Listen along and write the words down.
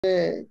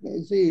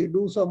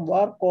do some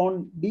work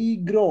on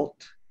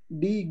degrowth,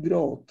 and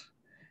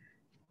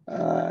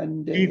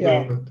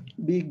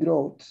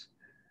degrowth,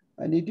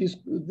 and it is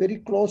very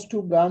close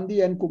to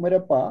Gandhi and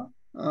Kumarappa.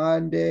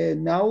 And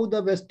now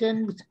the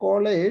Western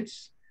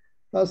scholars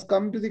has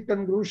come to the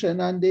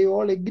conclusion, and they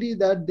all agree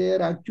that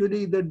there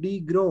actually the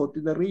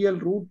degrowth, the real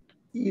root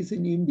is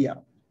in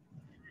India.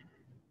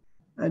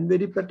 And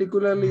very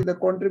particularly the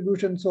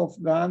contributions of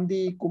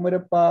Gandhi,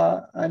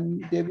 Kumarappa,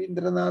 and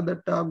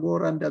Devendranath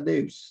Tagore and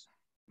others.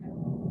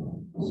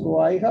 So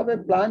I have a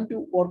plan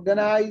to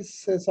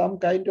organize some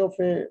kind of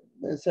a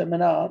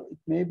seminar. It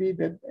may be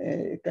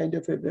a kind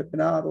of a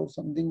webinar or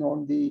something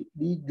on the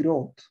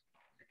degrowth.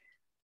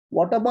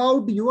 What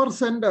about your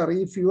center?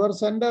 If your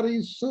center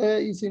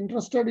is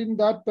interested in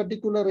that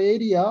particular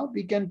area,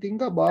 we can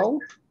think about.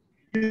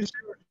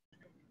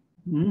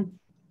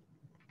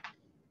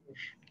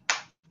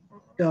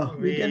 Yeah,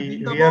 we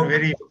are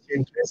very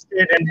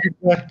interested, and with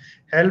the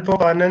help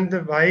of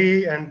Anand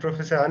Bhai and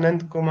Professor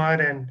Anand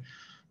Kumar and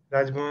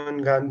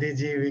Rajmohan Gandhi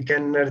ji, we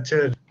can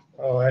nurture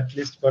at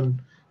least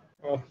one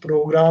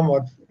program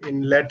or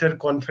in later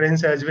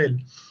conference as well.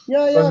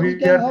 Yeah,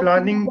 we are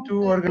planning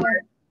to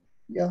organize.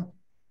 Yeah.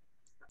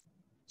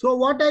 So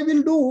what I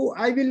will do,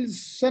 I will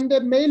send a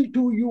mail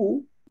to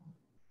you.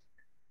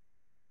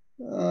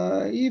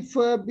 If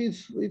we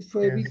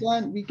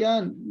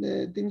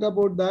can think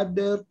about that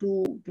there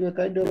to a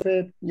kind of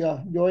a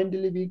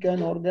jointly we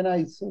can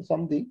organize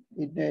something.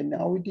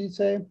 Now it is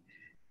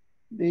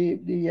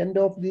the end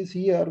of this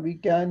year. We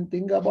can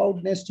think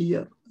about next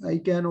year. I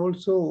can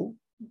also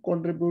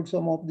contribute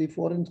some of the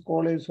foreign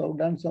scholars who have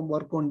done some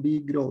work on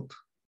degrowth.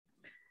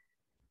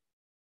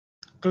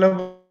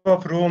 Club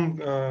of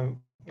Rome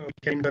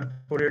can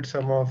incorporate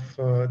some of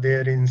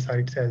their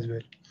insights as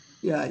well.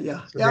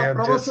 Yeah. So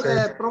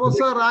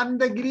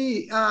Professor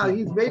Giri,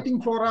 he's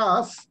waiting for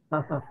us.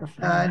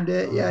 And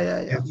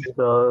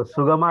So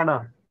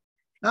Sugamana.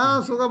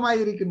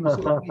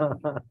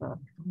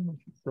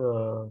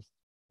 So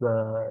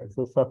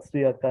Sat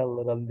Sri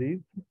Akal, Randhir.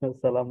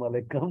 Assalamu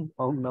alaikum.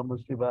 Om Namah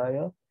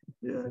Shivaya.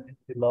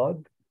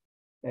 Lord.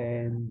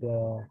 And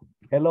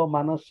hello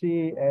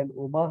Manasi and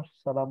Umar.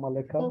 Assalamu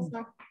alaikum.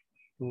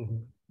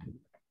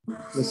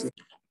 Yes,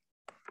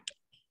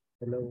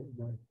 hello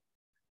Umar.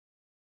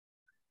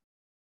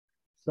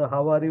 So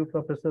how are you,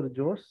 Professor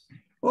Jose?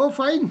 Oh,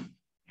 fine.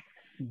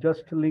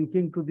 Just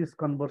linking to this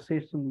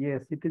conversation,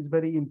 yes, it is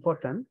very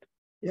important.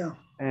 Yeah.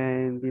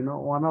 And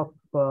one of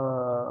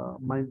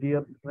my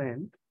dear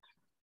friend,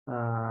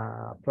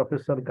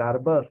 Professor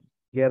Gerber,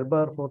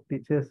 who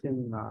teaches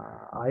in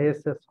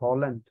ISS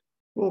Holland.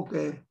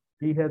 Okay.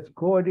 He has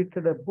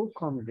co-edited a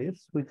book on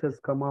this, which has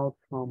come out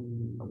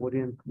from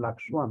Orient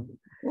Lakshman.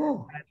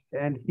 Oh.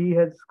 And he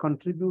has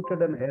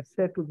contributed an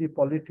essay to the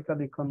political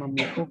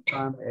economy book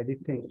I'm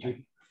editing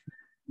with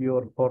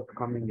your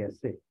forthcoming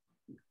essay.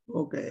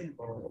 Okay.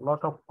 So, a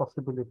lot of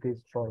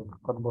possibilities for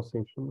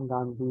conversation,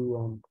 Gandhi,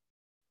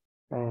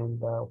 and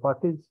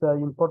what is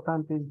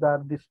important is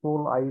that this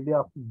whole idea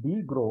of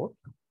degrowth,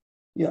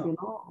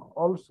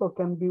 also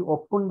can be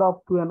opened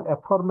up to an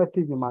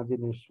affirmative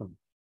imagination.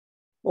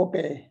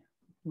 Okay.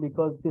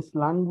 Because this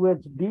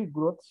language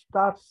degrowth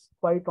starts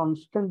quite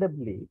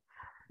understandably,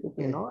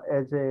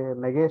 as a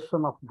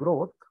negation of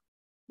growth.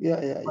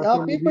 Yeah.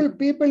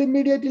 People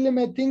immediately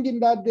may think in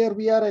that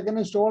we are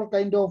against all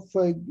kind of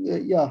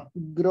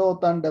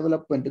growth and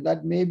development.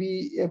 That may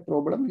be a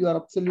problem. You are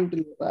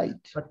absolutely right.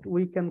 But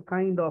we can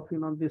kind of,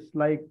 this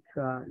like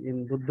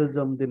in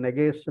Buddhism, the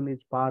negation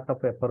is part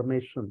of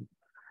affirmation.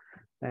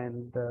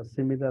 And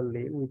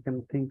similarly, we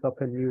can think of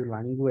a new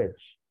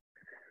language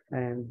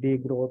and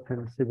degrowth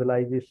and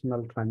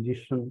civilizational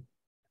transition.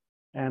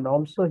 And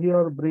also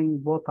here bring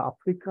both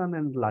African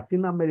and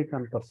Latin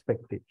American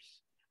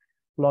perspectives.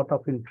 A lot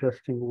of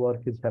interesting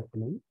work is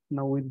happening.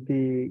 Now with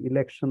the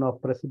election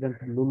of President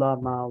Lula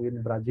now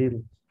in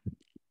Brazil,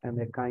 and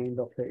a kind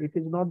of, it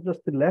is not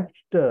just the left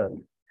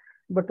turn,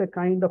 but a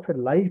kind of a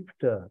life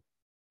turn.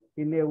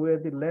 In a way,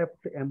 the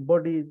left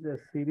embodies a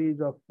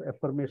series of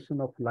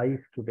affirmation of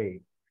life today.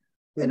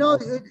 You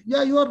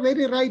are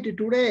very right.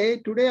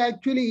 Today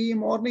actually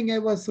morning I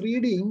was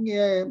reading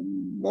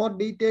more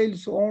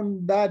details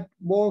on that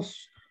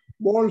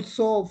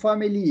Bolso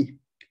family,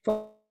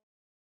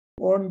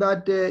 on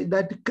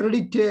that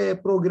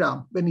credit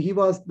program when he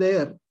was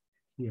there.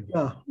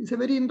 Yeah, it's a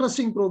very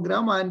interesting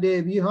program, and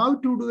we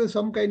have to do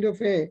some kind of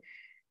a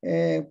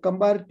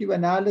comparative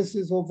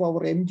analysis of our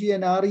MG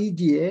and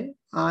REGA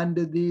and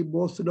the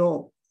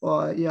Bosdo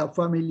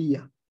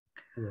familia.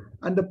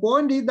 And the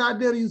point is that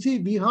there, you see,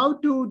 we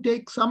have to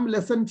take some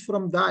lessons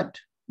from that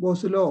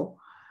Boslo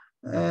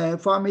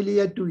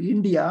familia to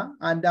India,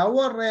 and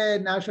our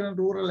National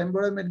Rural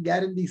Employment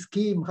Guarantee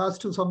Scheme has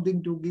to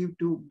something to give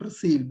to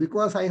Brazil,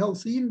 because I have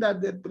seen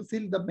that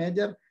Brazil, the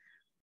major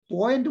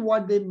point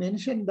what they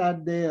mentioned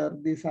that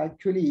this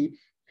actually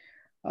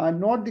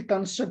not the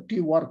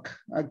constructive work.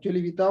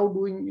 Actually, without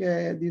doing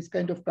this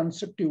kind of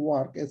constructive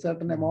work, a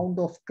certain amount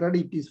of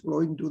credit is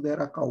flowing to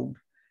their account.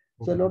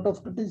 So a lot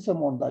of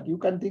criticism on that. You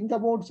can think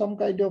about some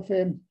kind of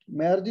a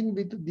merging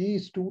with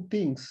these two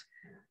things,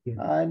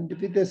 and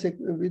with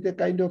a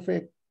kind of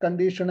a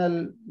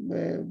conditional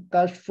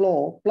cash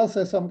flow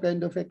plus some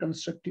kind of a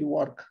constructive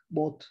work,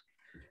 both.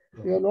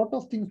 There are a lot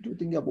of things to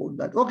think about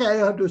that. Okay, I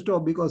have to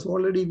stop because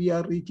already we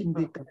are reaching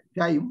the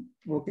time.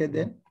 Okay,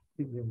 then.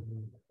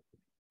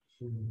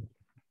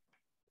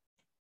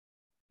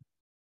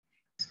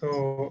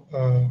 So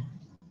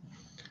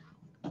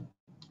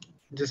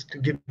just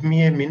give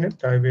me a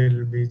minute. I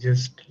will be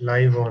just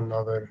live on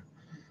our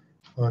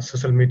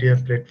social media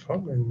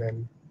platform, and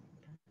then.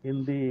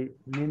 In the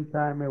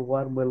meantime, a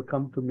warm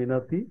welcome to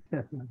Minati.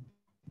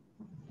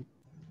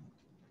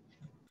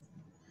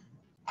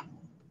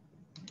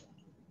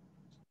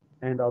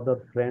 And other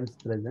friends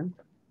present.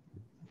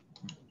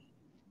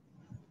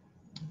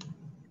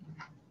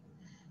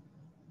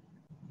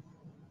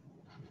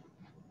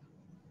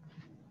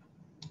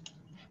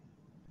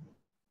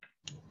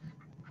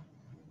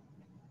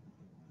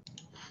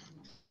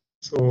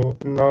 So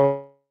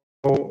now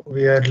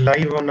we are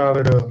live on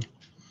our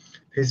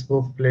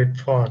Facebook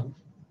platform,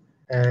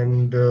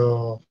 and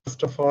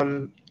first of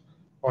all,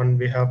 on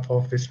behalf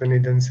of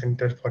Vishwaneedam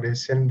Center for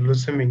Asian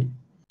Blossoming,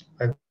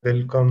 I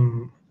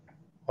welcome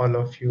all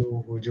of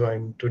you who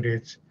joined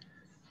today's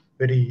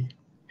very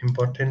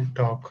important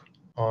talk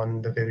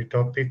on the very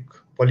topic,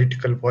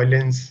 political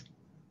violence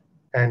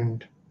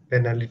and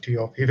banality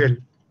of evil,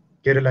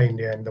 Kerala,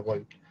 India, and the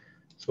world.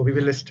 So we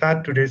will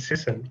start today's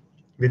session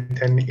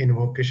with an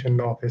invocation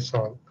of a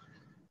song.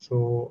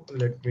 So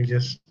let me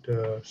just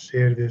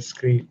share the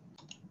screen.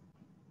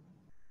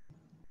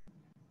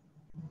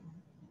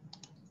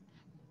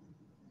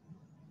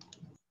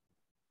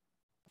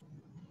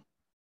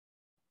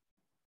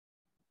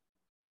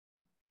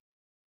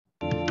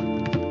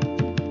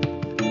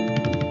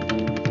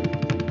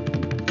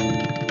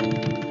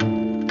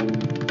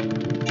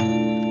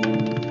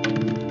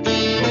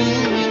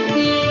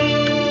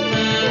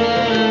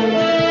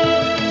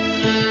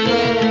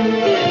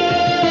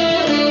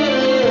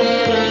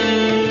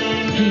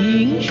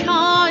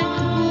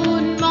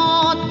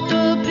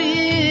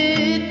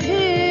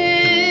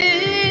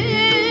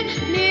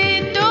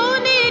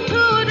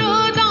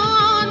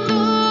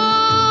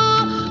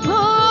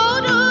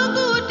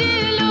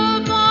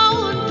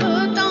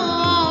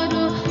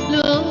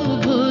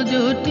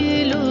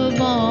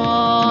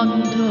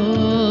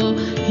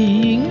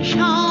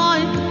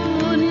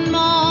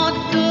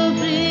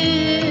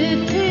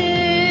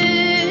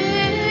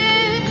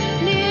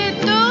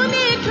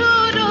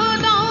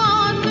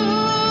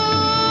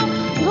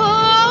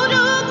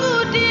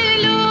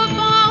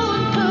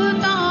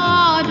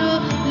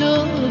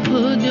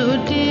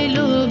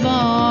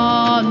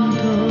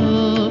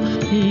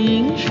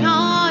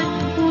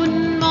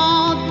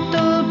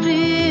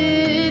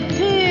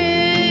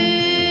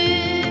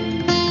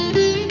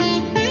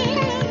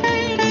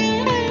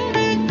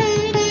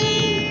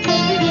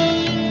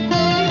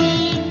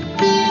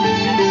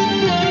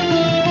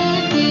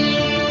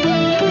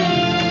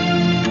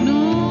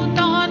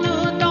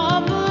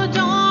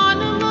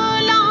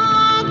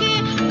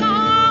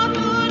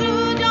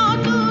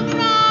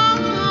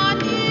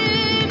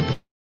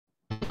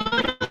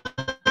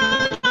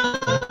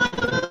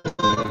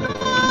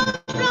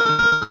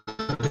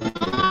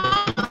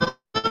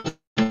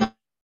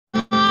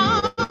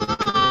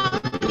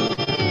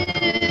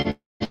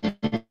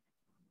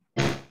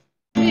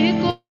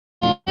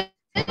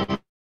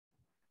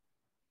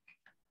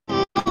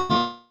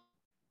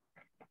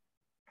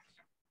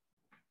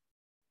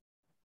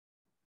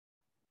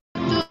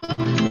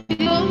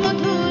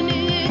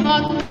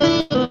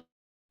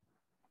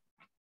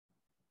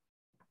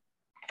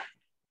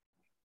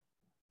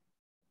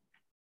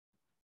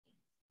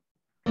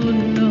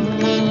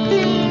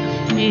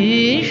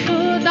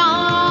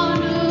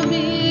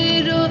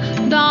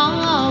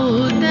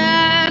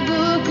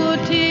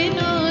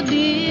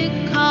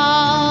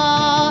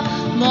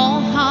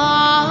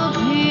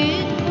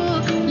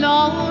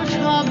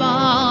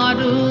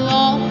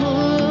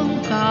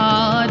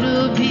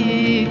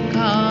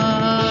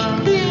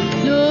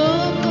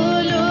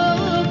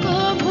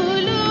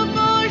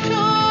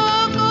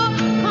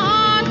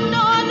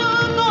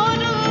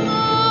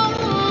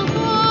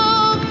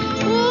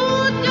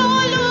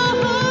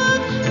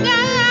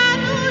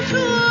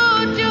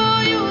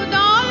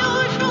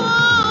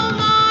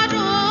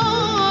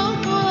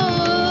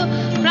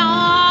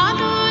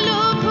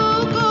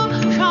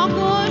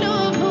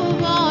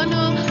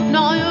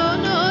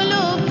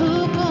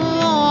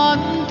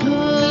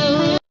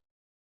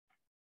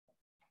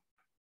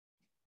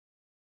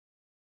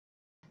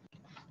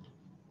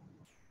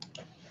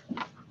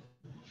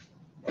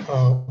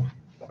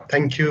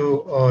 Thank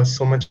you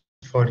so much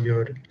for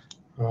your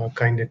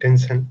kind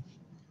attention.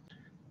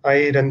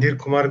 I, Randhir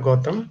Kumar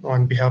Gautam,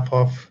 on behalf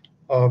of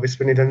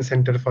Vishwaneedam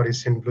Center for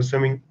Asian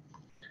Blossoming,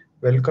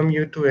 welcome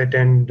you to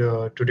attend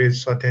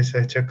today's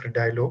Swadhyaya Chakra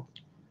dialogue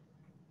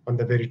on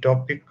the very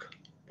topic,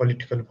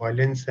 political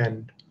violence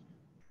and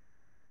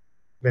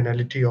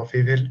banality of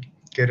evil,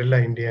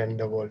 Kerala, India, and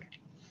the world.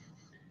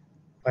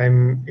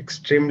 I'm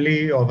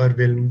extremely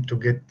overwhelmed to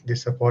get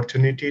this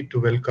opportunity to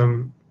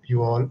welcome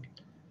you all.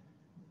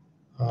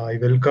 I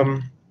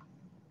welcome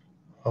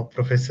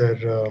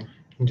Professor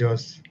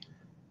Jos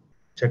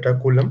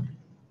Chathukulam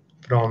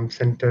from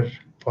Center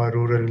for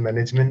Rural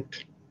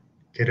Management,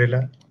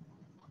 Kerala.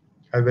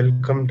 I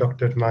welcome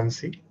Dr.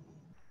 Manasi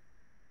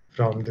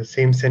from the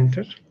same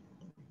center,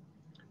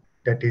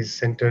 that is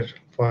Center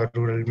for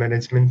Rural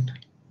Management,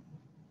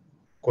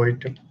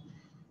 Kottayam,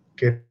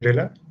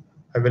 Kerala.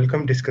 I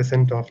welcome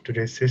discussant of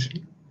today's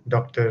session,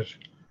 Dr.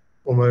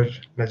 Umar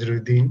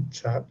Nizarudeen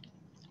Sahab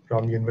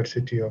from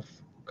University of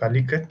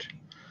Calicut.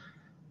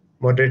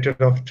 Moderator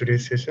of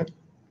today's session,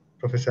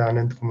 Professor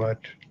Anant Kumar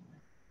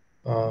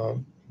uh,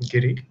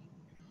 Giri,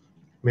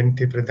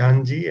 Minati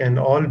Pradhanji, and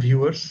all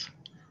viewers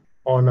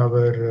on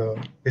our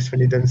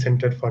Vishwaneedam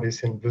Center for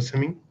Asian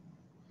Blossoming.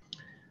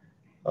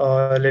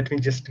 Let me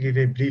just give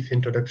a brief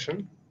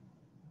introduction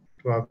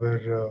to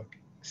our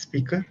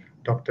speaker,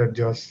 Dr.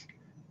 Jos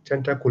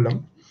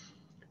Chathukulam.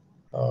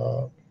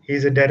 He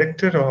is a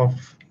director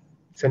of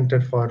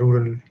Center for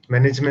Rural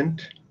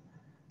Management,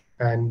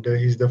 and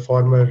he's the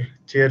former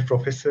chair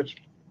professor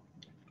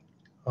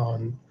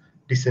on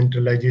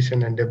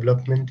Decentralization and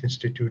Development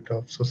Institute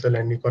of Social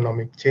and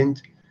Economic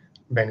Change,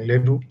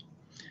 Bangalore.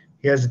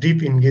 He has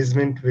deep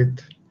engagement with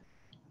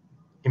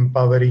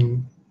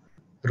empowering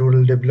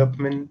rural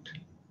development.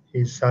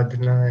 His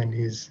sadhana and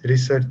his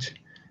research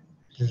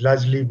is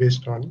largely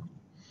based on,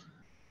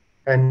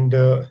 and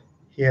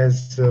he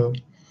has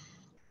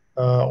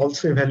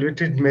also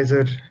evaluated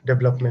major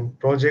development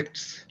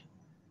projects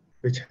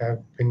which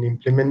have been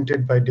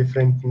implemented by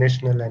different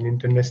national and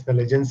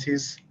international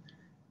agencies,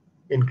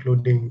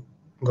 including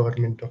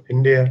Government of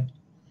India.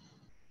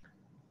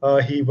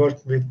 He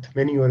worked with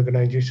many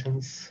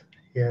organizations.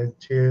 He has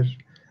chaired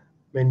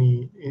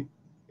many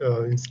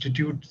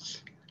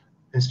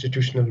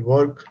institutional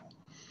work,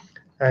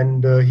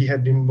 and he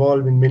had been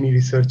involved in many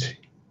research,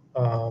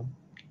 uh,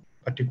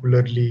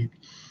 particularly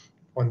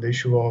on the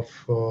issue of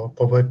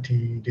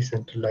poverty,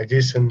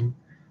 decentralization,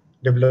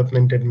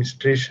 development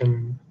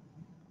administration,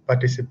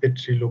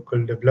 participatory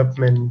local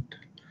development,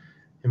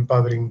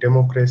 empowering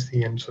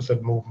democracy and social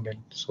movement.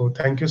 So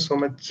thank you so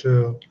much,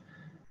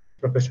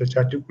 Professor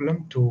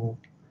Chathukulam, to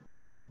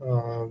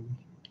um,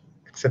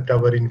 accept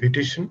our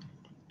invitation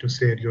to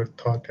share your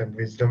thought and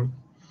wisdom.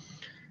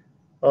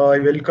 I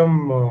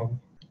welcome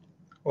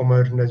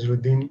Umar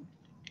Nizarudeen,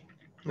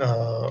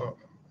 uh,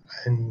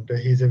 and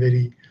he's a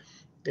very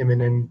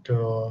eminent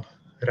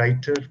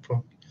writer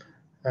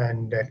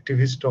and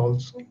activist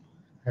also.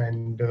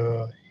 And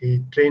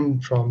he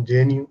trained from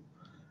JNU,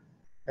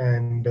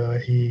 and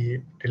he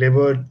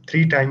delivered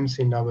 3 times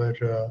in our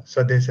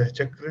Swadesha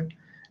Chakra,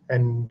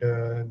 and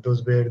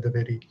those were the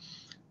very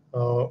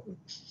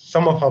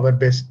some of our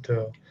best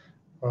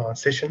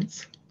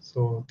sessions.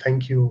 So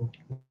thank you,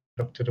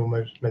 Dr.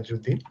 Umar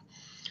Nizarudeen.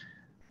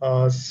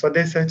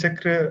 Swadesha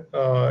Chakra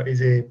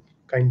is a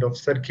kind of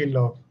circle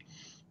of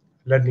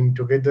learning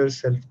together,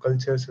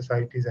 self-culture,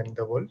 societies, and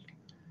the world.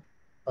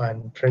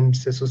 And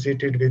friends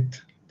associated with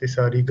this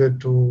are eager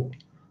to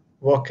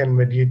work and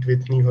mediate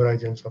with new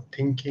horizons of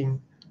thinking,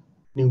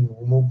 new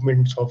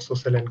movements of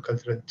social and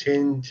cultural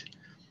change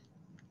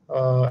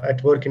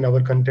at work in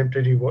our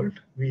contemporary world.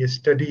 We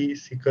study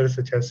seekers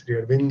such as Sri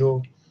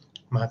Aurobindo,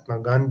 Mahatma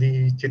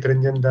Gandhi,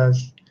 Chittaranjan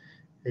Das,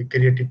 a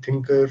creative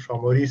thinker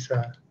from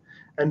Orissa,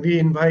 and we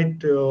invite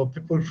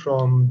people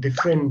from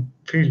different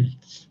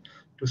fields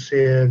to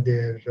share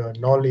their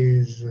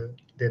knowledge,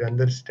 their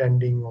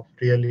understanding of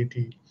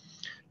reality,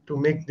 to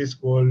make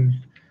this world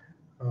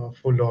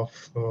full of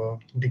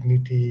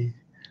dignity,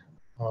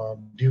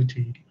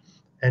 beauty,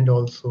 and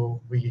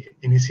also we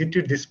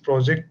initiated this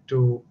project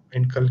to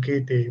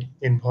inculcate a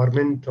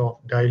environment of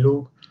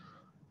dialogue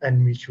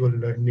and mutual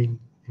learning.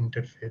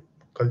 Interfaith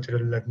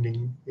cultural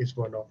learning is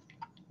one of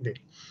them.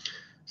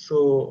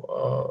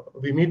 So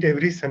we meet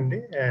every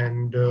Sunday,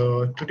 and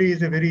today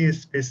is a very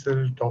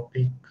special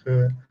topic,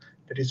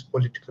 that is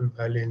political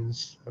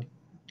violence.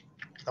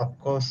 Of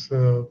course,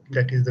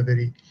 that is the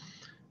very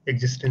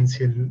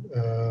existential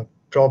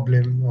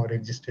problem or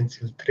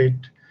existential threat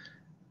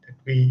that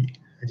we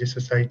as a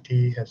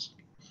society has,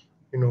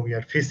 we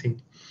are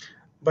facing.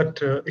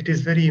 But it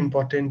is very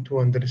important to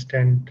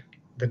understand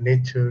the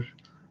nature,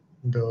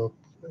 the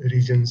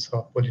regions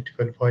of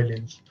political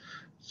violence.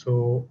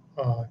 So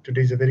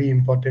today is a very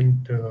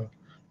important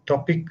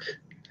topic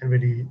and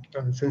very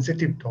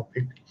sensitive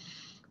topic.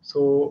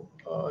 So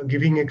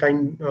giving a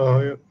kind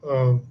of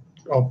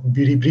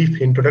very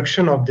brief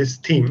introduction of this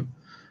theme.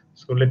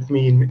 So let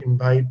me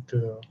invite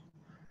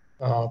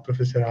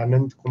Professor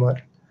Anand Kumar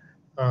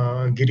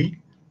Giri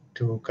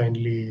to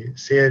kindly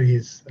share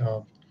his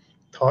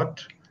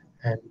thought,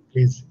 and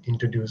please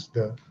introduce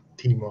the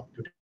theme of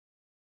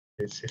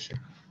today's session.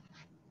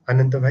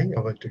 Ananta bhai,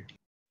 over to you.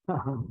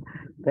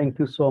 Thank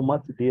you so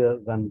much, dear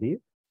Randhir.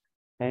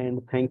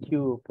 And thank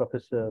you,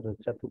 Professor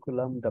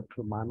Chathukulam,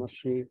 Dr.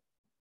 Manasi,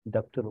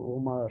 Dr.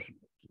 Umar,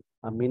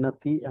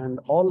 Minati, and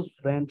all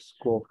friends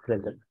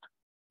co-present.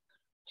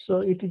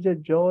 So it is a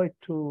joy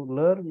to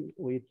learn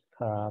with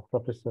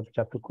Professor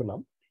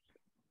Chathukulam,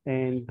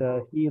 and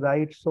he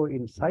writes so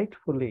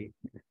insightfully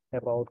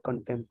about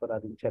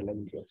contemporary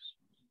challenges.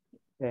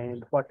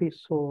 And what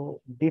is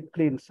so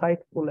deeply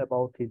insightful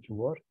about his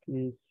work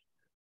is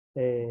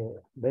a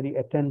very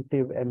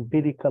attentive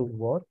empirical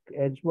work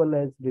as well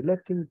as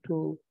relating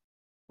to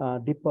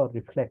deeper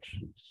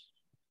reflections.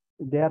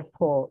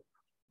 Therefore,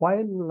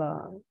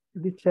 while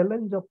the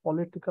challenge of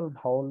political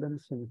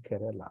violence in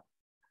Kerala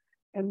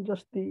and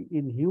just the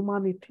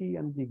inhumanity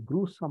and the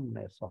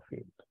gruesomeness of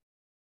it,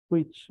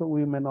 which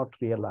we may not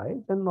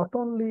realize, and not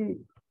only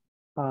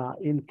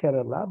in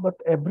Kerala, but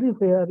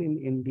everywhere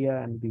in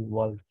India and the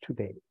world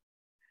today.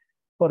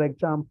 For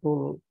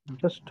example,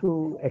 just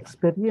to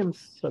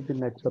experience the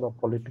nature of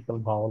political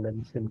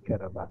violence in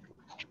Kerala,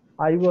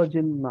 I was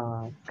in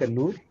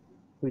Kannur,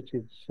 which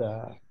is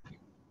a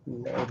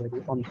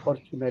very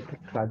unfortunate,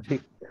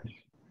 tragic,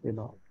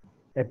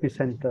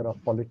 epicenter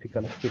of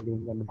political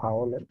killing and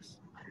violence.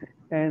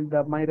 And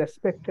my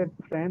respected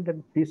friend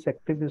and peace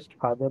activist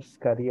father,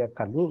 Skaria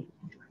Kannur,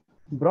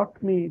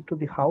 brought me to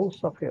the house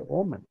of a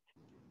woman.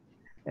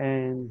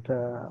 And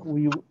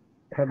we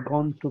had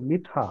gone to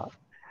meet her.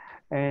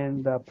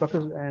 And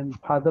Professor and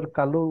Father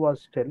Kalur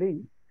was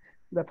telling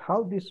that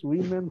how this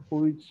woman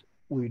who is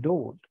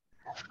widowed,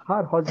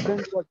 her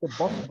husband was a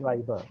bus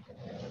driver,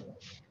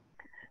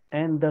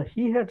 and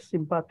he had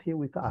sympathy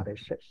with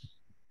RSS.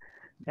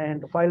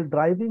 And while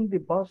driving the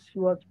bus, he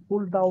was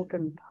pulled out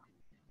and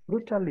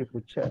brutally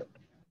butchered.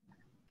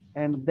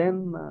 And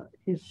then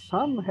his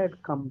son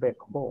had come back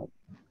home,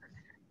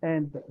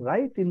 and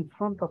right in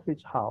front of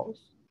his house,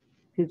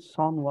 his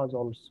son was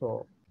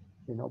also,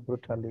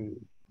 brutally,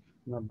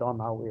 done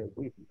away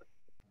with.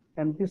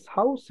 And this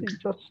house is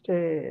just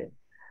a,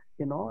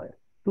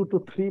 2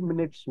 to 3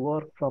 minutes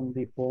work from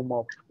the home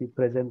of the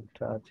present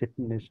Chief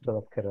Minister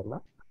of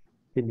Kerala,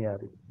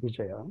 Pinari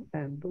Vijayan.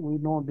 And we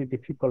know the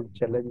difficult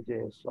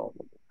challenges of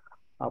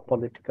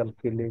political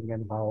killing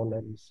and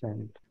violence.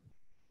 And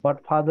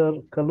but Father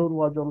Kalur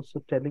was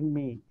also telling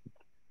me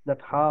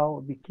that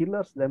how the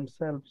killers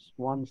themselves,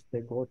 once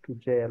they go to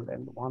jail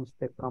and once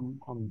they come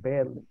on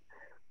bail,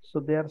 so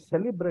they are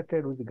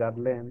celebrated with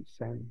garlands,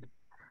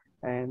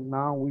 and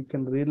now we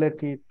can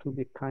relate it to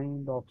the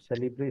kind of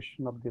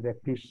celebration of the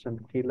rapists and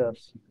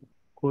killers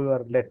who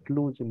were let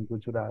loose in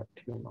Gujarat,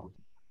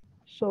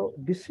 So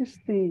this is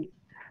the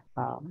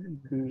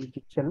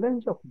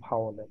challenge of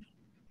violence.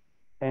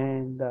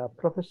 And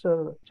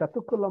Professor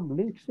Chathukulam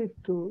links it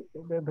to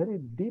a very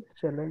deep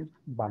challenge,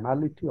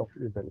 banality of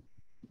evil.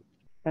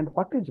 And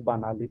what is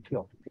banality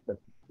of evil?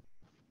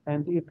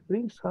 And it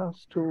brings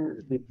us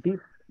to the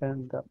deep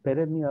and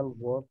perennial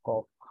work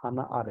of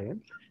Hannah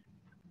Arendt,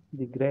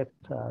 the great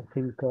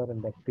thinker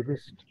and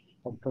activist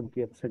of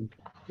 20th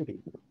century.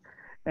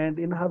 And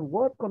in her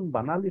work on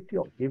banality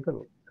of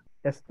evil,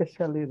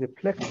 especially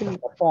reflecting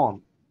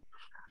upon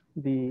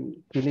the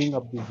killing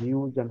of the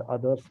Jews and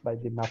others by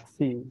the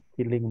Nazi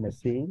killing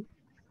machine,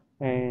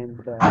 and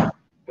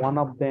one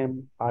of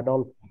them,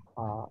 Adolf,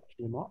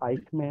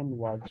 Eichmann,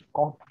 was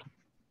caught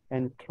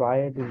and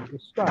tried in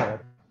Israel.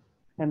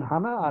 And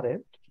Hannah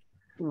Arendt,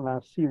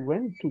 she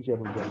went to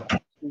Jerusalem.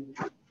 She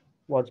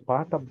was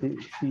part of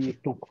she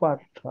took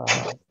part,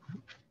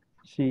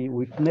 she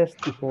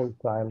witnessed the whole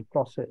trial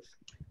process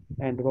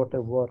and wrote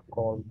a work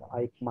called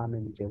Eichmann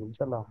in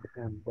Jerusalem.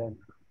 And then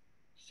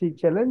she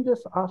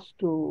challenges us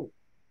to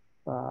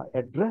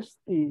address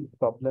the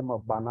problem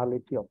of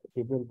banality of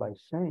evil by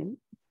saying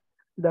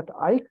that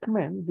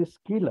Eichmann, this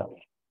killer,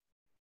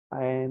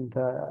 and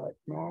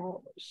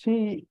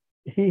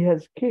he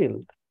has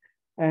killed,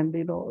 and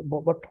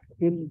but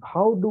in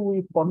how do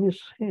we punish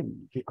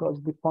him?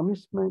 Because the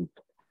punishment,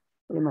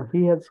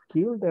 he has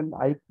killed, and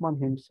Eichmann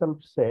himself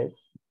said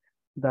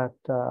that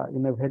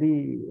in a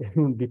very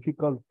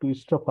difficult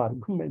twist of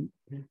argument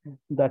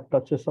that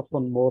touches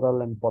upon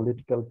moral and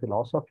political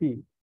philosophy,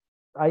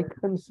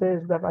 Eichmann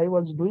says that I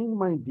was doing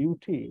my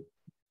duty,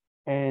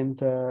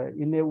 and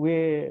in a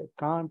way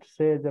Kant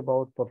says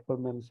about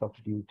performance of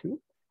duty,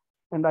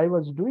 and I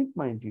was doing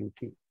my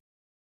duty.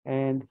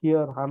 And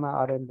here Hannah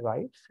Arendt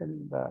writes,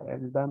 and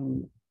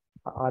then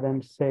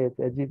Arendt says,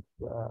 as if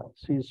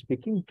she is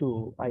speaking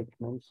to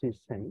Eichmann, she is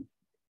saying,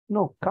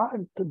 no,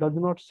 Kant does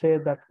not say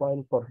that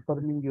while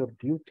performing your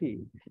duty,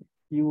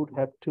 you would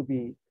have to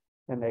be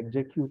an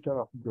executor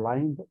of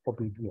blind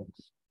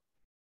obedience.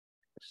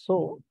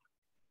 So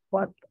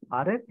what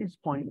Arendt is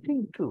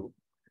pointing to,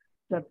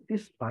 that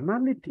this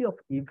banality of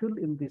evil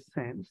in the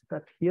sense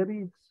that here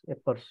is a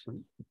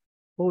person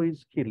who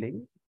is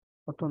killing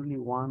not only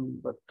one,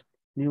 but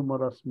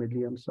numerous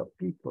millions of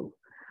people,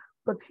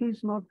 but he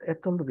is not at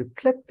all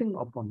reflecting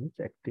upon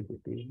his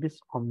activity, this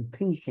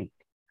unthinking.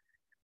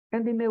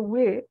 And in a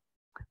way,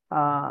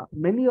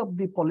 many of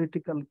the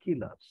political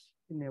killers,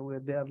 in a way,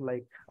 they are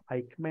like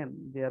Eichmann,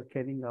 they are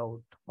carrying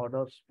out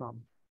orders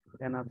from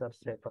another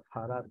set of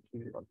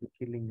hierarchy of the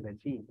killing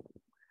regime.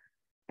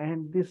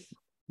 And this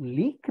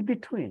link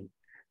between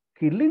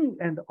killing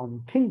and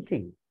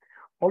unthinking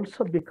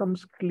also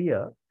becomes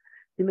clear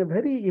in a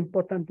very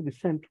important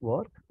recent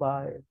work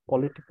by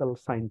political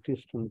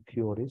scientist and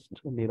theorist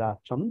Neera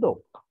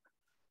Chandok,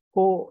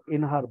 who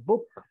in her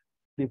book,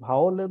 The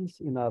Violence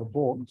in Our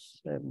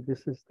Bones, and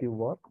this is the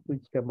work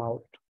which came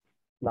out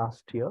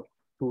last year,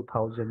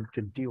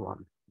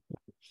 2021.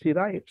 She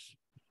writes,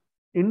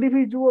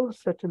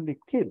 individuals certainly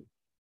kill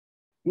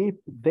if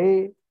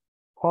they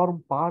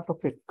form part of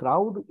a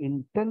crowd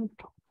intent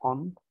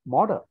on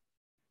murder.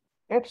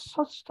 At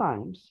such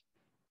times,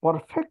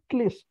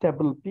 perfectly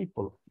stable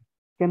people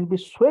can be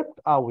swept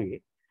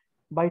away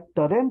by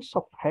torrents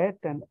of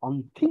hate and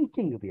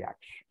unthinking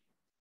reaction.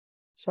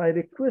 So I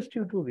request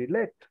you to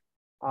relate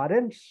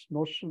Arendt's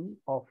notion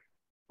of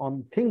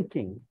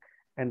unthinking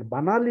and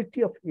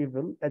banality of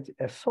evil as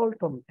assault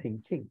on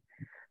thinking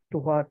to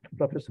what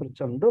Professor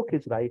Chandok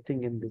is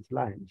writing in these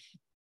lines.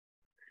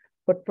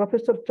 But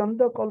Professor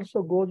Chandok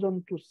also goes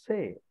on to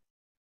say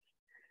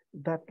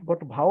that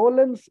but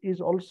violence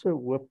is also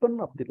a weapon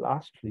of the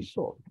last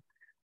resort,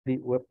 the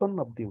weapon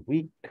of the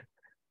weak,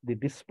 the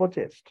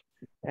dispossessed,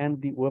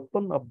 and the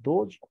weapon of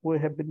those who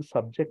have been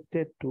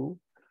subjected to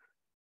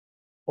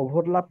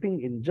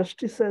overlapping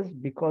injustices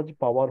because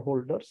power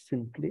holders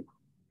simply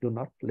do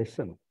not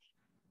listen.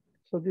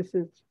 So this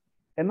is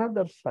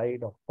another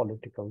side of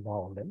political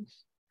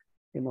violence.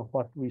 You know,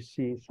 what we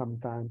see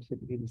sometimes in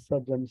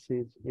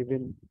insurgencies,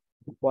 even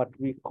what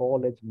we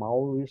call as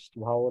Maoist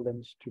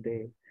violence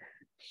today.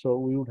 So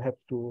we would have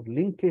to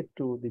link it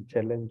to the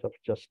challenge of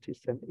justice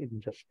and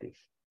injustice.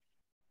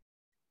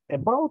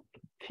 About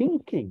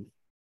thinking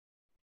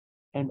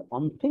and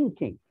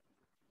unthinking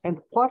and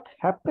what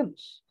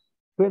happens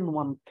when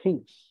one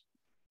thinks.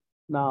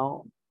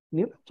 Now,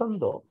 Neera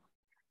Chandok,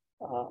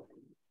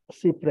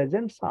 she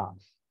presents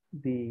us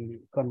the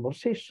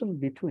conversation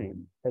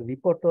between a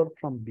reporter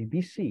from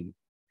BBC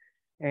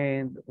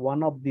and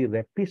one of the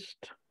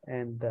rapists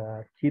and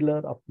killer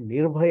of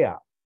Nirbhaya.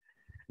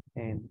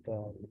 And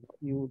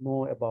you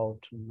know about,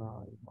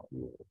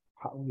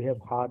 we have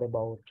heard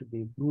about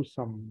the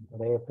gruesome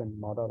rape and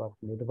murder of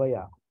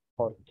Nirbhaya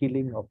or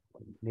killing of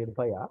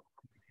Nirbhaya.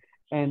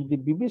 And the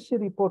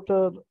BBC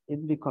reporter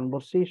in the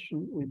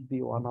conversation with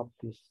the one of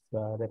this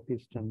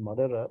rapist and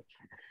murderer,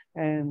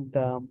 and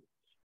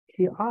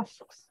he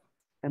asks,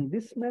 and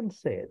this man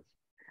says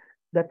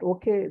that,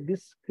 okay,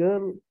 this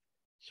girl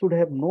should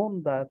have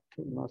known that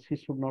she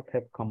should not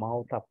have come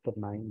out after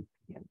 9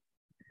 p.m.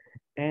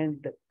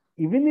 And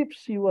even if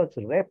she was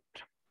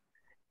raped,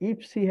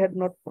 if she had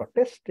not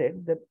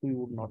protested, that we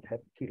would not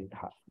have killed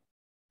her.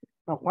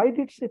 Now, why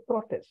did she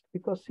protest?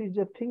 Because she's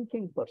a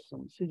thinking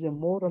person. She's a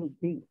moral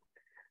being.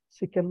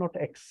 She cannot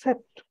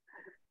accept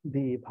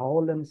the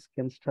violence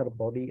against her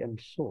body and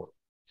soul.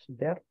 So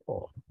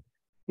therefore,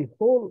 the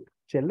whole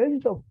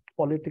challenge of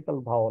political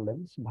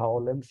violence,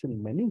 violence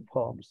in many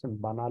forms and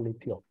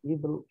banality of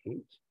evil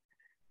is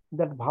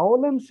that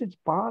violence is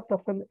part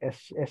of an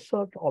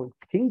assert of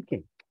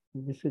thinking.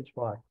 This is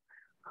why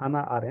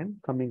Hannah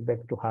Arendt, coming back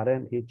to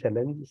Arendt,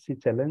 she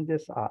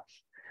challenges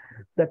us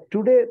that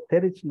today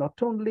there is not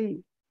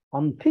only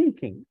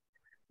unthinking,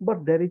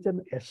 but there is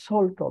an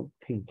assault on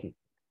thinking.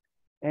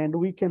 And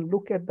we can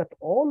look at that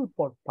all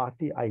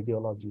party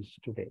ideologies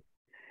today.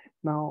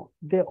 Now,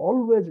 they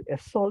always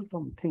assault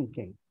on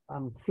thinking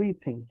and free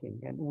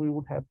thinking, and we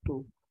would have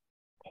to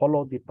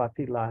follow the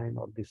party line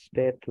or the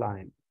state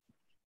line.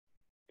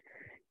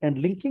 And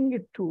linking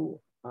it to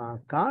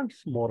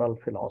Kant's moral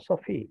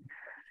philosophy,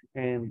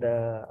 and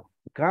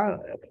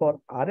for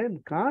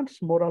Arendt,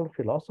 Kant's moral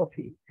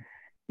philosophy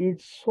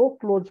is so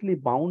closely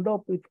bound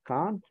up with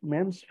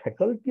Kant's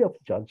faculty of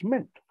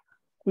judgment,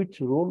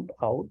 which ruled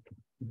out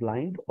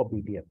blind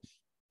obedience.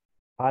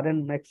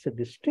 Arendt makes a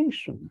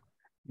distinction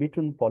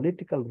between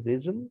political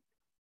reason,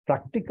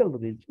 practical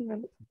reason,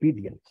 and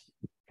obedience.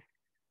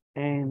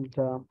 And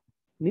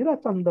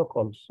Neera Chandok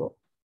also,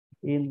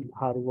 in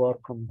her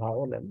work on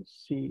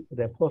violence, she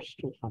refers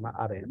to Hannah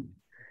Arendt,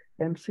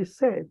 and she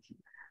says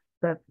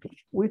that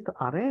with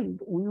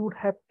Arendt, we would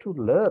have to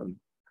learn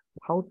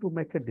how to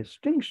make a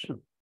distinction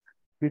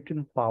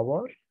between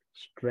power,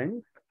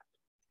 strength,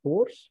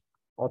 force,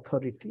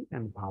 authority,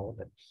 and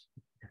violence.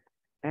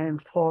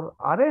 And for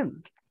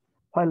Arendt,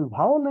 while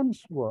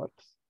violence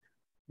works,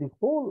 the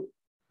whole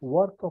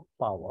work of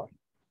power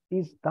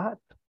is that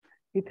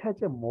it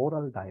has a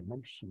moral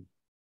dimension.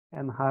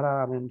 And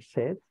Hannah Arendt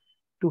says,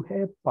 to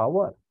have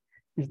power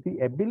is the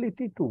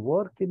ability to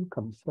work in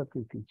concert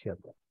with each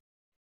other.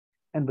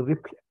 And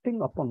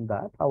reflecting upon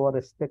that, our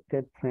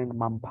respected friend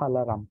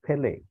Mamphala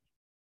Ramphele,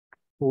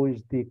 who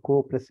is the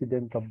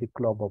co-president of the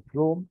Club of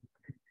Rome,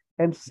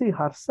 and she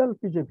herself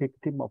is a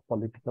victim of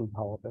political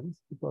violence.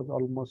 It was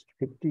almost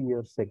 50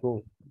 years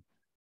ago.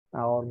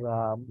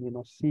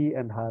 She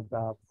and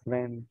her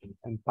friend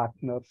and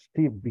partner,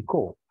 Steve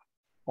Biko,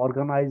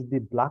 organized the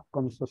Black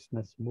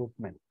Consciousness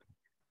movement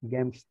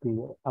against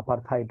the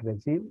apartheid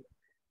regime.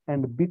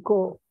 And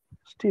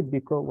Steve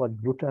Biko was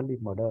brutally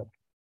murdered.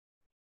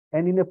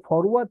 And in a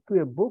foreword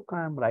to a book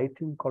I am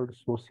writing called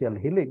Social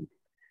Healing,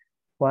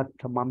 what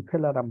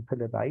Mamphala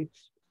Ramphele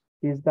writes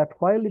is that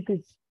while it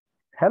is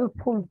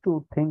helpful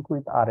to think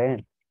with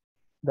Arendt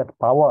that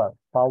power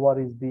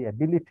is the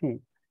ability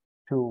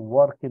to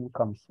work in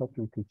concert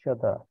with each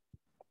other.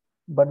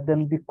 But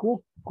then the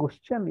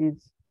question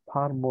is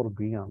far more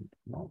beyond.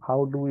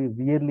 How do we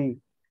really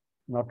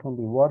not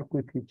only work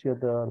with each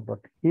other, but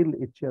heal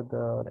each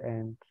other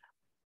and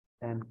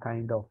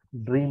kind of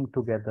dream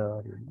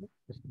together,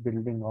 just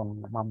building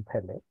on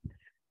Mampele.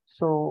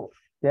 So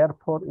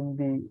therefore, in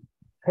the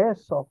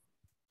face of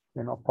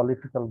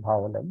political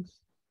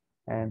violence,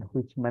 and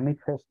which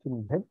manifests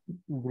in very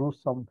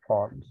gruesome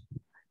forms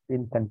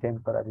in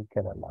contemporary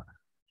Kerala,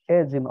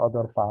 as in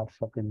other parts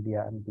of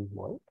India and the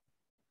world.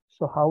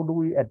 So how do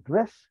we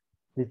address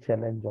the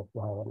challenge of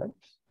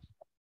violence?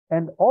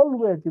 And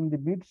always in the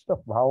midst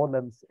of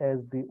violence, as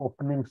the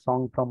opening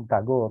song from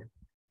Tagore,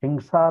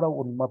 Hingsara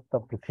Unmatta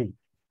Prithvi,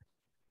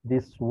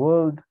 this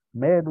world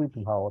made with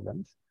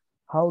violence,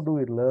 how do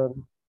we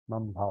learn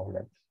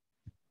non-violence?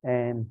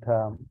 And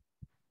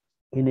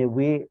in a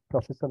way,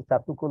 Professor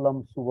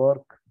Chathukulam's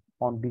work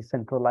on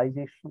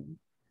decentralization,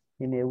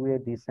 in a way,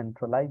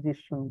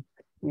 decentralization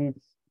is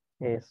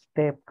a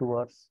step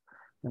towards,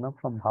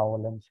 from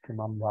violence to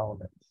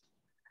non-violence.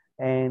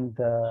 And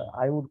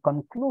I would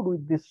conclude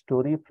with this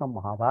story from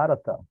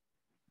Mahabharata,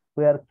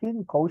 where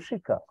King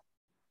Kaushika,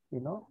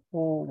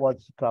 who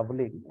was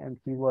traveling, and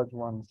he was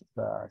once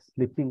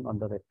sleeping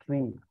under a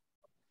tree,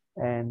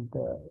 and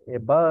a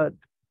bird,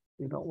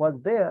 was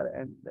there,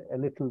 and a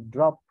little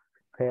drop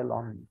fell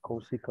on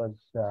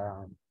Kaushika's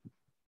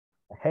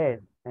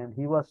head, and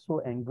he was so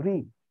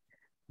angry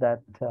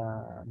that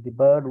the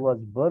bird was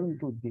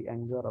burned with the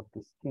anger of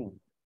this king.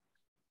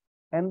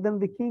 And then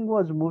the king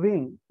was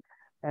moving,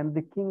 and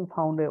the king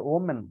found a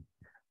woman,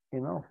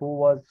 who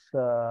was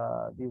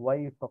the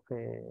wife of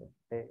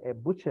a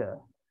butcher,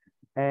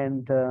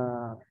 and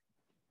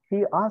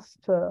he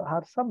asked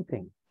her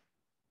something,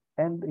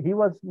 and she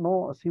was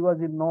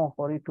in no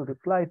hurry to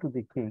reply to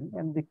the king,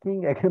 and the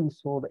king again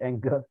showed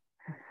anger,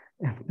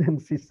 and then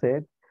she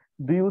said,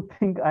 "Do you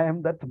think I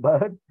am that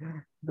bird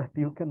that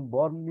you can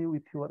burn me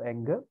with your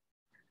anger?"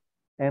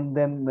 And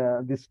then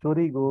the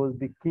story goes,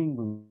 the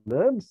king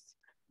learns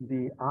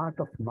the art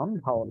of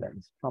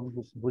non-violence from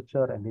this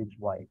butcher and his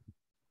wife.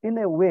 In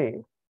a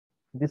way,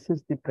 this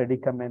is the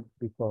predicament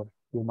before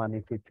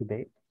humanity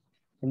today.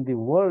 In the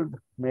world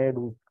made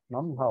with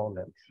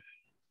non-violence,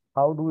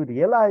 how do we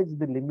realize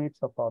the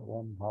limits of our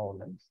own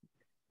violence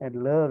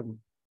and learn,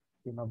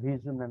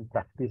 vision and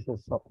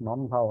practices of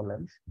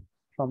non-violence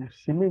from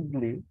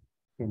seemingly,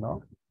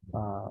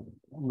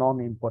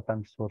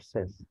 non-important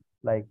sources,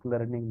 like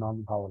learning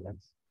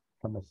non-violence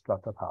from a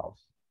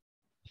slaughterhouse.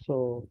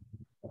 So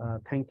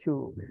thank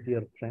you,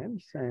 dear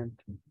friends, and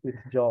with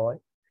joy,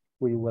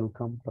 we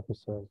welcome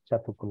Professor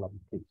Chathukulam,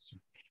 please.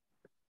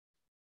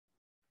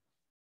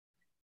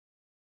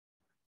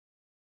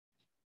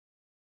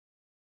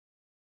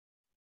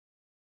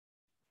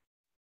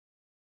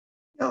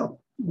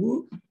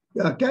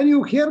 Yeah, can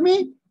you hear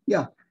me?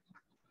 Yeah.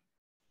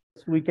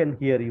 We can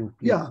hear you,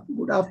 please. Yeah,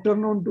 good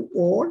afternoon to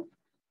all.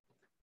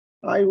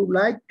 I would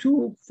like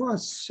to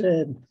first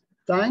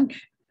thank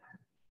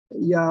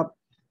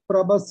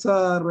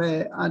Professor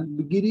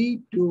and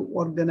Giri to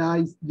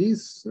organize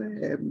this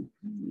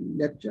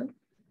lecture.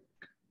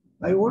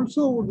 I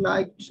also would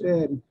like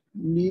Dr.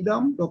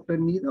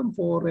 Needham,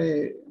 for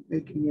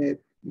making a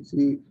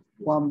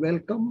warm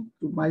welcome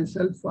to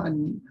myself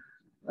and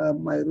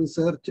my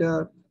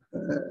researcher,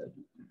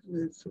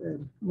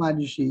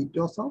 Manasi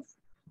Joseph.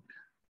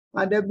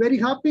 And I'm very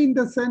happy in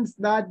the sense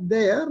that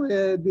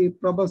the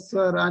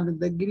professor and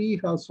the Giri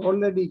has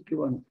already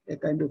given a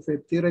kind of a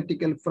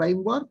theoretical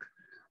framework,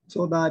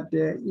 so that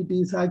it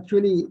is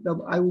actually,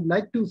 I would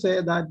like to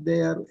say that they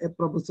are a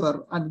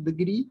professor and the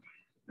Giri,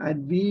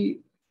 and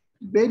we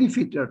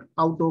benefited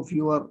out of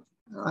your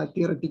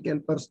theoretical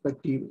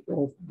perspective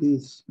of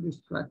this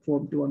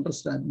platform to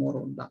understand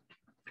more on that.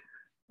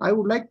 I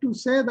would like to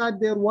say that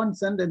there one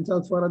sentence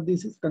as far as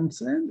this is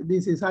concerned.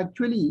 This is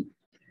actually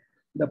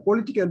the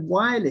political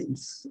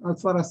violence.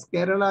 As far as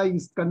Kerala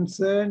is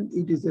concerned,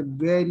 it is a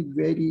very,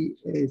 very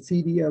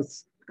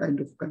serious kind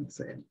of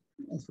concern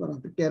as far as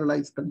the Kerala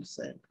is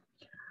concerned.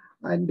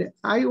 And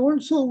I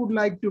also would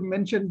like to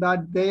mention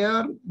that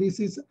this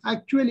is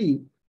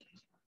actually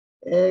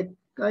a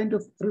kind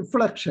of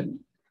reflection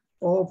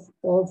of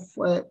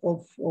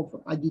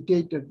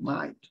agitated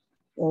mind,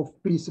 of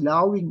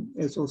peace-loving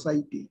a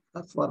society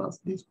as far as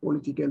this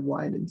political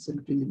violence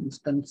and killing is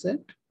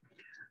concerned.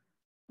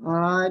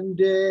 And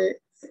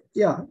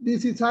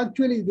this is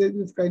actually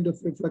this kind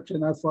of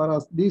reflection as far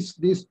as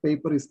this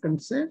paper is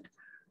concerned.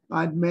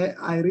 And may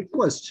I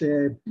request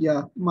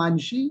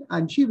Manasi,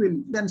 and she will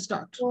then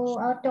start. So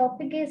our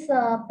topic is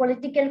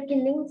political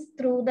killings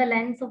through the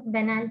lens of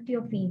banality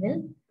of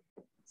evil.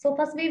 So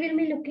first we will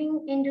be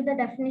looking into the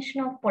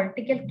definition of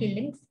political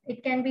killings.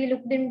 It can be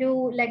looked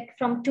into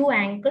from two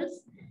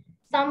angles.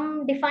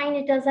 Some define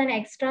it as an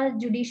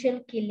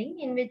extrajudicial killing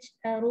in which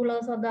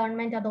rulers or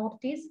government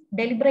authorities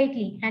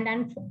deliberately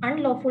and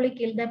unlawfully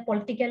kill their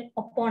political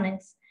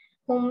opponents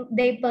whom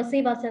they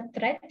perceive as a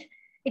threat.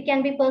 It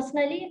can be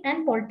personally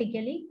and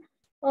politically,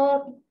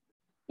 or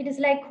It is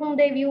like whom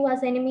they view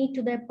as enemy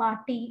to their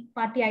party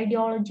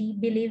ideology,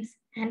 beliefs,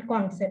 and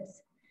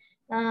concepts.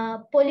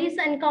 Police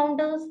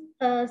encounters,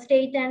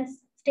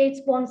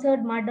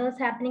 state-sponsored murders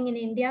happening in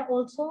India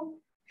also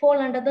fall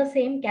under the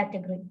same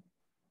category.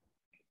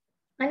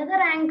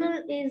 Another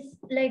angle is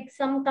like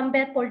some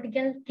compare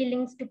political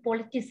killings to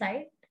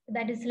politicide,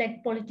 that is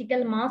like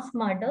political mass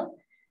murder,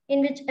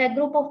 in which a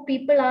group of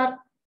people are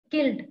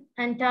killed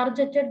and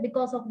targeted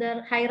because of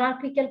their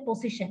hierarchical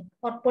position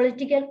or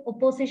political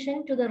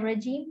opposition to the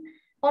regime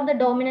or the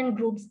dominant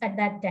groups at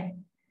that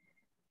time.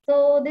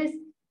 So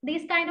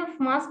these kind of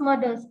mass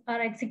murders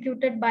are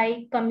executed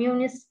by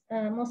communists,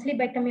 mostly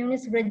by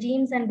communist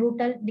regimes and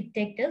brutal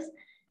dictators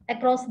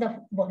across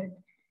the world.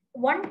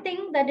 One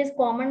thing that is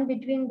common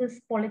between this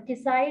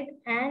politicide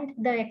and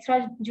the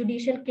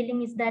extrajudicial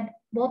killing is that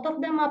both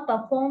of them are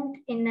performed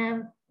in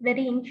a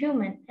very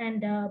inhuman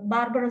and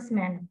barbarous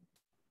manner.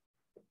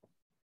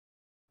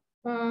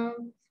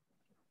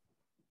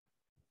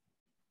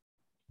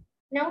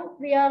 Now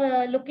we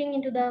are looking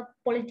into the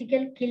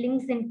political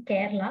killings in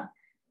Kerala.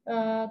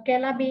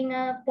 Kerala being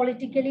a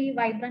politically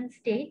vibrant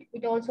state,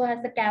 it also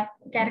has the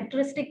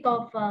characteristic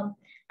of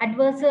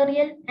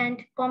adversarial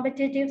and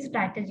competitive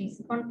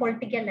strategies on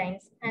political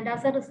lines. And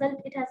as a result,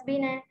 it has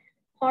been a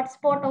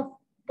hotspot of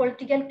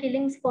political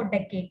killings for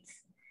decades.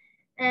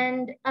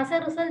 And as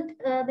a result,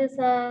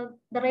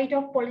 the rate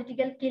of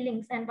political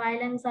killings and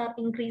violence are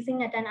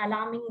increasing at an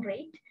alarming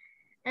rate.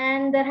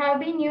 And there have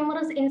been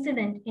numerous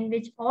incidents in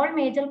which all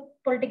major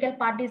political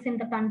parties in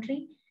the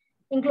country,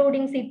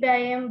 including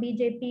CPIM,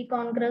 BJP,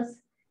 Congress,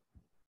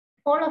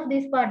 all of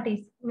these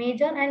parties,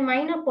 major and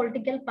minor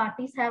political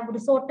parties, have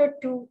resorted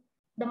to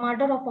the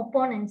murder of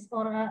opponents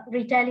or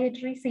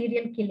retaliatory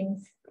serial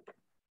killings.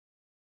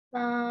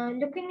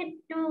 Looking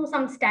into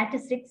some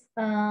statistics,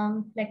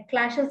 like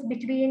clashes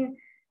between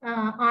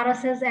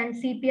RSS and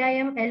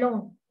CPIM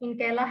alone in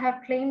Kerala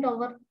have claimed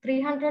over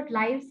 300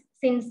 lives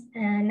since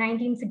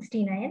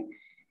 1969.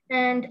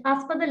 And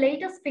as per the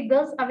latest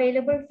figures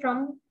available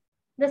from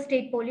the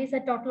state police, a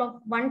total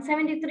of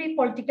 173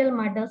 political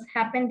murders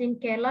happened in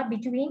Kerala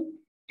between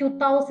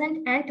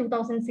 2000 and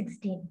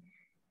 2016.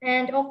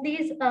 And of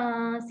these,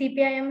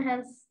 CPIM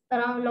has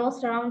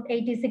lost around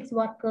 86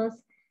 workers.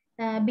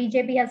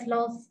 BJP has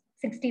lost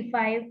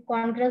 65.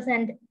 Congress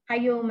and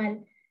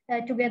IOML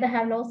together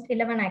have lost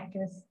 11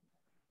 activists.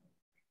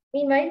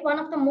 Meanwhile, one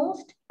of the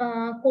most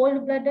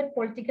cold-blooded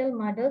political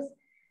murders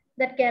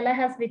that Kerala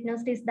has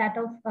witnessed is that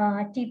of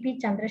TP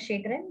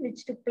Chandrasekharan,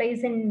 which took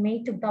place in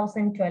May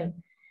 2012.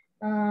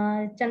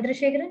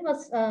 Chandrasekharan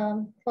was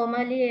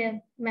formerly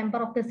a member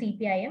of the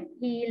CPIM.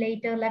 He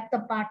later left the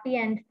party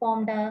and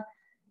formed a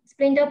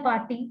splinter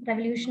party,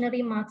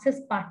 Revolutionary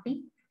Marxist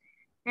Party.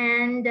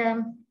 And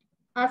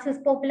as his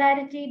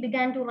popularity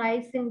began to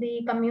rise in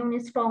the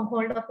communist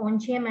stronghold of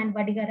Onchiyam and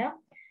Vadigara,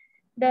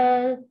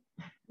 the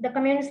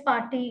Communist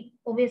Party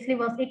obviously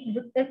was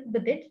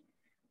with it.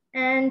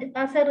 And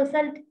as a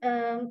result,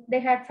 they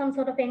had some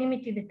sort of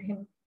enmity with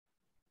him.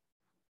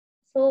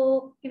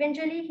 So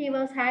eventually he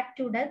was hacked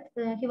to death.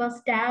 He was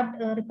stabbed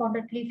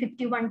reportedly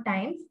 51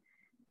 times.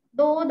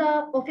 Though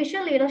the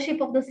official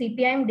leadership of the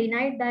CPIM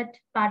denied that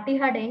party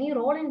had any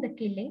role in the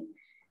killing,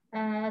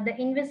 the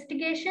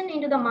investigation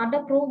into the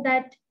murder proved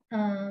that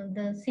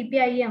the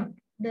CPIM,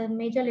 the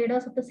major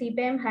leaders of the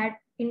CPIM, had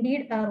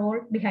indeed a role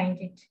behind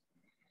it.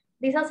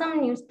 These are some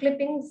news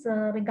clippings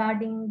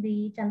regarding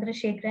the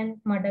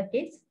Chandrasekharan murder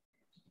case.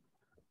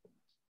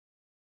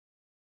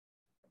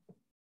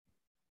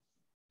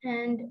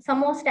 And some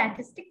more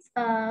statistics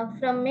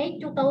from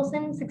May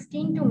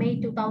 2016 to May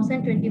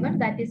 2021,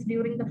 that is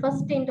during the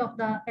first stint of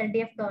the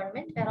LDF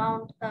government,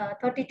 around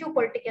 32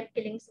 political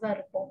killings were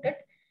reported.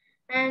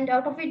 And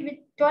out of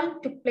it,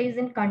 12 took place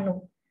in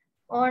Kannur.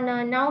 On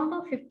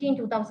November 15,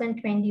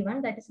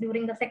 2021, that is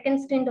during the second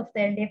stint of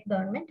the LDF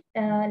government,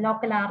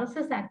 local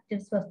RSS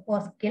activist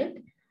was killed.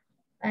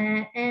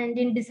 And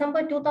in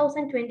December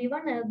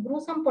 2021, a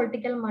gruesome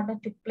political murder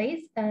took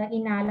place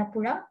in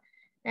Alappuzha.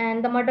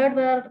 And the murdered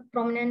were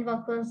prominent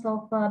workers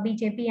of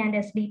BJP and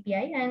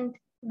SDPI. And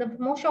the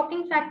most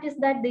shocking fact is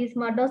that these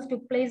murders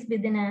took place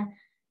within a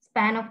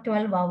span of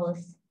 12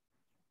 hours.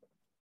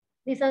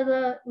 These are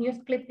the news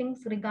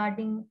clippings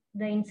regarding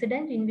the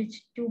incident in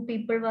which 2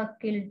 people were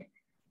killed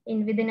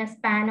within a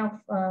span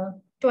of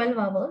 12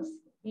 hours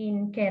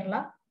in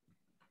Kerala.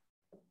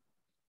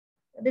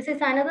 This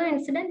is another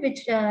incident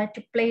which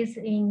took place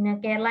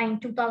in Kerala in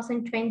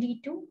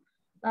 2022.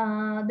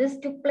 This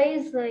took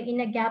place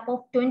in a gap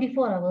of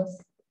 24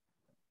 hours.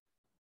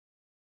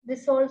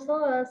 This is also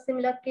a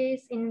similar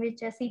case in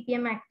which a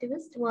CPM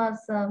activist was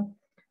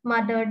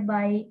murdered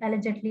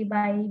allegedly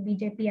by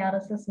BJP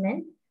RSS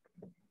men.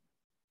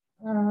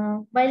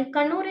 While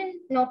Kannur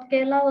in North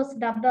Kerala was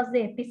dubbed as the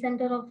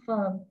epicenter of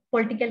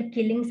political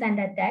killings and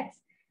attacks,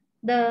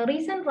 the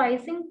recent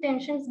rising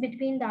tensions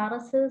between the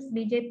RSS,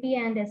 BJP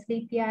and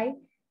SDPI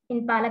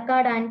in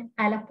Palakkad and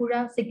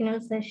Alappuzha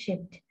signals a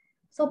shift.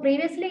 So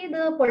previously,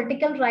 the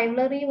political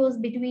rivalry was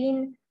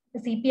between the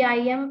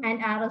CPIM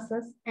and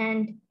RSS,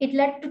 and it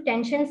led to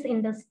tensions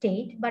in the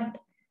state. But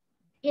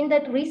In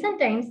that recent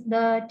times,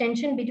 the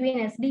tension between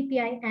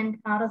SDPI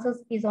and RSS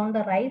is on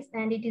the rise,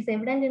 and it is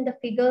evident in the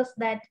figures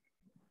that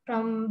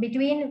from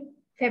between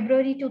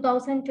February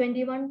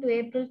 2021 to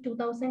April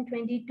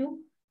 2022,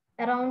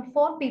 around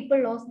 4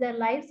 people lost their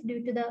lives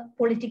due to the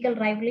political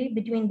rivalry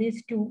between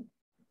these two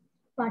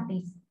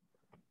parties.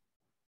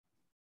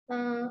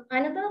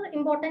 Another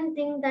important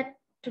thing that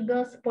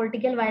triggers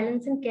political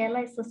violence in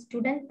Kerala is the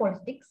student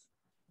politics.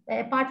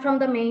 Apart from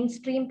the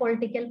mainstream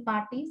political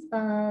parties,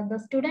 the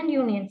student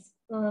unions,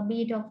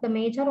 be it of the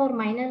major or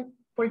minor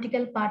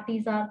political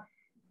parties, are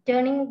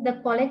turning the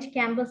college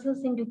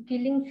campuses into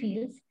killing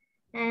fields,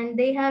 and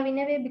they have in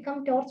a way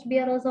become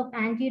torchbearers of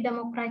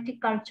anti-democratic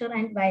culture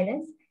and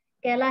violence.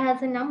 Kerala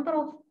has a number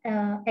of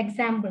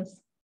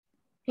examples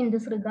in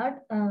this regard.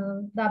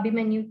 The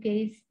Abhimanyu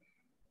case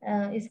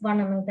is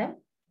one among them.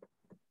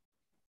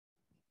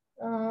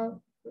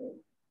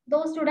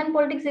 Though student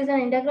politics is an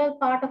integral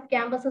part of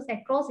campuses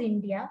across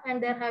India,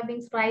 and there have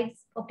been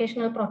strikes,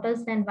 occasional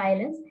protests, and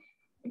violence,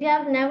 they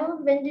have never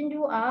went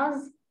into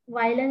as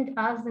violent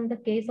as in the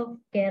case of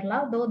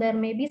Kerala, though there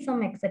may be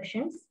some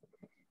exceptions.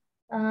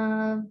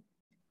 Though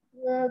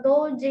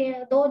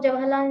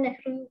Jawaharlal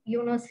Nehru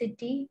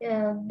University,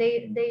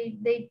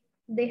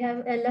 they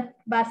have a left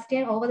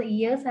bastion over the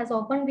years, has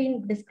often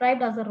been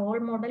described as a role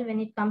model when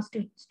it comes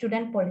to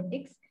student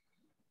politics.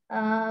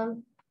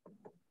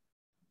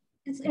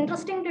 It's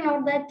interesting to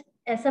note that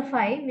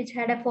SFI, which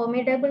had a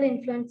formidable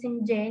influence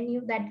in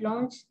JNU, that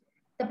launched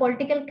the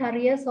political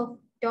careers of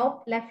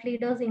top left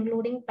leaders,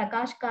 including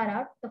Prakash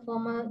Karat, the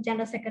former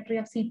General Secretary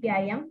of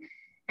CPIM,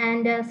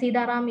 and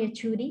Sidaram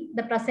Yechuri,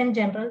 the present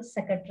General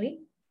Secretary.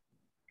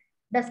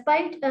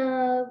 Despite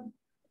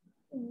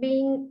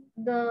being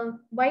the,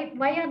 why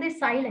are they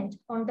silent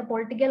on the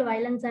political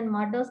violence and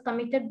murders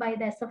committed by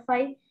the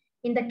SFI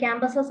in the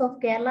campuses of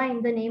Kerala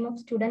in the name of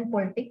student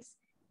politics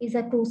is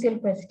a crucial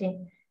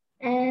question.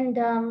 And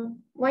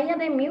why are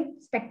they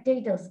mute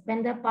spectators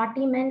when the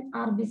party men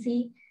are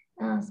busy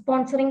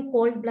sponsoring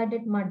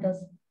cold-blooded murders?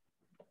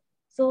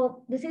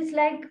 So this is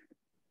like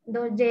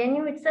the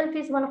JNU itself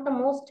is one of the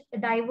most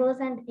diverse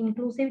and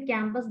inclusive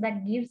campus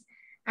that gives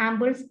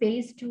ample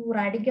space to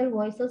radical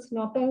voices,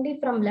 not only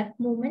from left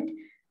movement,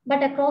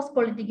 but across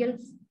political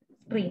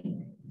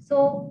stream.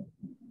 So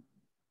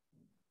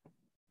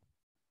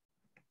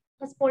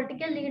as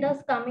political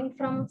leaders coming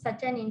from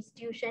such an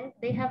institution,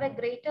 they have a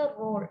greater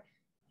role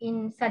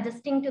in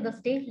suggesting to the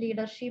state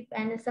leadership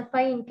and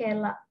SFI in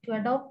Kerala to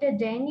adopt a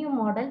JNU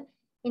model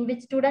in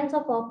which students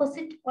of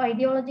opposite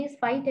ideologies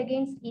fight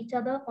against each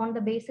other on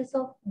the basis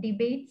of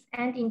debates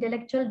and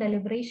intellectual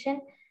deliberation,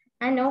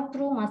 and not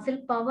through muscle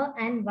power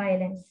and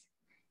violence.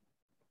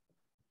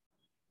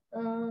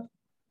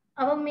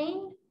 Our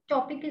main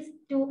topic is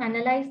to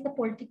analyze the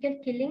political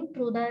killing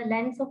through the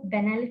lens of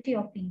banality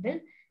of evil.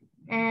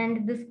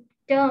 And this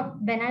term,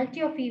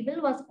 banality of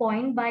evil, was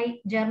coined by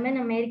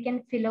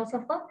German-American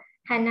philosopher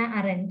Hannah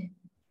Arendt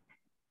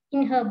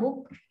in her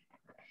book,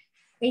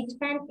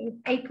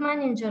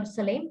 Eichmann in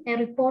Jerusalem, a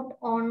report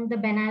on the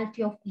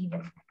banality of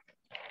evil.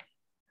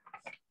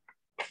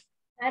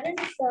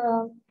 Arendt's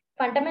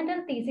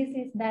fundamental thesis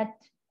is that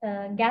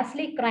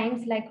ghastly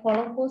crimes like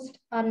Holocaust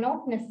are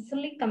not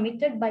necessarily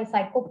committed by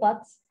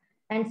psychopaths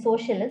and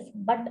socialists,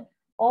 but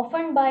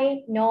often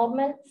by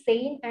normal,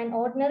 sane, and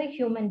ordinary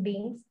human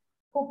beings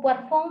who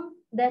perform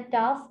their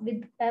task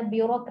with a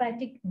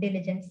bureaucratic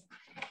diligence.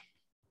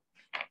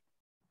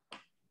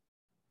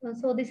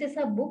 So this is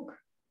a book.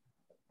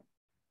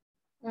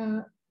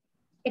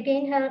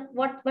 Again,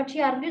 what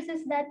she argues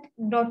is that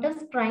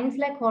grotesque crimes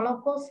like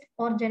Holocaust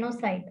or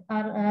genocide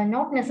are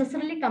not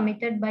necessarily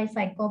committed by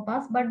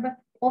psychopaths, but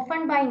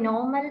often by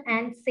normal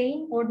and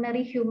sane,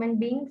 ordinary human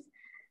beings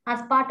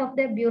as part of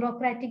their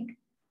bureaucratic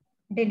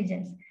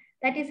diligence.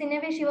 That is, in a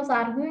way, she was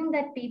arguing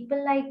that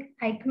people like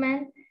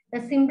Eichmann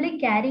are simply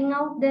carrying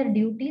out their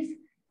duties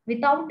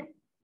without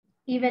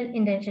evil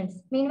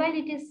intentions. Meanwhile,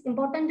 it is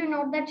important to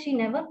note that she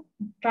never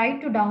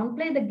tried to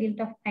downplay the guilt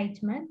of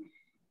Eichmann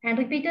and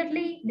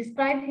repeatedly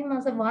described him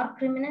as a war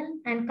criminal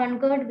and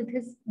concurred with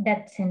his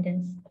death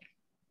sentence.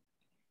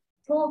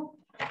 So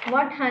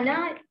what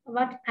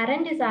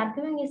Arendt is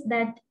arguing is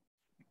that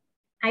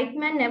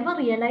Eichmann never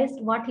realized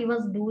what he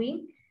was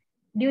doing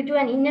due to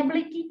an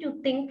inability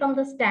to think from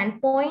the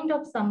standpoint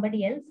of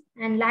somebody else,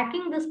 and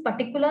lacking this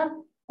particular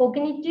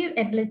cognitive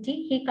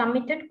ability, he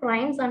committed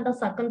crimes under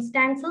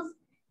circumstances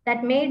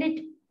that made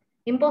it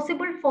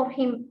impossible for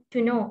him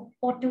to know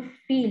or to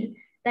feel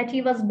that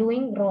he was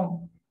doing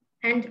wrong.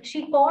 And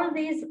she called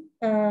these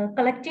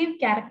collective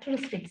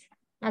characteristics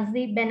as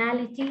the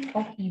banality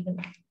of evil.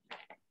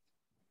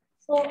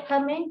 So her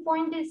main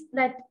point is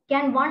that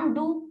can one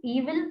do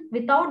evil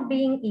without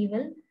being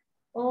evil,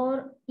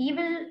 or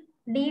evil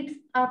deeds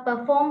are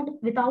performed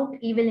without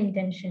evil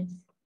intentions?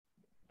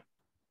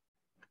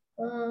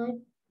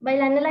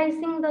 While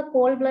analyzing the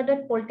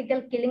cold-blooded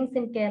political killings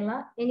in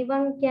Kerala,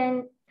 anyone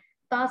can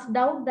cast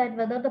doubt that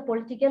whether the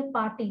political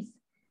parties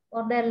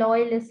or their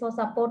loyalists or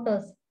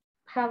supporters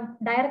have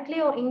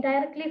directly or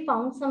indirectly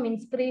found some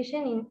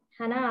inspiration in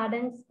Hannah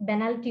Arendt's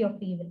banality of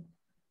evil.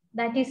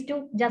 that is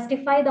to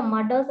justify the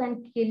murders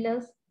and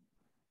killers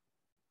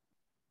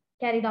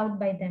carried out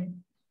by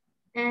them.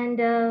 And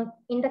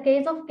in the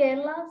case of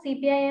Kerala,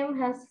 CPIM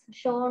has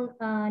shown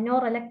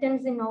no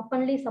reluctance in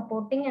openly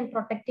supporting and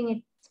protecting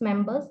its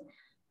members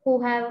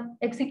who have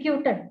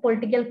executed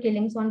political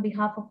killings on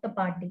behalf of the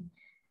party.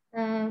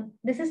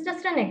 This is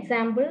just an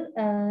example.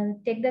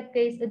 Take the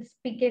case, it's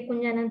P.K.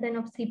 Kunjananthan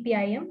of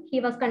CPIM.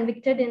 He was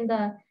convicted in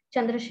the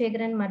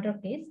Chandrasekharan murder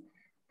case.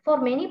 For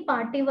many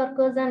party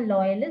workers and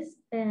loyalists,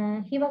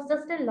 he was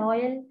just a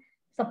loyal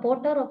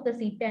supporter of the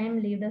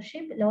CPIM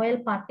leadership, loyal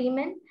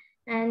partyman.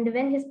 And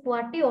when his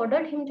party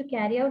ordered him to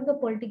carry out the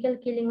political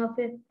killing of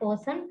a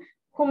person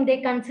whom they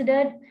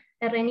considered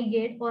a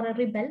renegade or a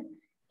rebel,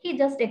 he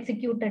just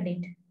executed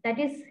it. That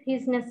is,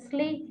 he's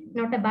necessarily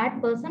not a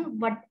bad person,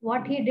 but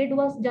what he did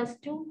was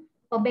just to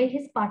obey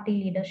his party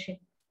leadership.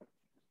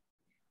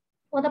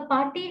 For the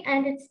party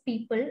and its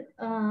people,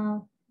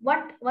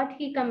 what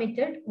he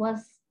committed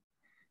was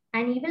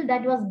an evil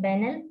that was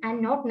banal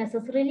and not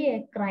necessarily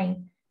a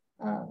crime.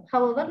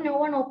 However, no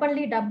one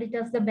openly dubbed it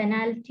as the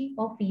banality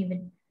of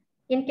evil.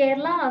 In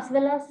Kerala, as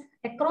well as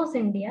across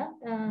India,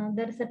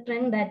 there is a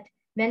trend that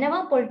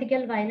whenever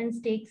political violence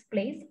takes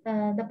place,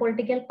 the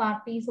political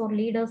parties or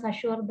leaders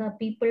assure the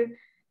people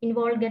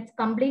involved gets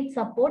complete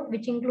support,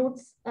 which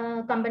includes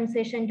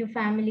compensation to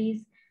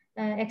families,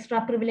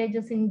 extra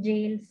privileges in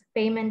jails,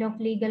 payment of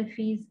legal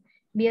fees,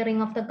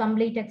 bearing of the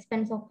complete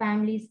expense of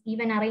families,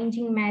 even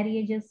arranging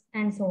marriages,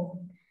 and so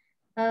on.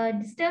 A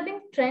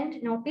disturbing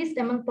trend noticed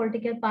among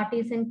political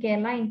parties in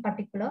Kerala in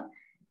particular,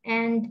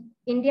 and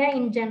India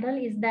in general,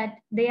 is that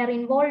they are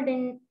involved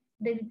in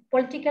the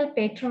political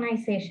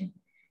patronization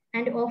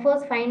and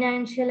offers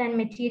financial and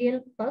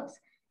material perks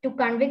to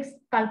convict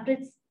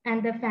culprits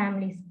and their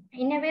families.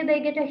 In a way,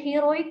 they get a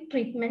heroic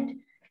treatment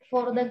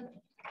for the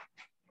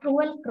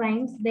cruel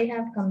crimes they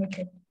have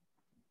committed.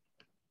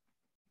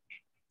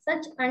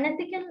 Such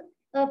unethical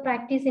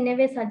practice in a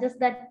way suggests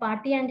that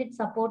party and its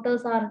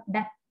supporters are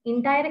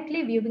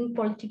indirectly viewing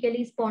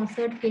politically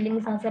sponsored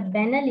killings as a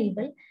banal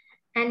evil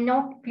and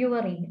not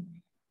pure evil.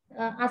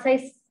 As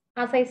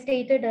I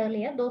stated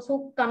earlier, those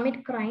who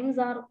commit crimes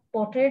are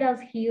portrayed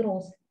as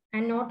heroes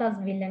and not as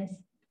villains.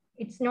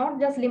 It's not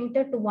just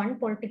limited to one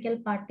political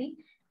party.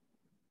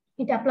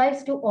 It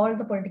applies to all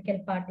the political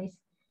parties.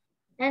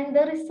 And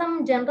there is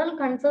some general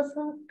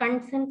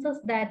consensus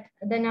that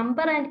the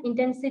number and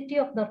intensity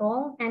of the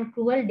wrong and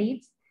cruel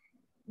deeds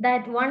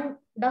that one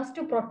does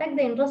to protect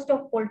the interest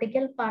of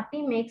political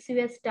party makes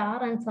you a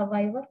star and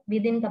survivor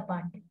within the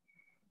party.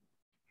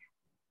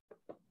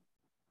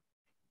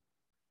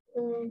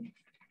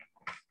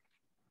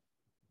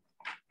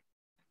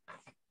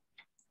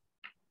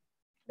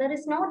 There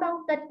is no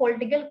doubt that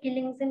political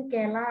killings in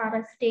Kerala are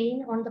a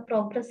stain on the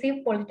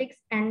progressive politics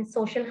and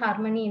social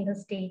harmony in the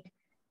state.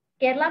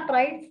 Kerala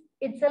prides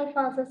itself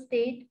as a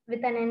state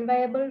with an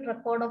enviable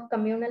record of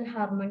communal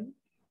harmony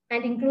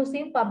and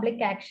inclusive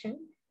public action.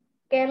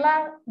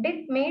 Kerala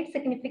did make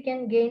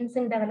significant gains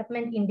in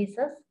development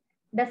indices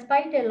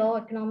despite a low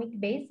economic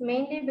base,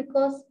 mainly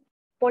because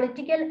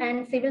political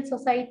and civil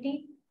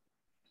society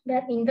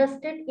were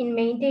invested in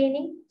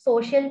maintaining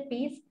social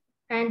peace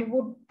and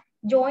would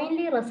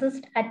jointly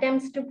resist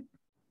attempts to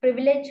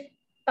privilege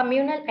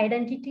communal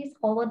identities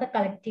over the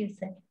collective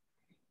self.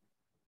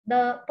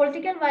 The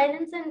political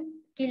violence and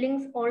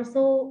killings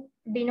also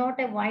denote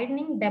a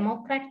widening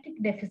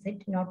democratic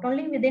deficit, not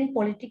only within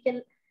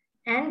political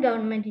and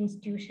government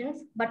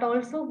institutions, but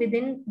also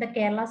within the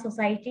Kerala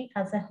society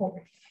as a whole.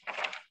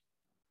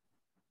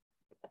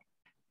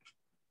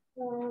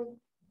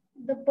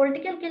 The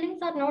political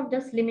killings are not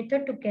just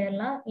limited to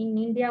Kerala. In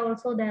India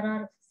also there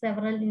are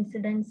several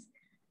incidents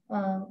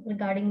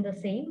regarding the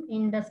same.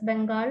 In West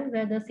Bengal,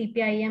 where the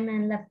CPIM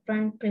and Left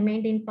Front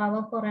remained in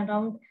power for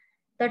around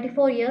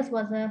 34 years,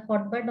 was a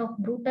hotbed of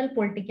brutal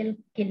political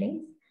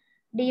killings.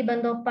 D.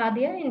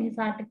 Bandyopadhyay in his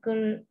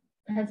article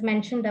has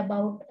mentioned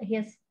about, he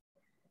has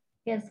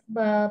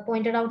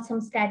pointed out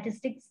some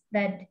statistics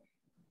that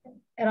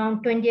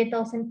around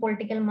 28,000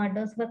 political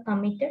murders were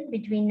committed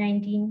between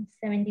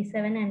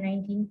 1977 and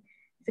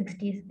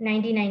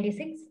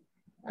 1996.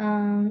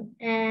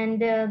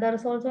 And there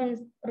is also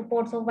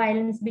reports of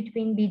violence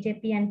between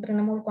BJP and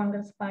Trinamool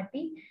Congress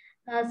Party.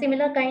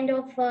 Similar kind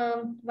of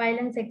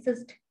violence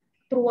exists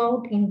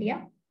throughout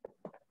India.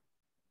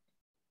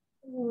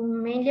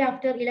 Mainly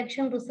after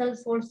election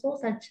results also,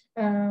 such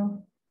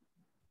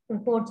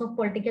reports of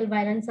political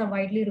violence are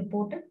widely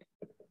reported.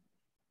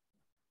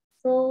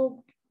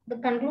 So the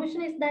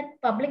conclusion is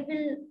that public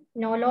will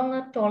no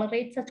longer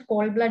tolerate such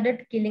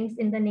cold-blooded killings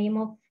in the name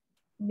of,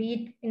 be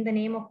it in the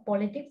name of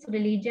politics,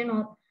 religion,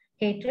 or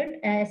hatred,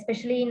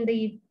 especially in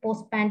the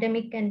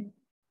post-pandemic and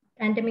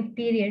pandemic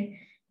period.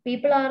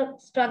 People are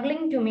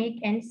struggling to make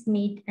ends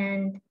meet,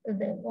 and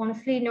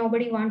honestly,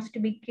 nobody wants to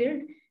be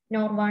killed,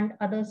 nor want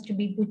others to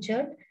be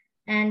butchered.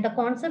 And the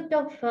concept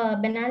of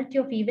banality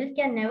of evil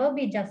can never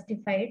be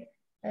justified,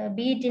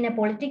 be it in a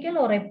political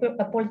or a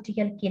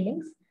political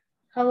killings.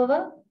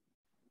 However,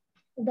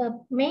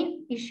 The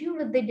main issue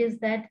with it is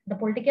that the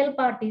political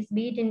parties,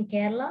 be it in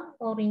Kerala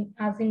or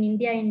as in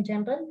India in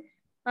general,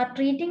 are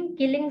treating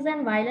killings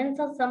and violence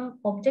as some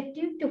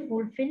objective to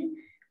fulfill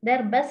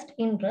their best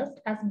interest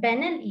as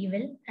banal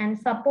evil and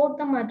support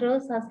the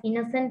murderers as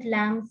innocent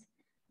lambs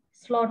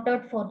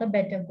slaughtered for the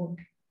better good.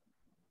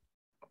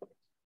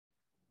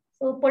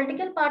 So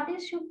political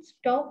parties should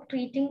stop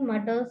treating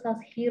murderers as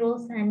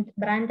heroes and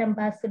brand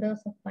ambassadors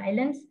of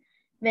violence.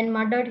 When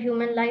murdered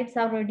human lives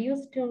are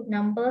reduced to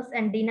numbers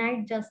and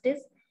denied justice,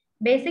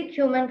 basic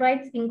human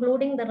rights,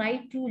 including the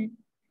right to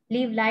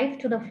live life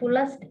to the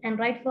fullest and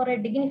right for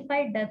a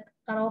dignified death,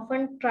 are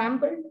often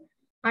trampled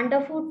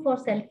underfoot for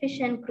selfish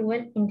and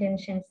cruel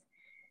intentions.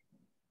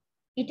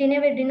 It in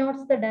a way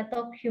denotes the death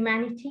of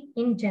humanity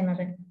in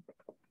general.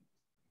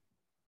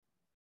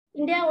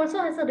 India also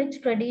has a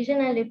rich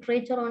tradition and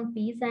literature on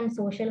peace and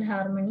social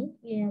harmony,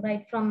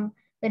 right from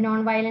the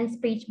non-violent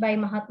speech by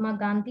Mahatma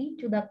Gandhi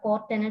to the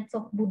core tenets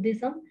of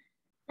Buddhism.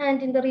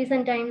 And in the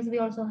recent times, we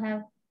also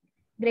have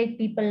great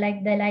people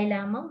like Dalai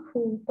Lama,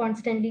 who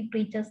constantly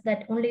preaches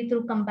that only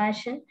through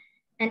compassion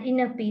and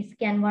inner peace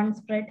can one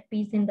spread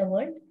peace in the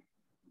world.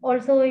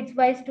 Also, it's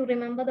wise to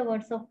remember the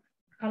words of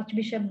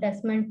Archbishop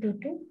Desmond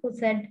Tutu, who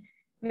said,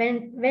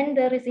 when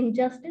there is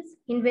injustice,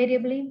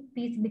 invariably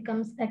peace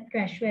becomes a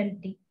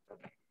casualty.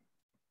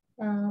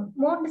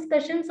 More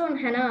discussions on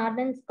Hannah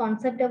Arendt's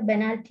concept of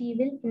banality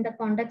evil in the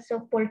context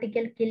of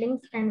political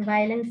killings and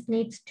violence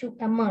needs to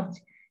emerge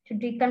to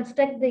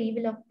deconstruct the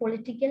evil of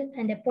political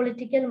and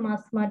apolitical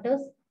mass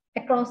murders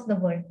across the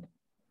world.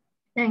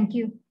 Thank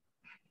you.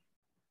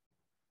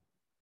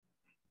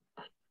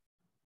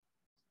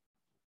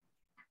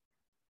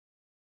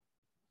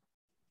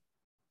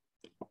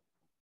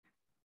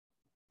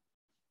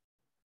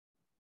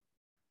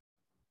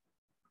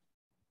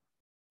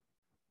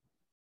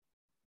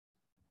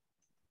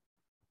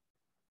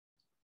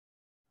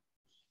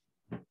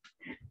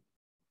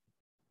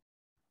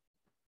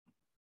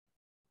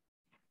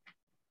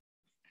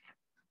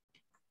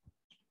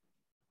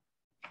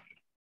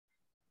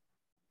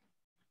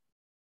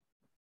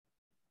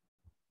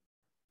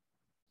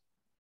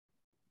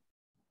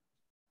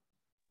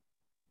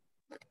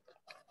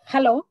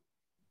 Hello,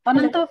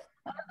 Ananta,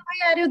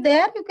 are you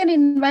there? You can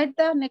invite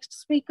the next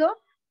speaker.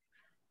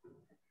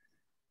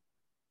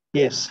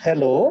 Yes,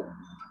 hello.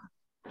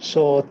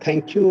 So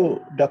thank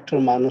you, Dr.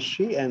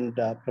 Manasi and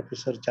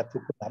Professor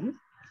Chathukulam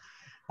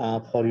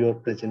for your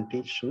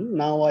presentation.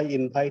 Now I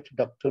invite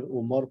Dr.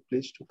 Umar,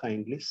 please, to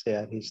kindly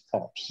share his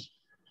thoughts.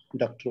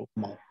 Dr.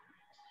 Umar.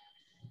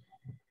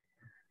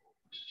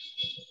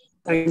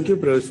 Thank you,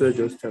 Professor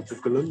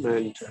Chathukulam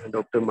and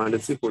Dr.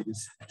 Manasi for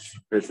this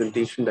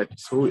presentation that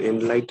is so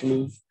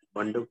enlightening,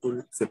 wonderful.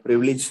 It's a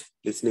privilege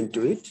listening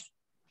to it.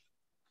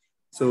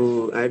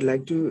 So I'd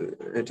like to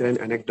tell an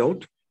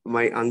anecdote.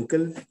 My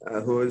uncle,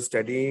 who was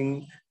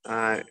studying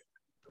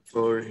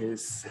for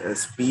his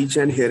speech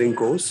and hearing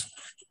course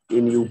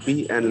in UP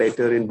and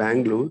later in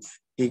Bangalore,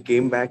 he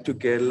came back to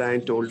Kerala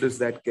and told us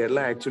that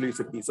Kerala actually is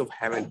a piece of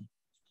heaven.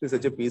 It's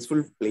such a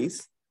peaceful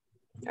place.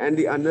 And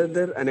the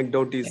another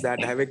anecdote is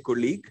that I have a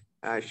colleague,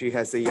 she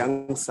has a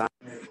young son,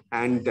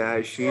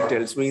 and she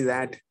tells me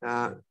that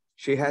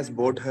she has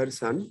bought her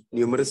son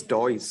numerous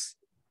toys,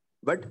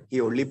 but he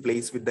only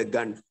plays with the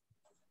gun.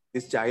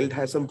 This child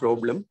has some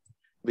problem,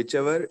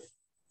 whichever...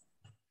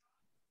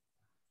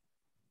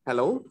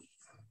 Hello?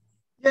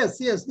 Yes,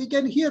 yes, we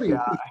can hear you.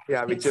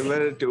 Yeah,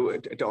 whichever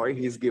toy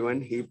he's given,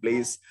 he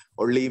plays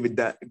only with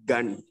the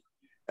gun.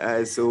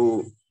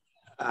 So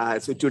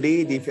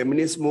today the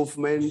feminist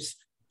movements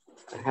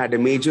had a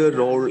major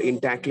role in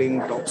tackling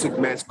toxic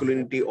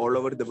masculinity all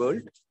over the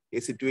world. A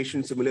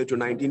situation similar to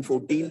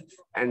 1914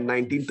 and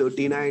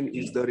 1939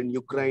 is there in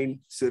Ukraine,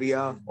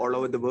 Syria, all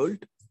over the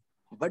world.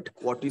 But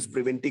what is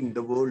preventing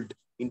the world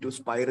into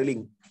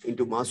spiraling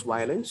into mass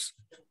violence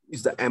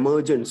is the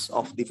emergence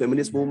of the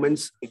feminist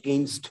movements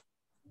against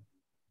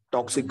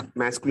toxic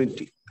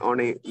masculinity on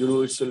a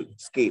universal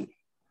scale.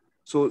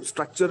 So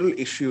structural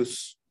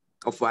issues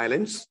of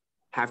violence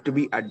have to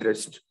be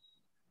addressed.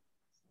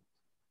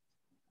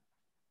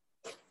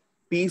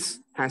 Peace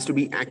has to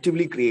be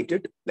actively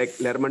created, like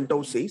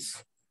Lermontov says,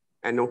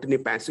 and not in a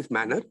passive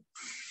manner.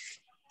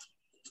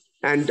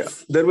 And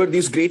there were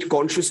these great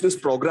consciousness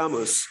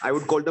programmers. I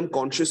would call them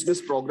consciousness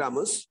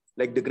programmers,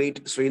 like the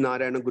great Sri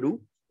Narayana Guru,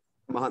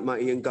 Mahatma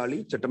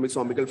Iyengali, Chattami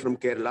Swamigal from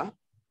Kerala,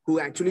 who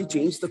actually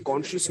changed the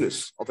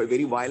consciousness of a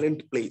very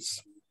violent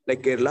place,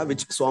 like Kerala,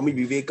 which Swami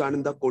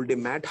Vivekananda called a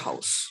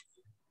madhouse.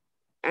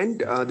 And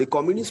the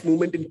communist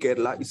movement in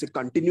Kerala is a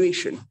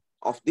continuation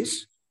of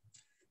this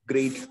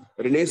great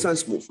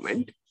Renaissance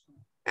movement,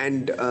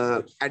 and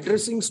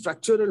addressing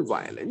structural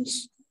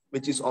violence,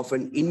 which is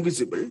often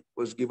invisible,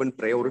 was given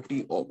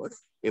priority over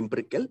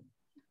empirical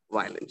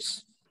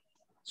violence.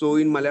 So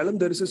in Malayalam,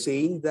 there is a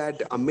saying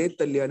that Amme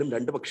Talyanam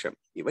Randapaksham.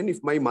 Even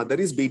if my mother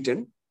is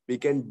beaten, we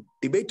can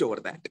debate over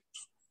that.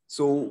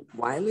 So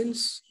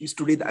violence is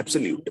today the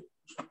absolute.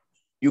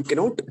 You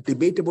cannot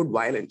debate about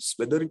violence,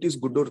 whether it is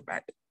good or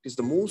bad. It is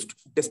the most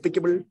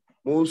despicable,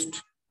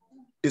 most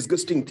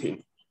disgusting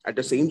thing. At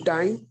the same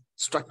time,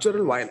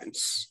 structural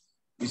violence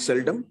is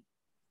seldom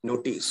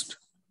noticed.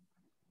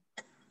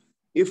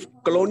 If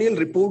colonial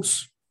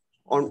reports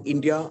on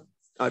India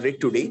are read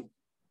today,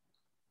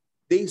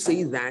 they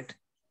say that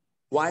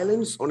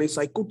violence on a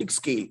psychotic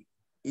scale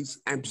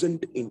is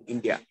absent in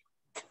India,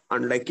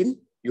 unlike in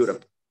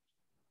Europe.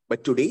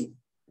 But today,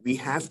 we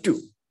have to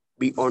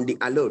be on the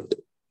alert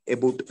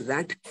about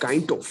that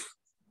kind of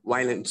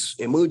violence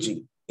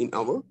emerging in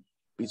our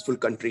peaceful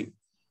country.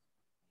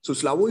 So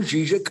Slavoj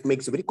Žižek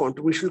makes a very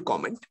controversial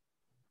comment.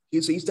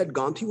 He says that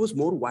Gandhi was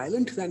more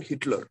violent than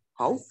Hitler.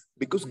 How?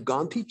 Because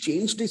Gandhi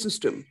changed the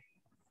system.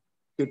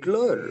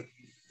 Hitler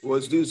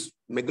was this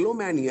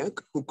megalomaniac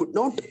who could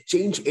not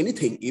change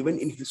anything, even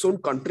in his own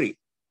country.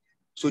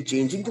 So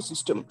changing the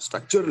system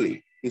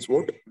structurally is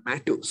what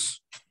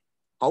matters.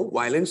 How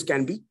violence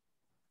can be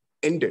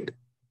ended.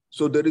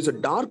 So there is a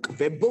dark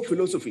web of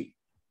philosophy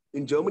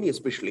in Germany,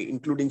 especially,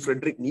 including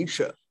Friedrich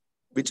Nietzsche,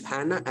 which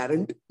Hannah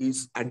Arendt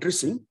is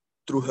addressing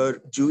through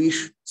her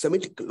Jewish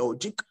Semitic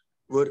logic,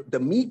 where the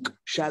meek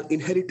shall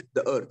inherit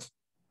the earth.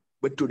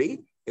 But today,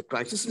 a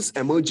crisis is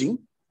emerging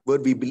where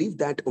we believe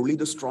that only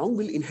the strong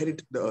will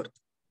inherit the earth.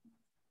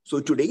 So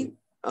today,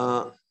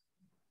 a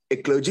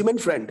clergyman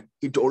friend,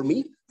 he told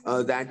me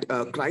that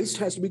Christ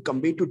has to be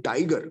compared to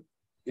tiger,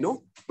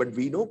 but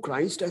we know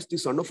Christ as the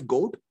Son of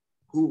God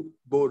who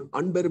bore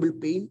unbearable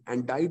pain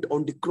and died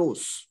on the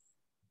cross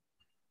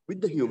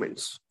with the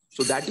humans.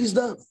 So that is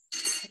the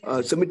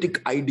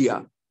Semitic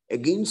idea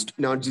against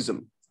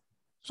Nazism.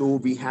 So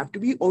we have to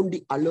be on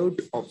the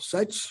alert of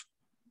such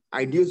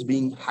ideas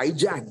being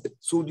hijacked.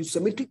 So the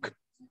Semitic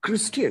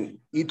Christian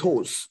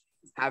ethos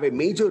have a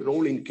major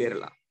role in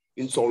Kerala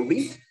in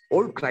solving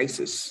all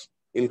crises,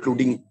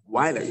 including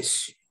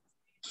violence.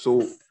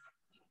 So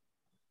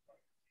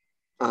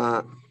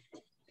I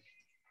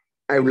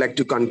would like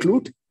to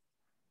conclude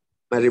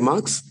my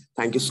remarks.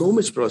 Thank you so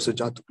much, Professor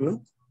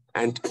Chathukulam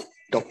and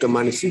Dr.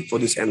 Manasi, for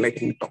this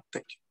enlightening talk.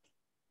 Thank you.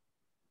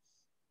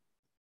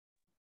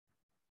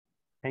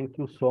 Thank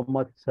you so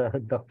much,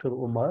 Dr.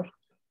 Umar.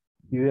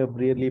 You have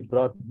really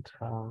brought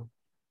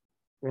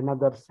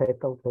another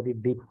set of very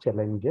deep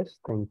challenges.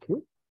 Thank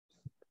you.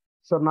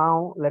 So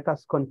now let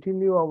us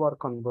continue our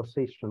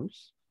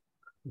conversations.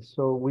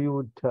 So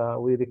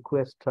we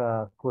request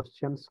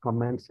questions,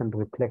 comments, and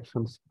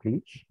reflections,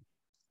 please.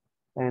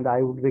 And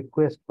I would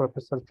request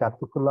Professor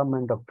Chathukulam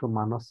and Dr.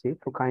 Manasi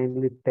to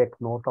kindly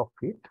take note of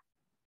it,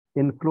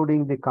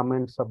 including the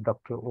comments of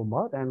Dr.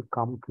 Umar, and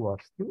come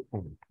towards the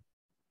end.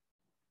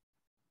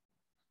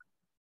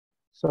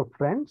 So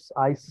friends,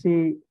 I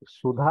see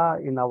Sudha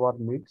in our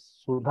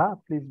midst. Sudha,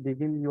 please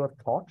begin your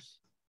thoughts.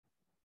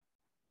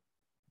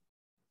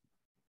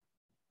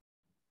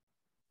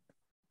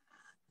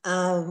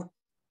 And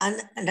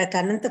Dr.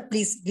 Ananta,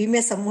 please give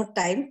me some more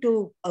time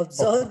to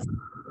observe.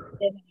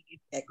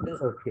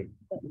 Okay.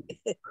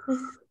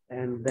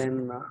 And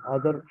then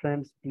other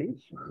friends,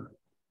 please.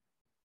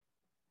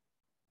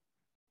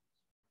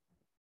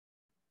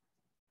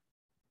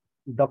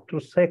 Dr.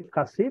 Sheikh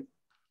Kasif.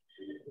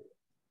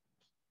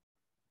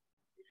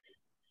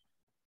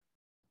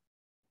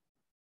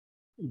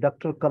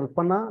 Dr.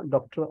 Kalpana,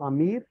 Dr.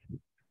 Amir,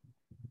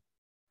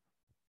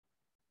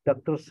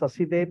 Dr.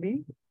 Sasi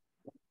Devi.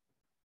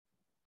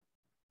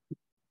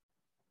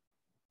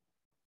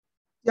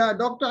 Yeah,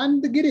 Dr.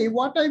 Giri,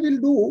 what I will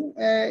do,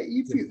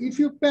 if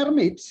you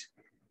permit,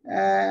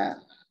 I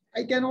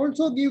can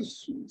also give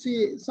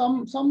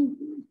some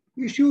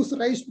issues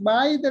raised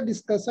by the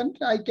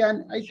discussant. I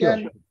can.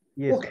 Sure.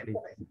 Yes, okay. Please.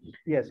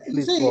 Yes,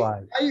 please go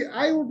ahead.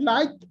 I would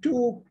like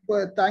to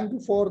thank you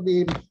for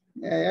the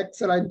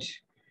excellent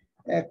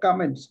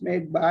comments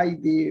made by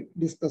the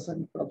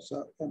discussant,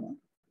 Professor Umar.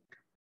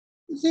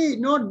 See,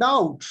 no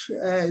doubt,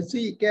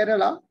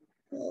 Kerala,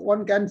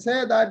 one can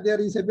say that there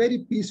is a very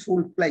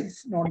peaceful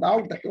place, no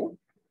doubt at all.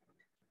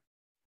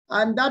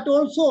 And that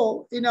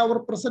also in our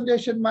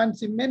presentation,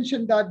 Mansi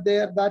mentioned that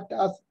that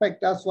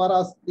aspect as far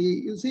as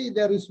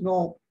there is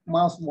no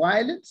mass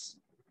violence.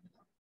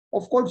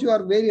 Of course, you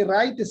are very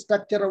right. The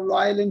structural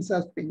violence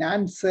has been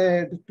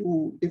answered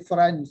to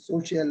different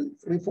social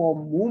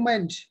reform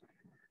movements,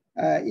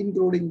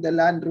 including the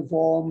land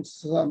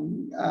reforms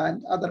and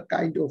other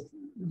kind of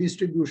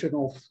distribution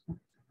of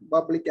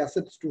public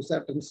assets to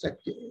certain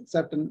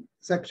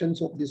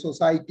sections of the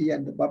society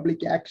and the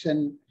public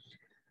action.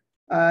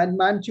 And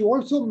Manchi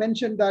also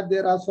mentioned that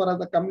there, as far as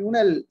the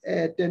communal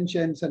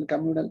tensions and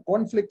communal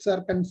conflicts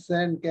are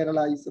concerned,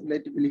 Kerala is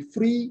relatively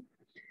free.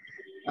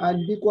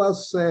 And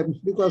because of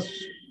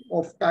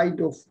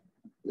the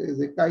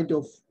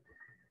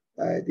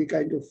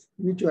kind of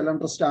mutual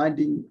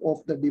understanding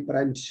of the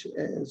different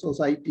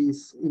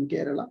societies in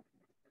Kerala.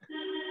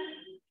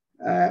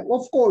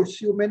 Of course,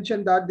 you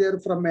mentioned that they're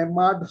from a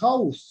mud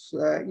house.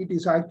 It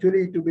is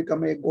actually to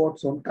become a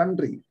God's own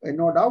country.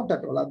 No doubt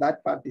at all,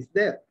 that part is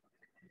there.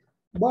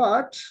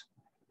 But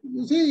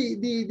you see,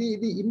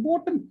 the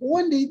important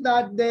point is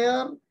that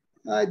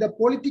the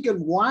political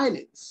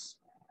violence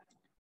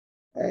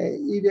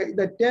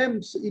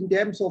in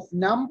terms of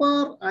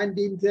number and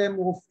in terms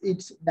of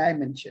its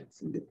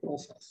dimensions in the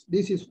process.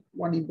 This is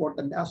one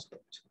important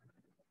aspect.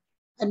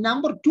 And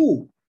number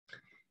two,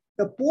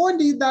 the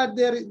point is that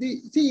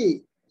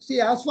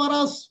as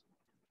far as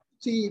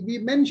we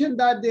mentioned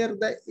that there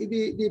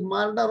the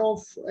murder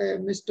of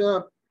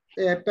Mr.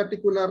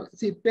 Particular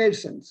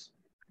persons,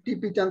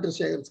 T.P.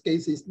 Chandrasekhar's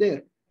case is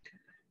there.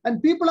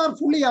 And people are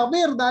fully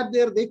aware that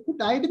they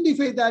could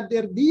identify that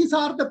these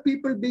are the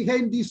people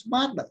behind this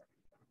murder.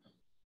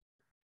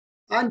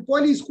 And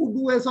police could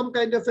do some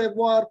kind of a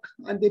work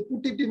and they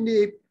put it in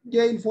the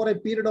jail for a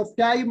period of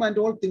time and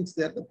all things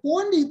there. The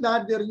point is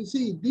that you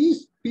see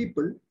these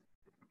people,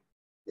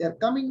 they are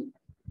coming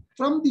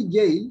from the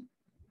jail.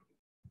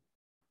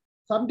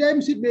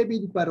 Sometimes it may be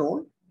in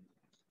parole.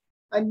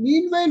 And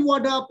meanwhile,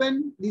 what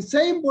happened? The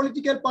same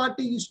political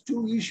party is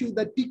to issue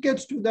the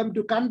tickets to them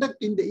to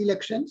conduct in the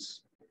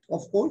elections,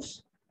 of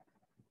course.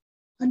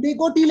 And they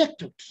got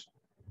elected.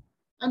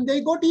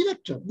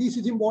 This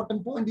is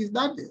important point is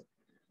that there.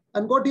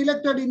 And got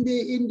elected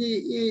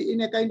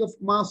in a kind of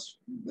mass,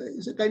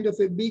 it's a kind of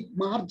a big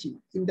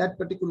margin in that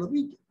particular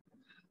region.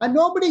 And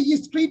nobody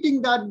is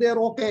treating that they're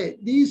okay.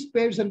 These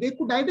person, they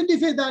could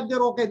identify that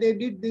they're okay. They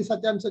did this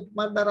such and such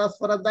murder as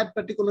far as that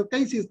particular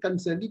case is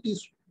concerned. It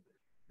is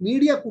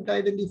media could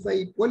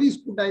identify, police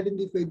could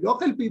identify,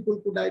 local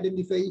people could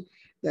identify,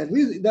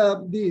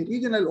 the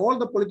regional, all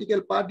the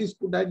political parties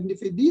could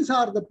identify. These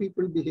are the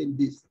people behind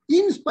this.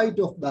 In spite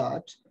of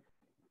that,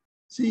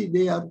 see,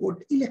 they are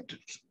got elected.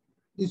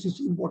 This is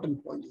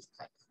important point is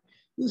that.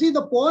 You see,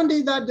 the point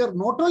is that they're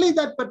not only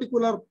that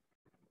particular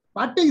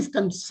party is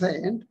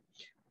concerned,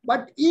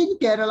 but in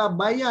Kerala,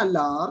 by and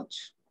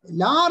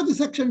large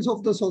sections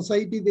of the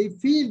society, they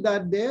feel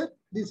that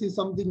this is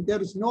something,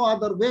 there is no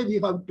other way we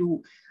have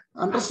to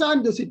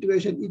understand the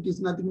situation. It is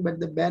nothing but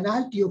the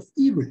banality of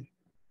evil.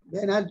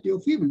 Banality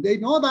of evil. They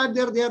know that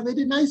they are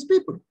very nice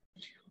people.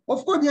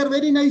 Of course, they are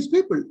very nice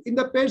people in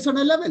the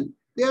personal level.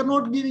 They are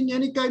not giving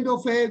any kind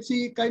of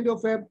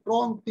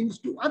wrong things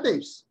to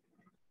others.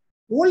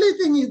 Only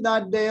thing is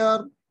that they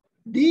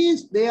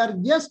are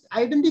just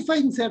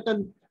identifying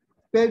certain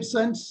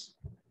persons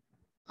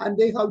and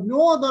they have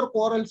no other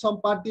quarrel.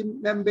 Some party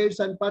members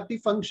and party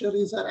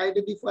functionaries are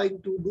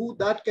identifying to do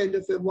that kind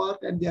of a work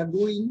and they are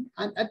doing.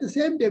 And at the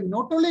same time,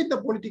 not only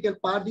the political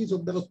parties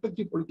of the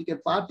respective political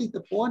parties, the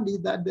point is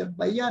that they're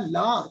by and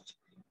large,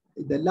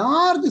 the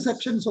large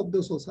sections of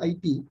the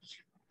society,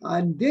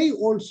 and they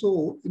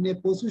also in a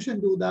position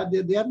to that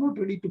they are not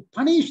ready to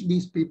punish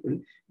these people.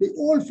 They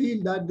all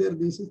feel that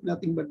this is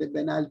nothing but the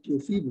banality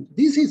of evil.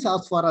 This is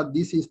as far as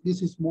this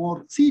is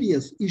more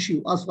serious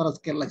issue as far as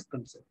Kerala is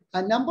concerned.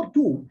 And number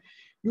two,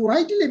 you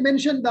rightly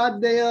mentioned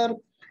that they are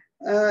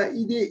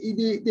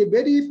the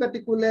very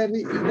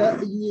particularly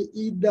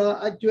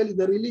actually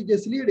the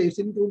religious leaders,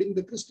 including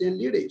the Christian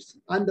leaders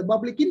and the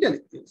public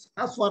intellectuals.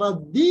 As far as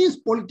these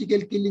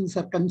political killings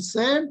are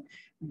concerned,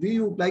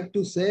 we would like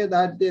to say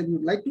that they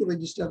would like to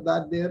register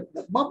that the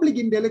public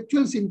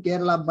intellectuals in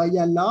Kerala by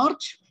and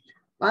large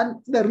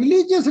and the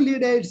religious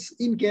leaders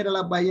in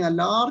Kerala by and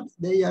large,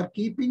 they are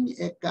keeping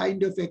a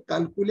kind of a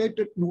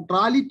calculated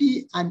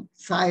neutrality and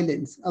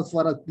silence as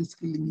far as this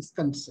killing is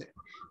concerned.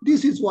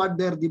 This is what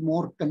they're the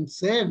more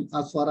concerned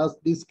as far as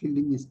this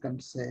killing is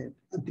concerned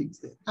and things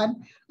there.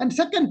 And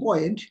second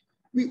point,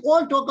 we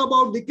all talk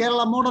about the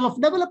Kerala model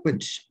of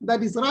development.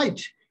 That is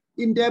right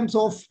in terms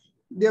of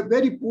the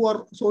very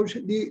poor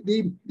social,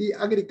 the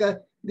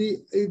agriculture, the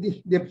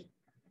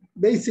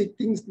basic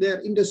things,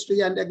 their industry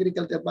and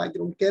agriculture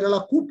background.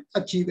 Kerala could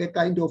achieve a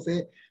kind of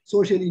a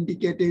social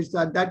indicators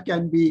that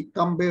can be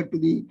compared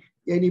to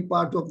any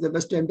part of the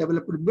Western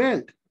developed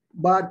world.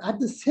 But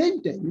at the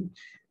same time,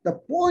 the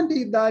point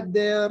is that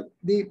the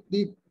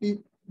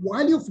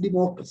value of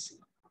democracy,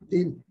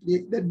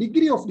 the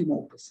degree of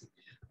democracy,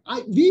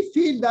 we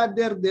feel that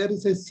there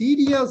is a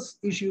serious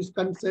issues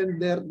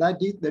concerned there, that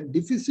is the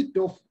deficit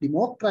of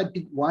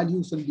democratic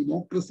values and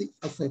democracy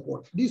as a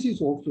whole. This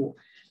is also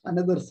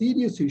another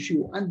serious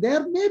issue. And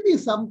there may be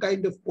some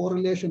kind of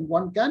correlation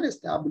one can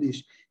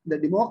establish the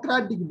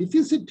democratic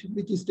deficit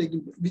which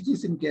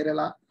is in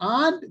Kerala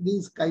and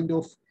this kind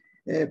of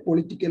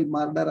political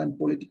murder and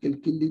political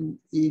killing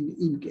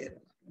in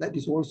Kerala. That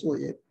is also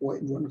a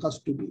point one has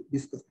to be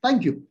discussed.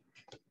 Thank you.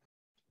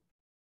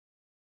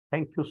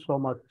 Thank you so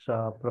much,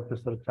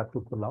 Professor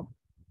Chathukulam.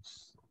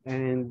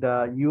 And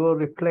your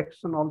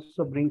reflection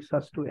also brings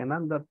us to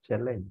another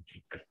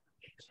challenge.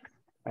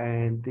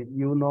 And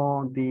you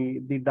know,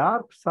 the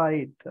dark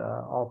side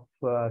of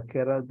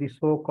Kerala, the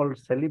so-called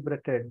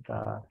celebrated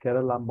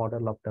Kerala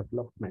model of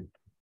development.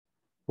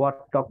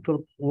 What Dr.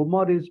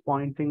 Umar is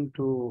pointing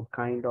to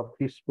kind of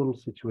peaceful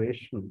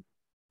situation,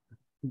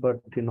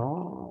 but you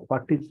know,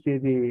 what is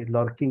really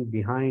lurking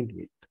behind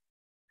it?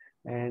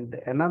 And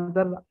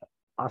another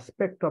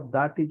aspect of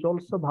that is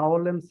also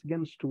violence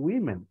against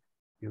women,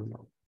 you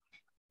know,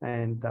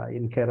 and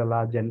in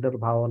Kerala, gender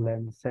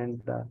violence,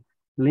 and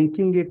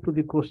linking it to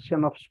the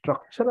question of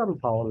structural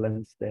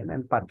violence then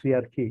and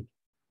patriarchy.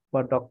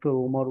 But Dr.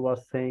 Umar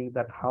was saying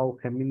that how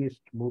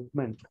feminist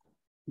movement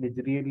is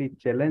really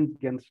challenge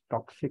against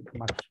toxic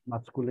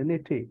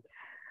masculinity.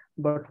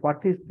 But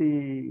what is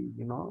the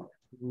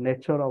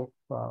nature of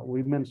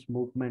women's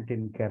movement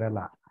in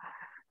Kerala?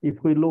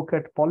 If we look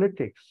at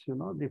politics,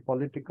 the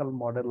political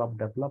model of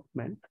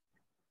development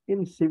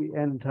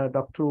and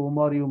Dr.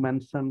 Umar, you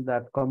mentioned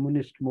that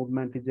communist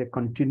movement is a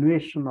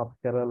continuation of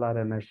Kerala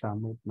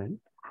Renaissance movement.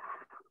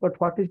 But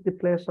what is the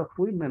place of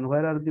women?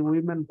 Where are the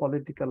women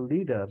political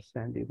leaders?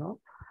 And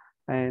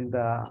and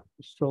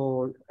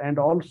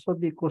also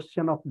the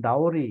question of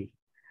dowry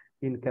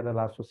in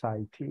Kerala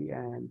society,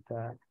 and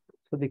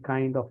so the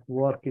kind of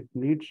work it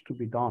needs to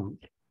be done.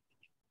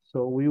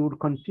 So we would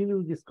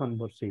continue this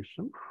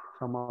conversation,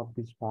 some of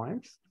these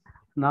points.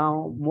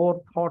 Now,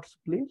 more thoughts,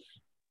 please.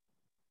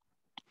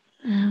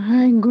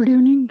 Hi, good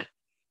evening.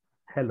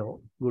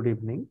 Hello, good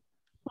evening.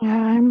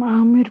 I'm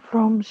Amir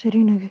from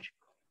Srinagar.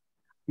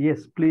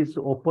 Yes, please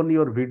open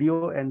your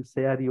video and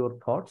share your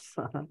thoughts.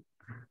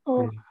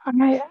 Oh,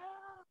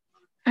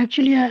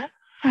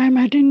 I'm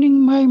attending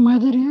my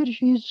mother here.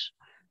 She's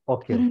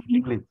okay,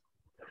 currently... please.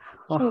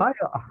 Oh, So,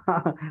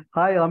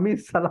 hi, Amir.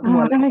 Salam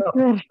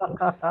alaikum.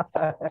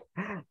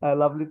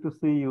 Lovely to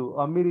see you.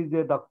 Amir is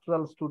a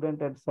doctoral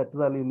student at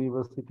Central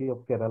University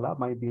of Kerala,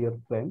 my dear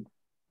friend.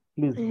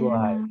 Please go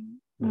ahead.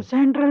 The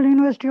Central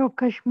University of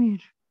Kashmir.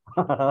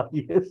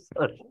 Yes,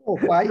 sir. Oh,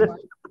 fine.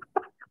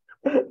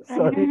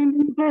 Sorry.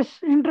 And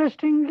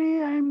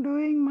interestingly, I'm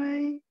doing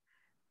my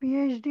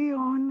PhD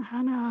on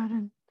Hannah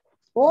Arendt.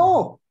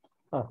 Oh.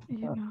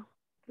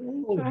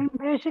 So I'm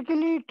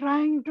basically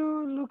trying to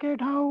look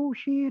at how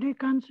she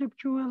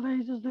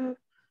reconceptualizes the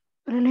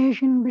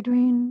relation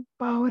between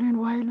power and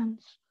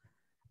violence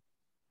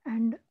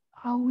and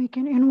how we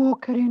can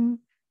invoke her in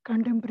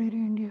contemporary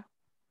India.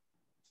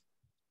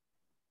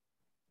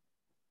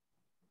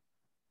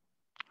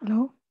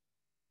 Hello?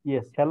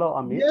 Yes, hello,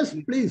 Amir. Yes,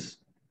 please.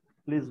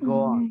 Please go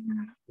on.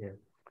 Yes.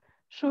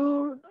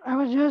 So I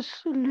was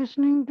just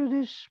listening to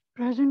this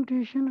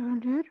presentation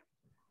earlier.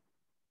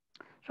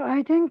 So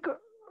I think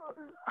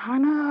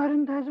Hannah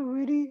Arendt has a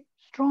very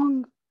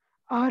strong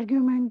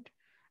argument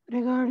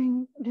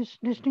regarding this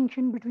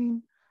distinction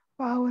between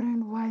power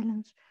and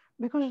violence,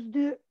 because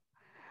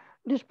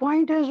this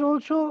point has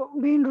also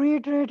been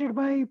reiterated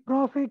by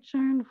prophets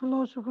and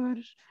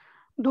philosophers,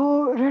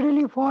 though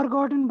readily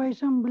forgotten by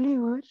some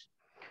believers.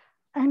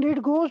 And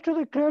it goes to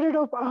the credit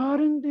of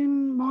Arendt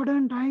in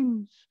modern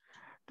times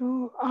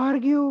to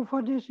argue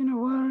for this in a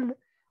world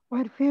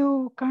where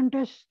few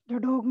contest the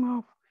dogma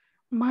of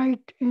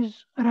might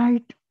is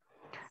right.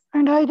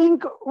 And I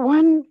think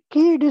one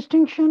key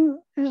distinction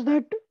is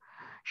that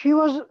she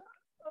was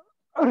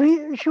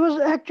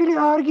actually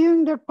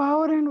arguing that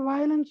power and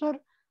violence are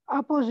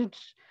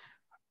opposites.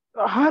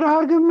 Her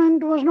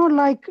argument was not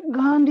like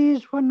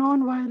Gandhi's for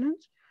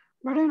non-violence,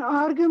 but an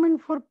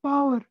argument for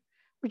power,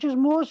 which is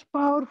most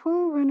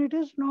powerful when it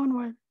is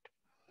non-violent.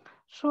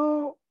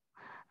 So,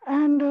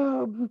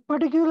 and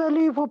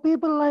particularly for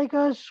people like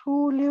us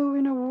who live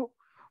in a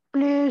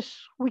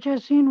place which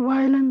has seen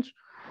violence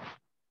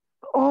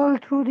all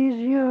through these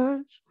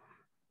years,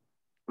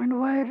 and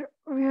where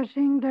we are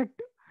seeing that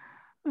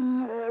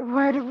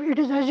where it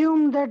is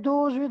assumed that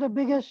those with the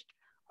biggest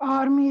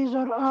armies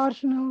or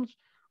arsenals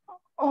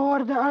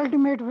or the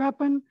ultimate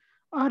weapon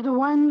are the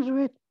ones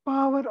with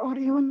power or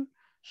even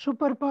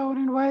superpower,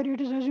 and where it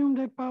is assumed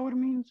that power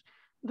means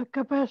the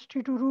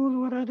capacity to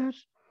rule over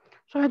others.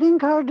 So I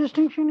think our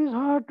distinction is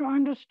hard to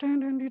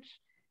understand and its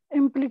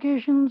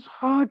implications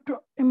hard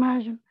to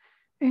imagine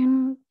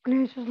in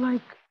places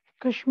like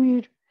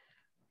Kashmir.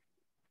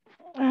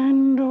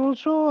 And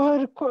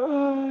also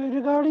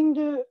regarding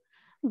the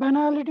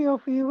banality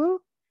of evil,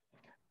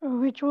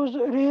 which was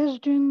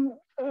raised in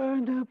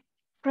the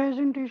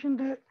presentation,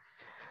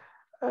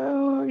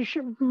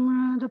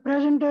 the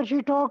presenter,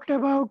 she talked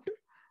about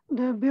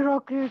the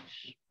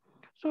bureaucrats.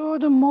 So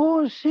the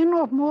sin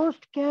of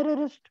most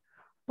careerist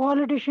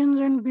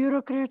politicians and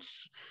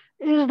bureaucrats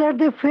is that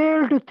they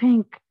fail to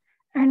think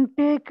and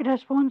take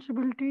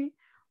responsibility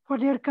for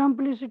their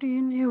complicity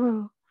in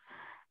evil.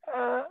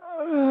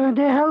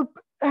 They help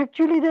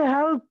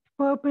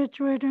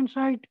perpetuate and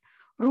cite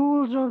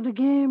rules of the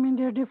game in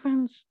their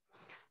defense.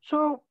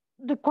 So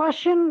the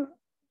question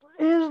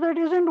is that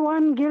isn't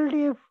one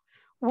guilty if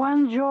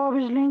one's job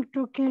is linked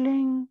to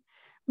killing,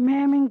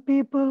 maiming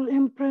people,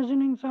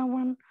 imprisoning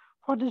someone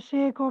for the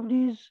sake of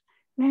these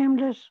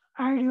nameless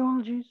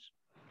ideologies?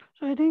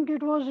 So I think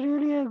it was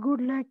really a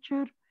good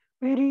lecture,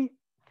 very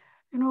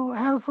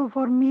helpful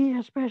for me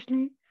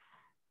especially.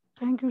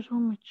 Thank you so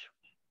much.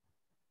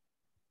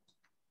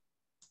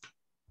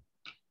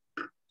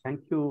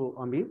 Thank you,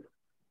 Amir.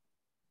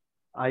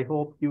 I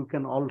hope you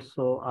can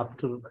also,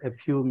 after a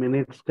few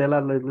minutes, tell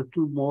us a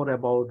little more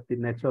about the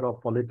nature of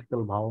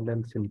political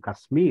violence in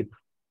Kashmir.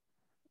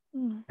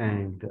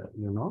 And,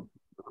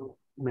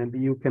 maybe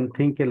you can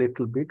think a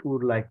little bit. We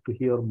would like to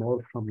hear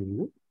more from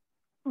you.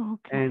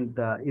 Okay. And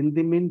in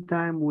the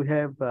meantime, we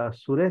have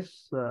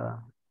Suresh.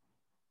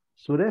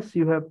 Suresh,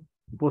 you have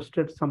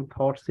posted some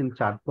thoughts in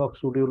chat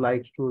box. Would you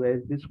like to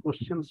raise these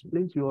questions,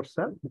 please,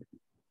 yourself,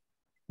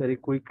 very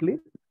quickly?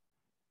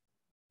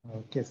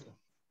 Okay, sir.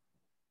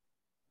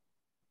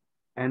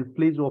 And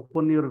please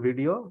open your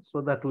video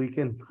so that we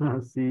can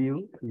see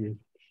you. Yes.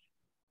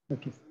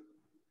 Okay.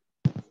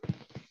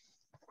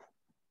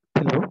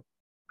 Hello.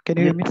 Can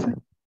you hear me, sir?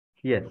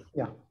 Yes.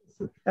 Yeah.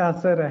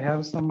 Sir, I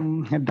have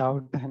some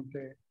doubt and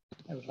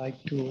I would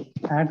like to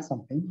add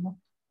something.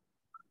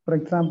 For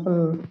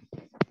example,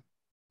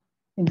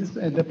 in this,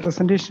 the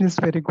presentation is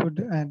very good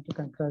and to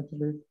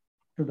congratulate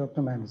to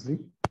Dr. Manasi.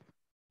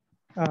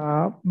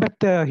 But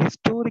the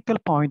historical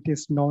point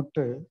is not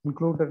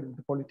included in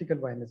the political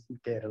violence in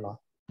Kerala,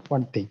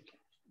 one thing.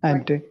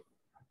 And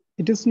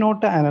it is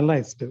not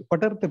analyzed.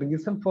 What are the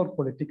reasons for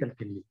political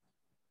killing?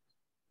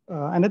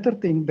 Another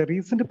thing, the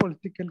recent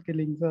political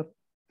killings are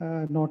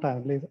not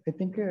analyzed. I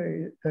think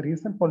the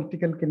recent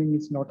political killing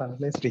is not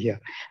analyzed here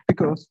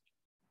because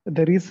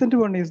the recent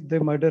one is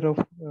the murder of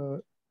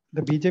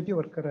the BJP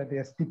worker and the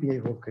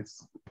SDPI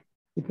workers.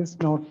 It is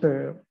not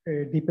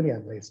deeply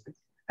analyzed.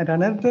 And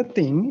another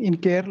thing, in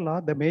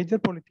Kerala, the major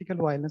political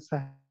violence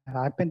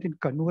happened in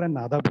Kannur and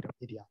Nadapuram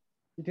area.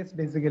 It is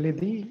basically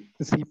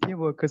the CPI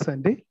workers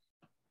and the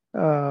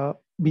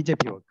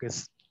BJP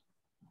workers.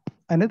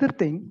 Another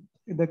thing,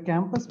 the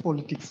campus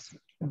politics,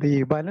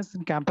 the violence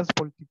in campus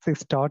politics is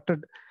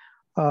started.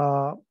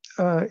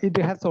 It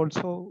has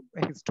also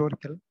a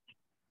historical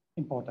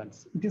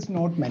importance. It is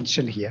not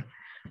mentioned here.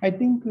 I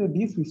think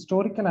these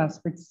historical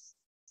aspects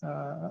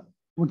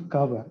would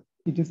cover.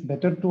 It is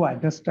better to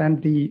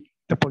understand the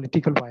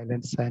political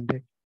violence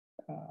and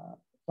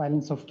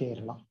violence of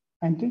Kerala.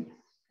 And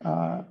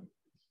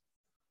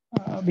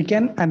we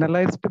can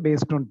analyze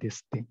based on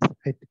these things.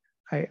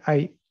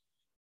 I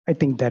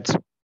think that's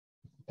it.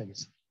 Thank you,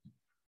 sir.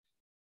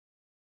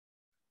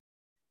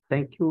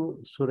 Thank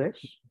you,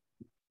 Suresh.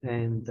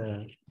 And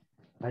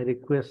I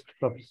request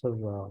Professor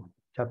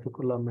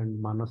Chathukulam and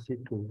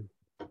Manasi to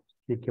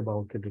speak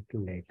about it a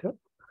little later.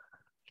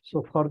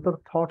 So further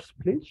thoughts,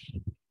 please.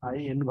 I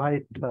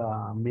invite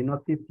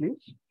Minati,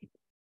 please.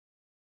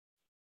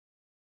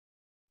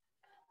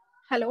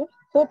 Hello,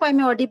 hope I'm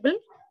audible.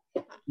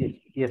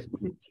 Yes,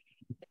 please.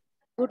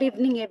 Good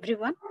evening,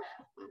 everyone.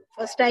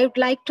 First, I would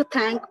like to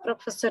thank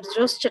Professor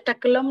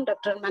Chathukulam,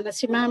 Dr.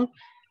 Manasi ma'am,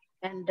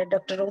 and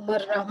Dr.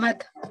 Umar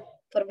Ahmed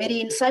for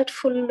very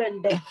insightful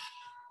and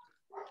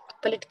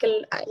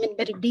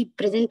very deep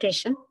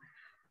presentation.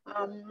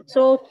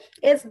 So,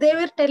 as they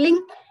were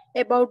telling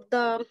about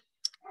the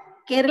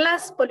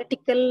Kerala's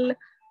political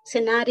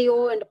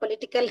scenario and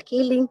political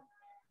killing,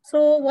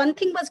 so one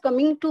thing was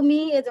coming to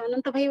me as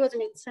Ananta bhai was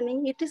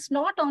mentioning, it is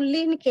not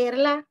only in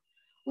Kerala,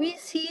 we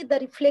see the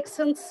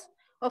reflections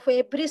of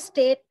every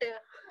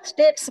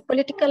state's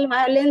political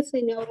violence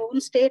in our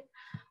own state.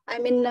 I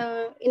mean,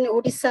 in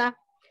Odisha,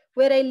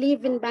 where I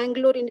live in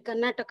Bangalore, in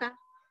Karnataka,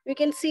 we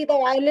can see the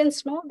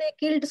violence, no? They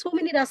killed so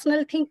many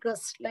rational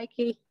thinkers like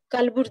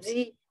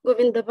Kalburji,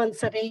 Govinda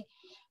Bansare,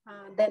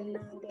 then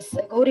this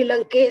Gauri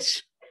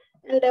Lankesh,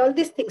 and all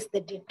these things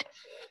they did.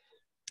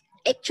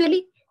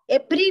 Actually,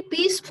 every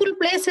peaceful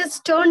place has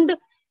turned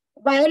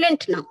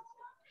violent now.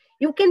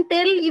 You can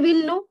tell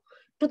even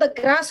to the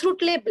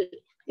grassroots level,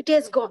 it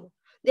has gone.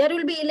 There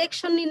will be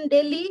election in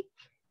Delhi,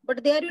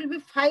 but there will be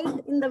fight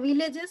in the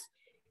villages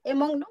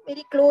among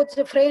very close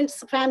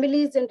friends,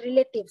 families, and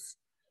relatives.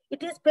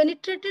 It has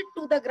penetrated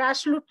to the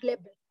grassroots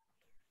level.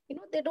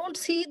 They don't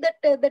see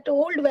that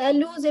old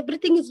values,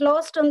 everything is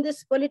lost on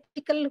this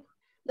political.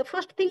 The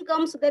first thing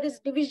comes, there is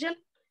division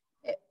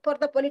for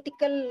the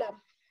political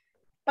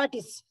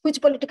parties,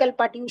 which political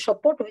party you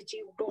support, which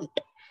you don't.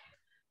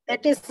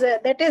 That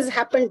is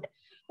happened.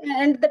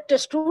 And the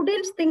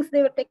students thinks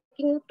they were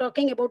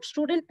talking about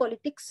student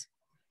politics.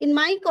 In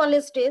my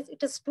college days,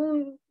 it is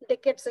 2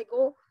 decades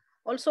ago.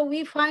 Also,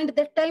 we find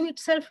that time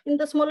itself in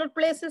the smaller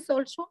places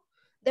also,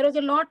 there was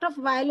a lot of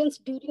violence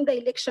during the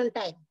election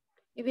time,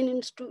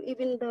 even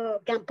the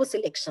campus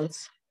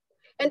elections.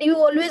 And you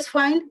always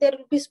find there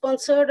will be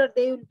sponsored or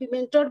they will be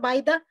mentored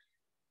by the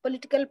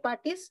political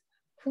parties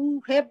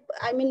who have,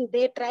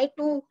 they try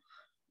to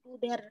do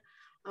their,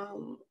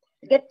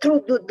 get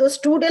through the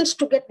students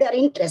to get their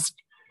interest.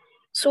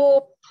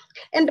 So,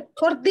 and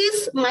for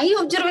this, my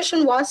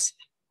observation was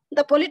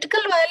the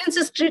political violence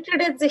is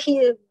treated as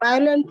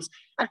violence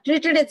are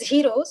treated as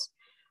heroes.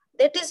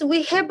 That is,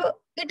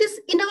 it is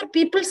in our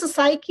people's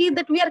psyche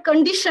that we are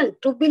conditioned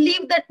to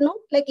believe that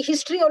like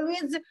history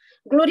always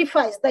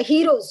glorifies the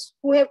heroes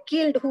who have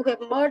killed, who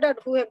have murdered,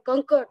 who have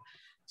conquered.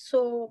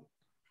 So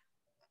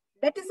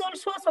that is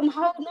also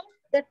somehow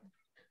that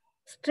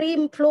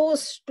stream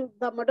flows to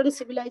the modern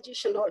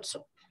civilization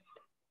also.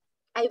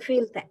 I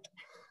feel that.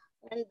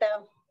 And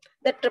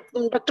that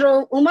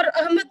Dr. Umar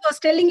Ahmed was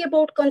telling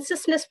about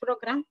consciousness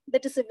program.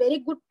 That is a very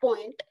good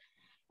point.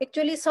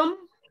 Actually, some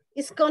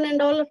ISKCON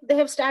and all, they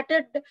have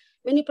started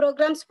many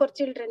programs for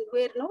children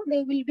where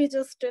they will be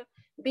just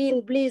be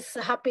in bliss,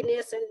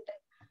 happiness, and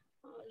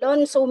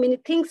learn so many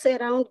things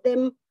around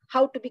them,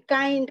 how to be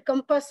kind,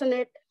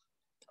 compassionate,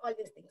 all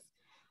these things.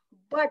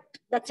 But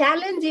the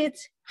challenge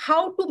is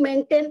how to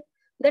maintain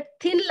that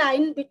thin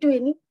line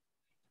between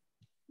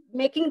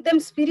making them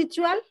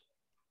spiritual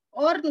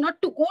or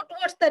not to go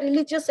towards the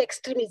religious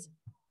extremism.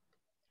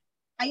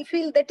 I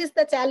feel that is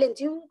the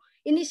challenge.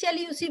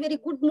 Initially you see very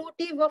good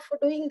motive of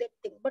doing that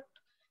thing, but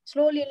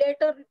slowly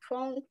later it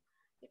found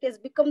it has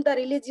become the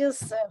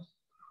religious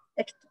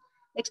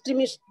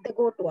extremists, they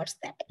go towards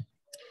that.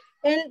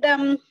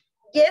 And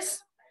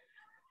yes,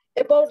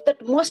 about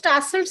that most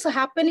assaults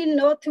happen in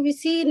North, we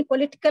see in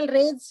political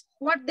raids,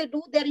 what they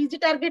do, their easy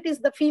target is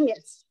the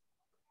females.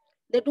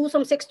 They do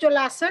some sexual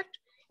assault,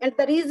 and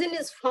the reason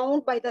is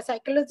found by the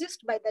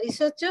psychologists, by the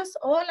researchers,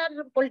 all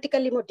are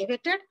politically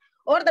motivated,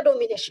 or the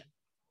domination.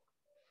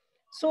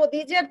 So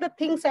these are the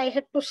things I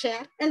had to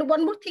share. And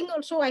one more thing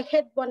also, I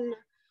had one,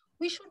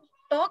 we should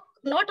talk,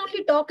 not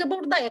only talk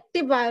about the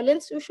active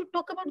violence, we should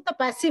talk about the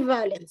passive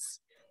violence.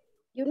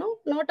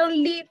 Not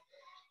only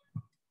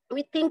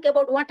we think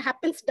about what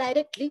happens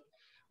directly,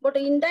 but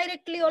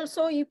indirectly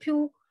also, if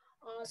you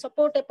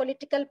support a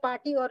political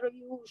party or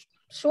you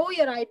show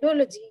your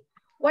ideology,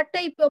 what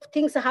type of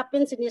things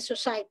happens in a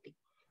society,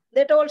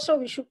 that also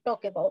we should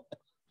talk about.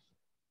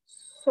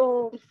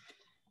 So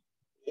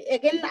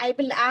again, I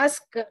will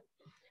ask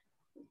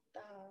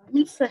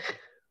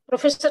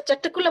Professor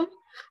Chathukulam,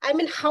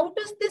 how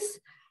does this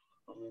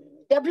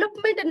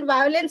development and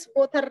violence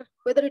both are,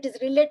 whether it is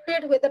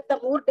related, whether the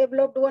more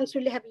developed ones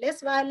will have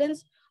less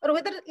violence, or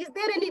whether is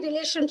there any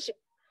relationship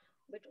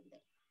between them?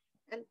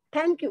 And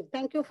thank you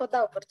for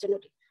the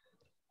opportunity.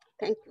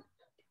 Thank you.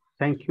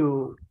 Thank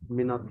you,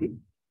 Minati.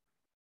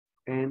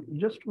 And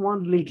just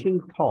one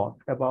linking thought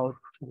about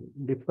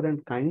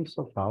different kinds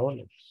of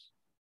violence.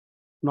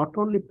 Not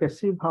only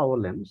passive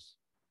violence,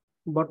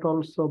 but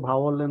also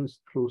violence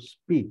through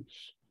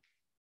speech.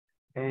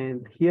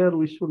 And here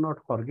we should not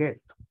forget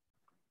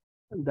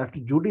that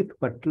Judith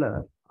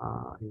Butler,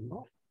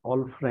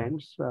 all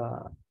friends,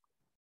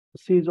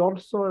 she is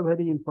also a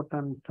very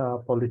important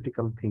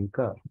political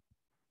thinker.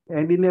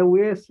 And in a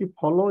way, she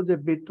follows a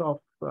bit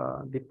of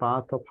the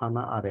path of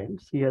Hannah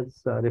Arendt. She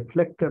has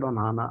reflected on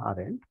Hannah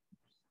Arendt.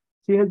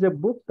 She has a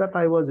book that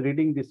I was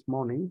reading this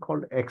morning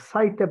called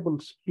Excitable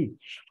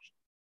Speech.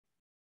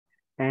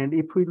 And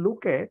if we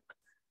look at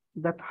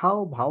that,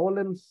 how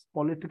violence,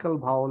 political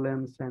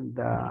violence, and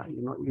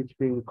it's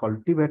being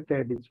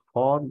cultivated, is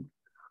formed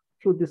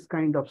through this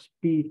kind of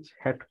speech,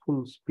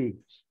 hateful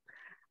speech,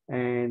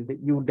 and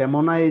you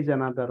demonize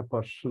another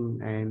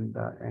person, and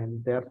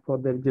therefore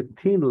there is a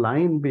thin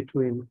line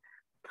between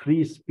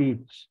free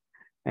speech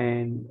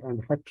and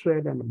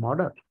hatred and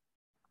murder.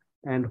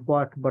 And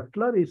what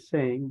Butler is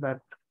saying,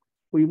 that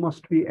we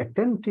must be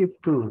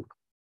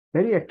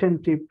very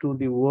attentive to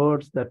the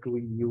words that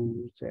we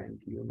use, and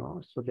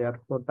so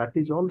therefore that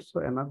is also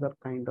another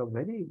kind of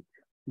very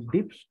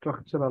deep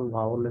structural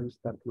violence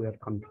that we are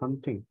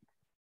confronting.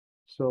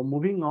 So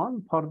moving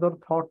on, further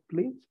thought,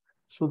 please.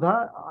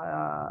 Sudha,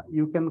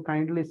 you can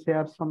kindly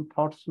share some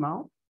thoughts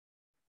now.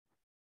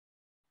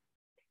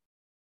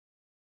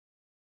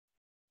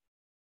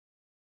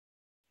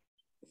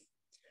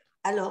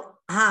 Hello.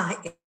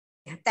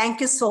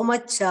 Thank you so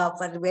much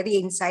for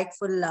very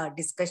insightful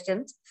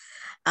discussions.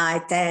 I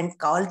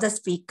thank all the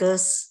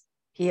speakers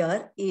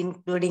here,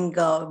 including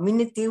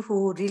Minati,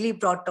 who really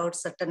brought out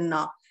certain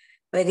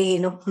very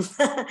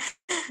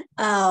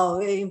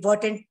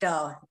important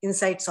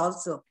insights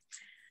also.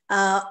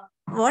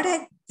 What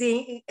I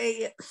think,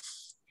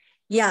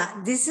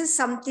 this is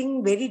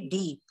something very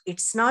deep.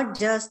 It's not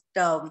just,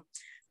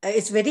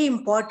 it's very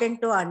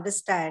important to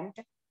understand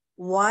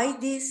why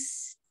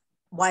this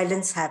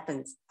violence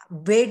happens.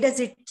 Where does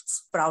it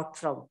sprout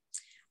from?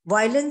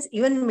 Violence,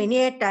 even many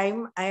a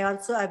time,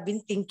 I've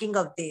been thinking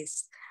of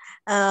this.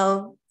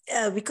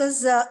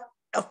 Because,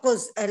 of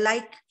course,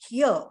 like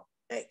here,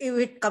 if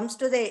it comes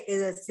to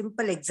the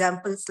simple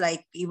examples,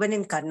 like even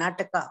in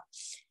Karnataka,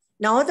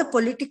 now the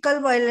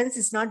political violence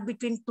is not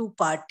between two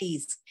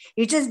parties.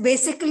 It is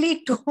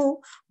basically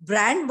to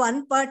brand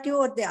one party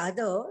or the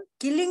other,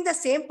 killing the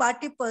same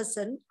party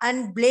person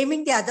and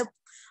blaming the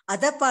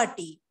other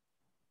party.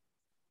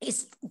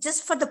 It's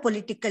just for the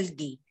political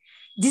gain.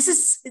 This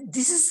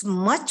is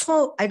much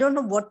more, I don't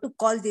know what to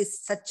call this,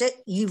 such a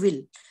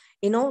evil,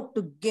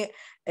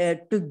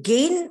 to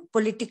gain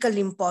political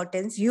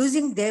importance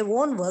using their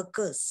own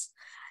workers.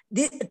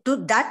 To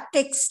that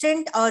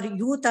extent, our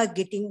youth are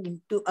getting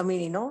into,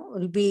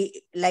 will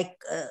be like,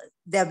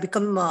 they have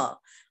become,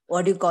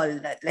 what do you call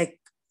that, like,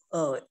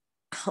 or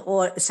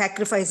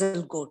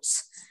sacrificial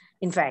goats,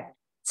 in fact.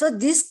 So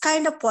this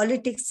kind of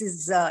politics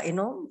is,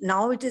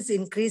 now it is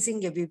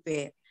increasing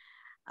everywhere.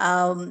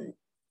 I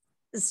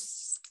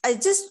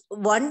just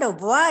wonder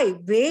why,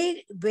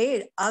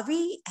 where are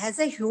we as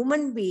a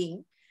human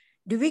being?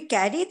 Do we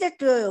carry that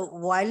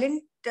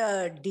violent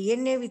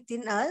DNA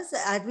within us?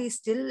 Are we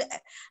still,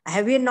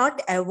 have we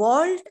not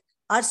evolved,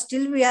 or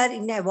still we are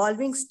in an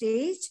evolving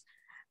stage?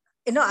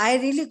 I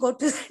really go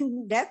to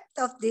the depth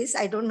of this.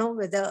 I don't know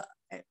whether,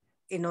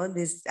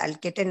 this, I'll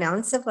get an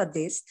answer for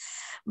this,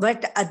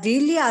 but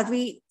really are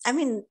we,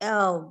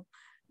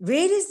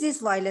 where is this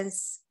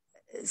violence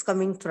is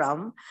coming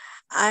from?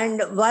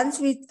 And once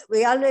we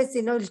always,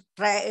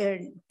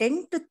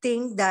 tend to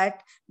think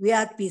that we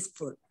are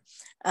peaceful.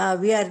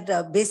 we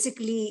are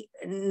basically,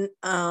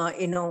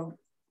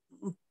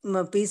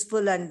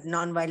 peaceful and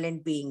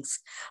non-violent beings.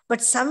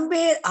 But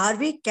somewhere, are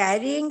we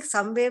carrying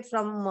somewhere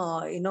from,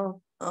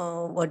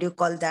 what do you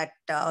call that,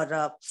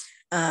 or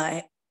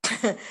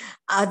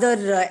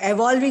other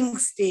evolving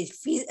stage,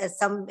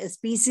 some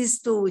species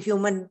to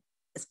human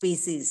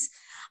species?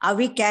 Are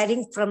we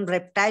carrying from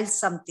reptiles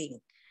something?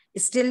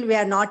 Still, we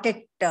are not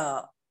at,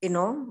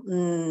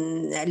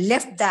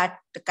 left that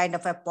kind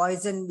of a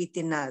poison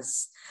within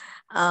us.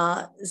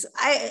 So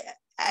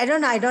I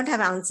don't know, I don't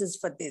have answers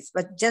for this,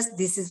 but just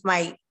this is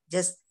my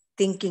just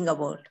thinking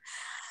about.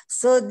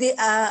 So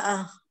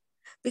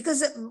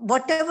because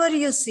whatever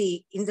you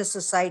see in the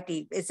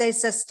society, it's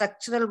a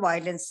structural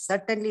violence.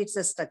 Certainly, it's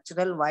a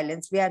structural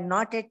violence. We have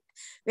not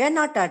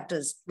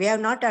addressed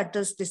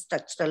the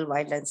structural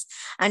violence,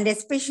 and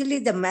especially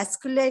the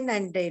masculine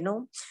and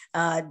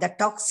the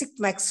toxic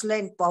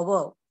masculine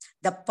power,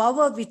 the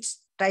power which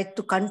tries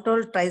to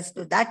control,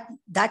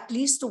 that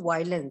leads to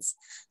violence.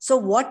 So,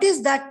 what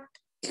is that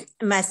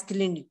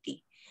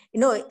masculinity?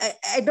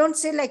 I don't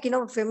say like,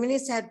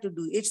 feminists have to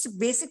do. It's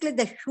basically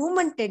the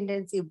human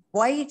tendency,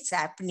 why it's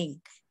happening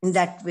in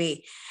that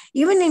way.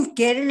 Even in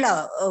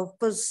Kerala, of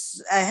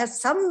course, I have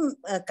some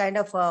kind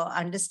of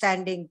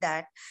understanding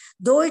that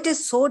though it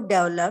is so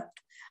developed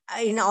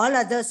in all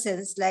other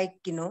sense, like,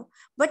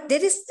 but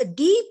there is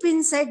deep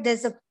inside,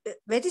 there's a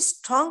very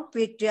strong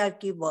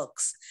patriarchy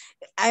works.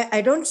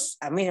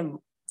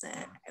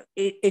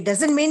 It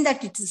doesn't mean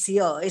that it is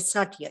here. It's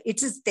not here.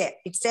 It is there.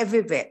 It's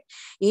everywhere.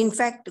 In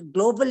fact,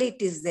 globally,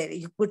 it is there.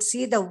 You could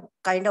see the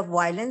kind of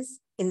violence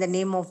in the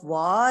name of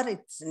war.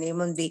 It's the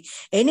name of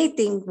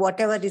anything,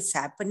 whatever is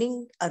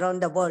happening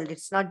around the world.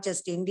 It's not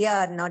just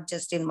India or not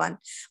just in one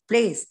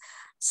place.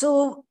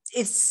 So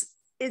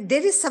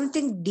there is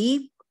something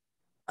deep.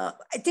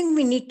 I think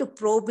we need to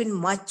probe in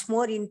much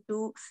more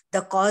into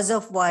the cause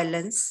of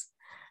violence,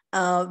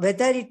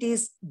 whether it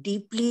is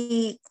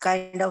deeply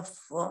kind of,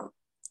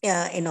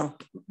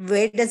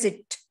 where does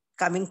it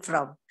coming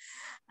from?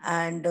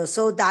 And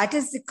so that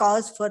is the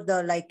cause for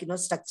the,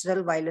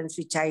 structural violence,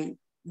 which I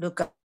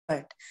look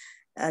at.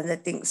 The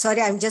thing.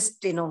 Sorry, I'm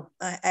just,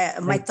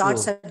 my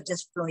thoughts are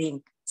just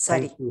flowing.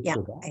 Sorry.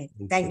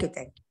 Thank you.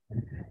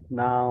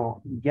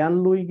 Now,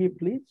 Gianluigi,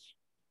 please.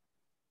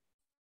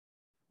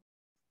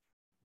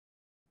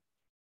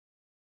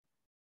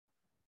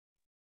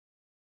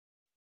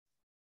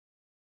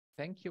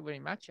 Thank you very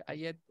much. I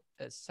had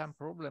some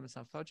problems.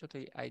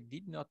 Unfortunately, I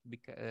did not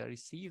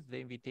receive the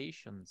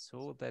invitation,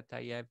 so that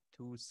I have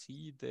to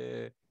see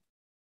the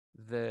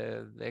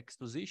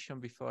exposition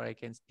before I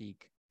can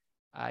speak.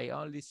 I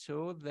only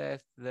saw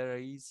that there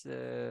is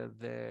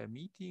the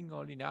meeting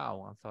only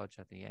now,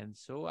 unfortunately, and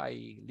so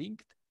I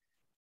linked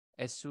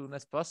as soon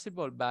as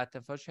possible, but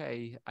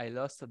unfortunately I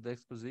lost the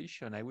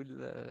exposition. I will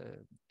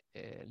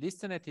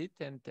listen at it,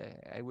 and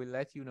I will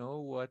let you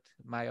know what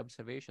my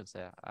observations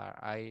are.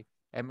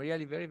 I'm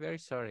really very, very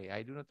sorry.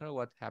 I do not know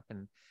what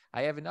happened.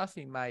 I have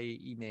nothing in my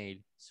email,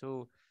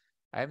 so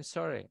I'm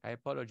sorry. I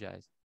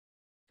apologize.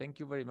 Thank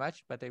you very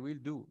much, but I will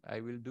do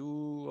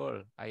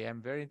all. I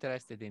am very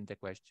interested in the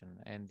question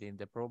and in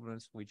the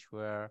problems which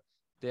were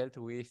dealt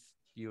with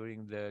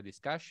during the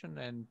discussion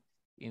and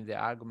in the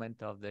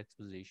argument of the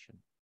exposition.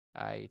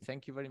 I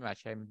thank you very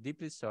much. I'm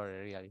deeply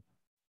sorry, really.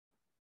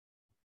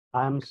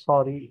 I'm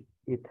sorry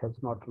it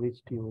has not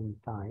reached you in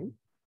time.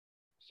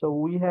 So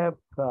we have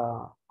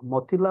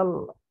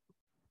Motilal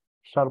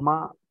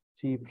Sharma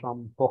ji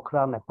from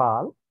Pokhara,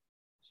 Nepal.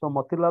 So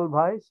Motilal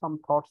bhai, some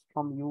thoughts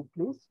from you,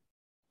 please.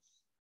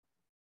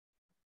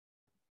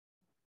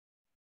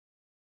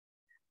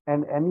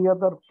 And any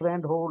other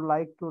friend who would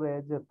like to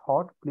raise a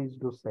thought, please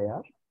do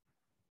share.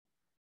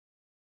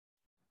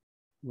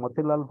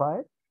 Motilal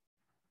bhai.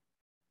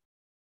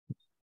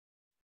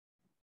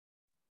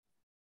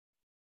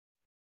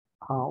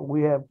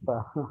 We have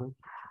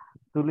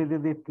Tuli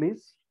Didi,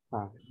 please.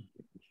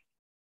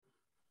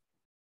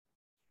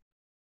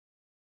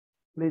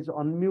 Please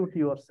unmute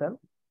yourself.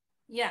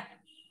 Yeah.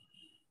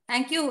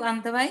 Thank you,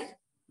 Ananta bhai.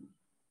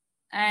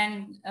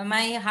 And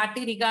my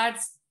hearty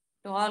regards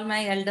to all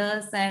my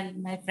elders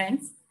and my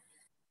friends.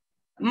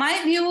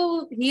 My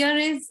view here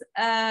is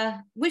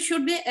we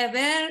should be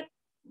aware,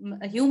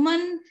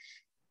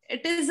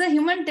 it is a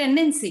human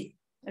tendency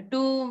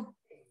to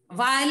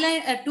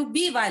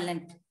be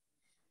violent.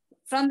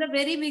 From the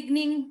very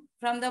beginning,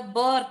 from the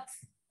birth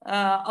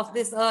of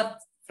this earth,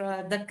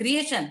 the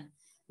creation,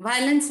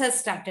 violence has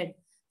started.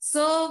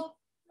 So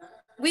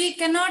we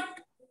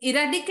cannot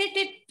eradicate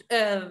it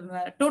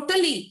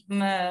totally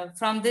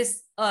from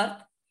this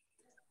earth.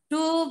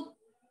 To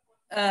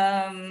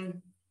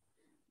come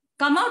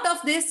out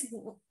of this,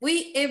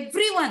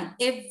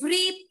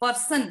 every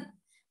person,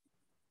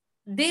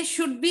 they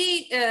should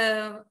be,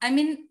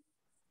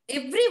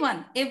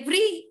 everyone,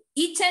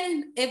 each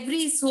and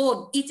every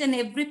soul, each and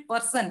every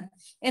person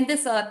in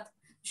this earth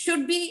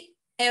should be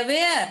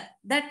aware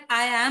that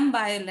I am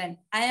violent,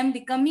 I am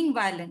becoming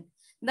violent.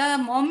 The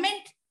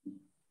moment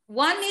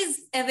one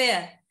is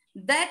aware,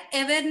 that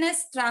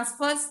awareness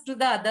transfers to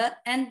the other,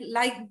 and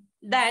like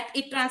that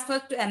it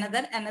transfers to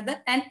another,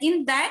 and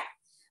in that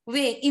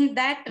way, in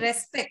that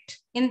respect,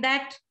 in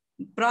that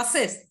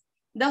process,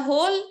 the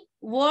whole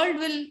world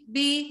will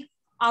be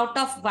out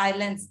of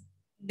violence.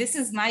 This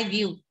is my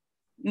view.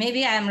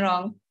 Maybe I am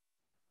wrong.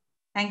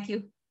 Thank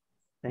you.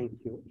 Thank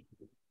you.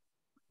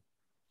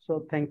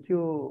 So thank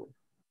you,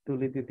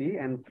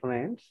 Tulididi and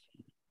friends.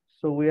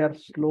 So we are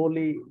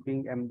slowly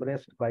being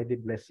embraced by the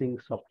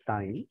blessings of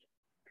time.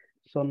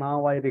 So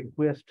now I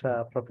request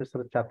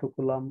Professor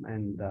Chathukulam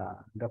and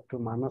Dr.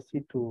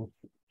 Manasi to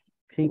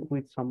think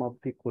with some of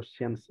the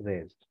questions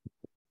raised.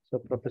 So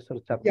Professor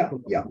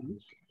Chathukulam.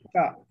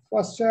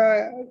 First,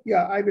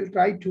 I will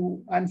try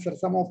to answer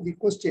some of the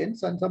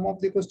questions, and some of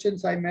the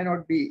questions I may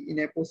not be in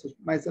a position,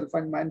 myself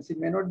and Manasi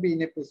may not be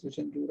in a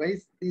position to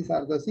raise. These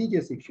are the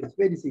serious issues,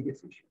 very serious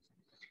issues.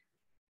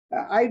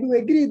 I do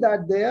agree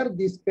that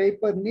this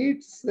paper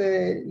needs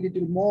a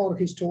little more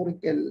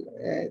historical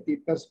the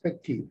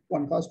perspective.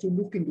 One has to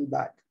look into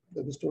that,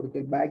 the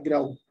historical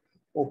background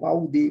of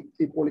how the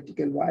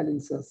political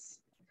violences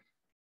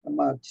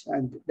emerged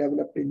and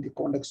developed in the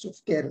context of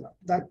Kerala.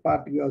 That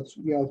part we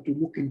have to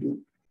look into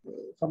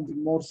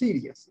something more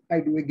serious. I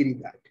do agree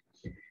that.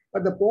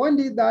 But the point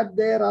is that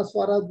there, as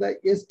far as the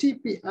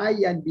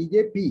STPI and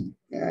BJP,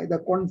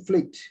 the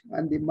conflict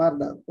and the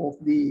murder of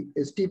the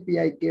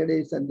STPI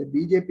cadets and the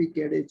BJP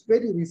cadets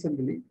very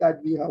recently, that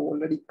we have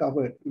already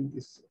covered in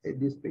this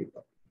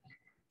paper.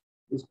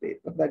 This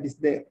paper that is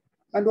there.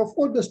 And of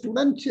course, the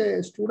students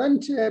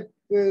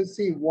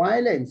see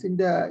violence in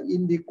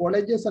the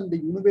colleges and the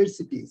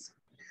universities.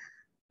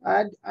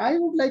 And I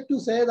would like to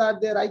say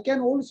that I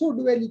can also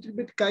do a little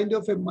bit kind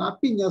of a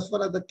mapping as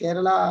far as the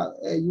Kerala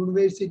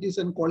universities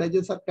and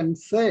colleges are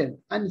concerned.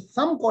 And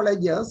some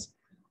colleges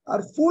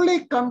are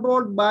fully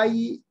controlled by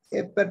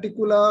a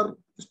particular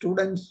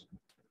student's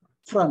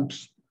front,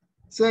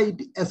 say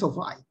it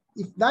SFI.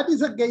 If that is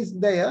the case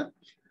there,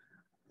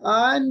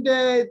 and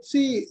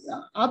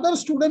other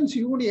students'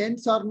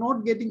 unions are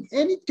not getting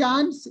any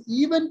chance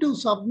even to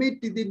submit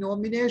the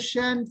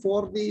nomination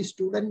for the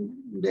student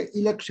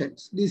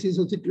elections. This is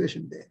a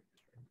situation there.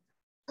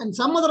 And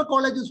some other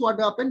colleges, what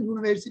happened,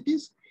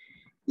 universities,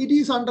 it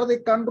is under the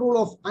control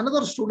of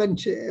another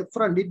student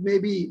front. It may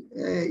be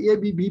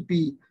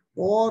ABBP,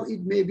 or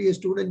it may be a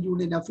student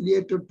union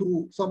affiliated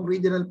to some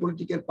regional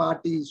political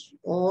parties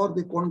or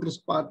the Congress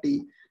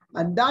party.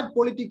 And that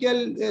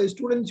political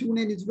students'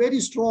 union is very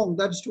strong.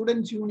 That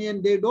students'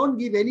 union, they don't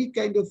give any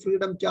kind of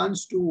freedom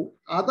chance to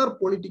other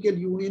political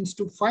unions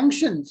to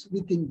function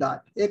within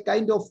that. A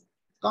kind of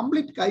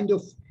complete kind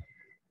of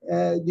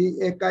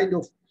a kind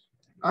of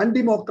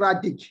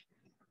undemocratic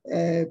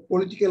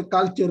political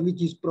culture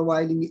which is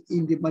prevailing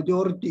in the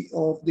majority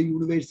of the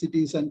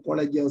universities and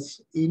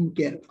colleges in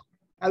Kerala.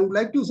 I would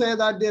like to say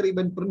that there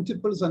even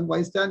principals and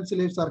vice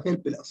chancellors are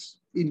helpless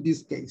in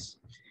this case.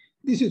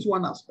 This is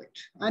one aspect.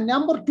 And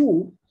number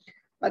two,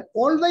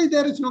 although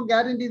there is no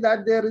guarantee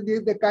that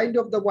the kind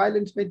of the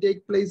violence may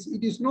take place,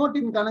 it is not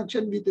in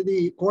connection with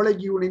the college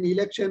union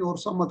election or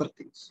some other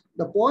things.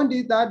 The point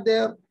is that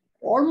there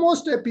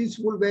almost a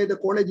peaceful way the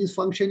college is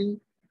functioning.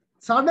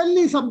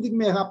 Suddenly something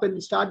may happen,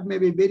 start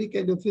maybe very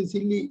kind of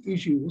silly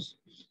issues.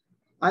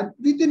 And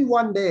within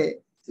one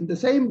day, in the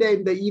same day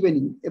in the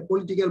evening, a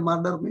political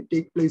murder may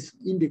take place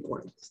in the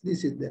colleges.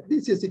 This is there.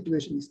 This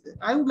situation is there.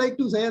 I would like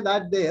to say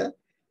that there,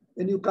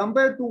 when you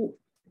compare to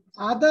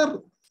other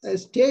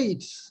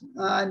states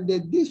and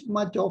this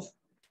much of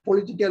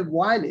political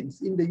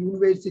violence in the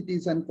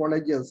universities and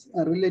colleges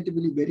are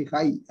relatively very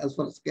high as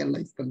far as Kerala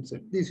is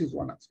concerned. This is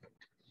one aspect.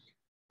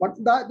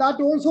 But that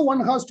also one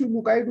has to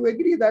look, I do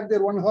agree that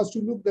there one has to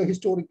look the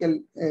historical,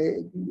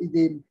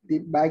 the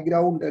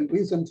background and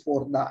reasons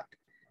for that.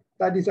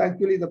 That is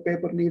actually the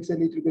paper needs a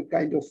little bit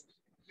kind of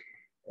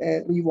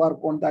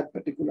rework on that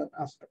particular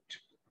aspect.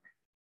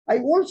 I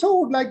also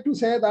would like to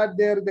say that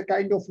there the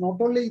kind of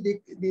not only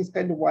this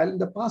kind of violence,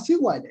 the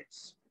passive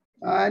violence,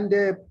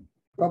 and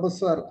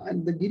Professor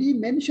and the Giri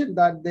mentioned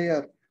that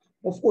there,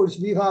 of course,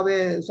 we have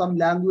some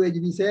language.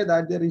 We say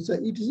that there is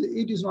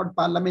it is not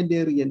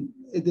parliamentarian.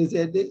 They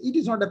said it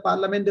is not a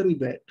parliamentary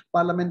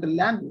parliamentary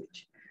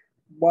language.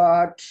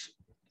 But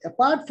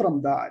apart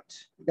from that,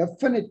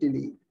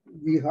 definitely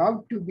we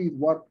have to be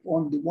work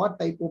on the what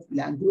type of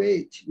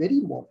language. Very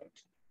important.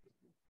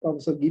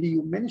 Professor Giri,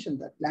 you mentioned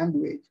that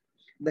language.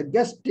 The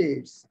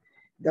gestures,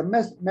 the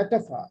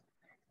metaphor,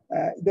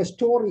 the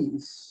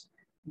stories,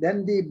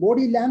 then the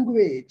body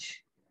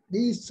language.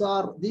 These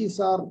are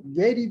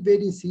very,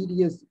 very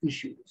serious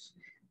issues.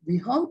 We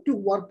have to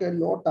work a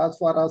lot as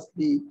far as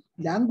the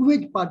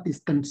language part is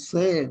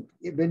concerned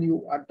when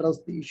you address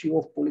the issue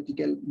of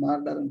political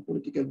murder and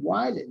political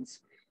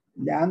violence.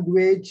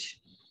 Language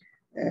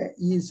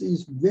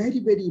is very,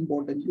 very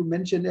important. You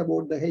mentioned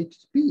about the hate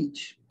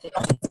speech,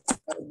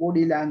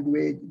 body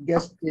language,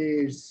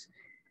 gestures,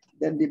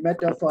 then the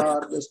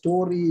metaphor, the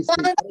stories.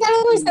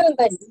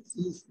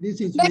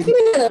 This is very,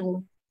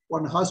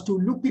 one has to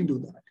look into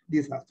that,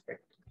 this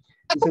aspect.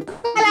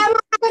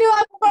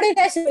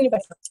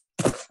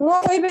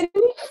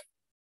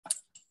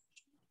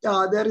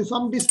 There is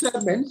some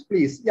disturbance,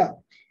 please. Yeah.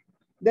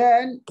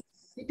 then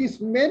it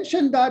is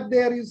mentioned that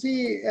there, you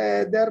see,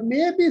 there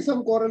may be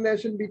some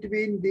correlation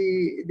between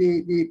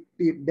the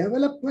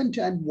development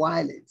and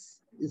violence.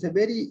 It's a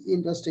very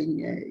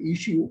interesting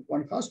issue.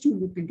 One has to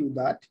look into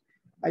that.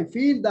 I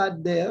feel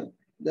that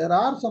there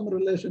are some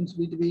relations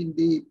between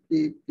the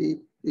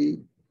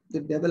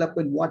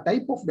development, what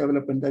type of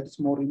development that is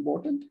more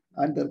important,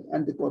 and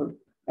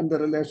the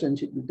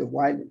relationship with the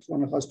violence.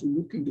 One has to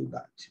look into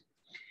that.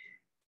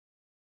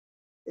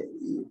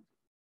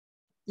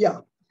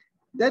 Yeah.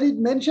 Then it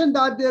mentioned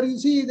that there, you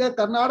see, the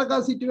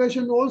Karnataka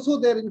situation also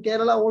there, in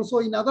Kerala also,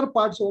 in other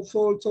parts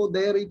also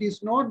there. It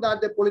is not that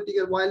the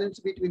political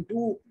violence between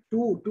two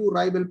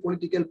rival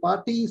political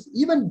parties,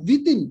 even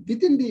within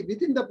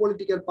the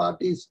political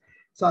parties,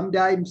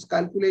 sometimes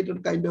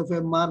calculated kind of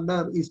a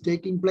murder is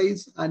taking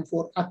place, and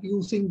for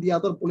accusing the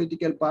other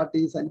political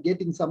parties and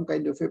getting some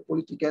kind of a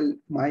political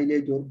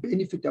mileage or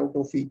benefit out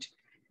of it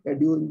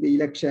during the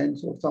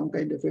elections or some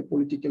kind of a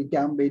political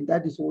campaign,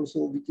 that is also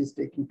which is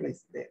taking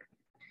place there.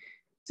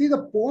 See,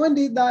 the point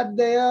is that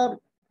there,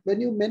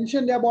 when you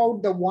mentioned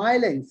about the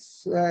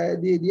violence,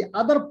 the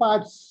other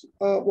parts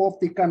of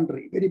the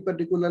country, very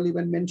particularly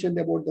when mentioned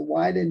about the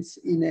violence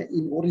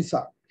in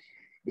Orissa,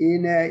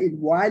 in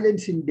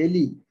violence in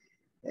Delhi,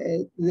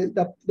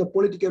 the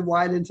political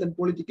violence and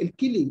political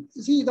killing.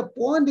 See, the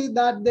point is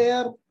that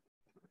there,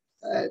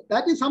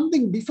 that is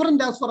something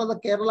different as far as the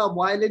Kerala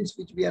violence,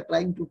 which we are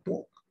trying to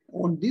talk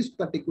on this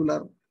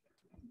particular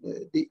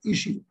the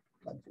issue.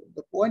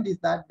 The point is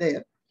that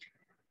there,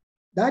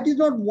 that is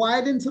not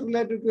violence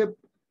related to an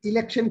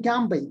election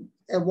campaign.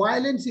 A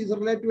violence is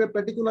related to a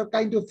particular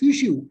kind of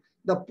issue.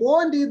 The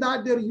point is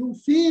that there you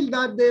feel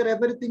that there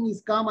everything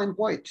is calm and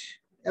quiet.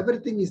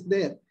 Everything is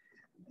there.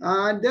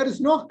 And there is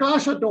no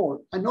clash at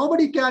all. And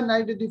nobody can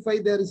identify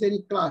there is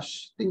any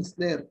clash. Things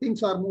there.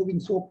 Things are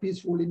moving so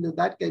peaceful in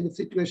that kind of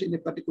situation in a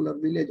particular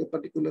village, a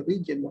particular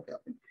region, what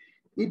happened.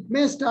 It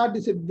may start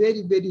as a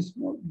very, very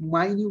small,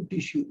 minute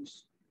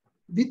issues.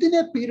 Within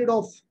a period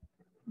of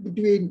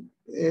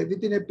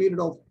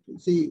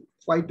say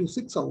 5 to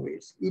 6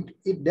 hours,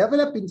 it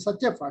develop in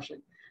such a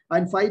fashion,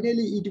 and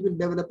finally it will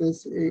develop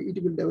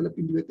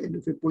into a kind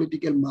of a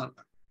political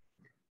murder.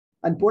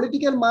 And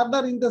political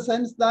murder in the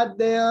sense that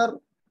they are,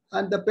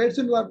 and the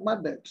person who are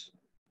murdered,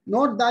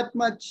 not that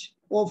much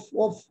of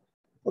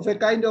a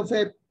kind of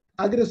a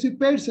aggressive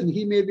person.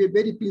 He may be a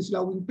very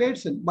peace-loving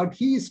person, but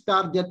he is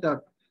targeted.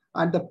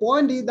 And the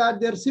point is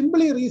that their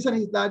simply reason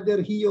is that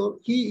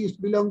he is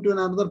belong to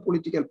another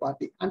political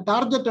party and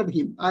targeted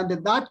him, and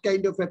that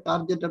kind of a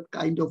targeted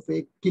kind of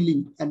a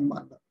killing and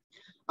murder.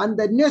 And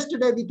the next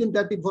day within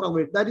 34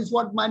 hours, that is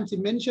what Mansi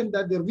mentioned,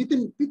 that there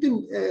within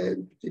 12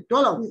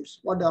 hours,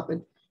 what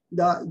happened?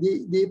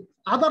 The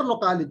other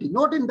locality,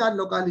 not in that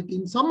locality,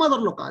 in some other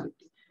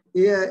locality,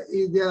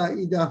 is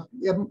a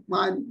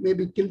man may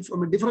be killed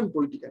from a different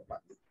political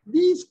party.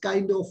 These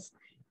kind of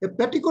a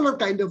particular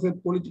kind of a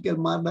political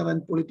murder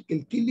and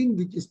political killing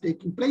which is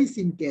taking place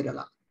in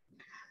Kerala.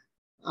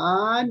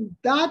 And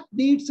that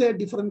needs a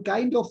different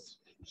kind of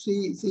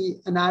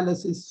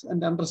analysis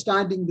and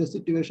understanding the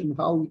situation,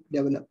 how it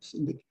develops.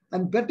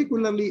 And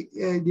particularly,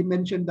 they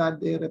mentioned that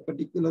there are a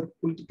particular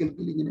political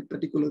killing in a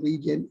particular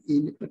region,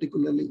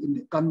 particularly in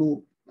the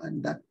Kannur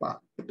and that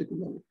part,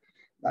 particularly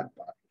that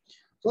part.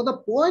 So the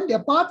point,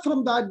 apart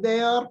from that,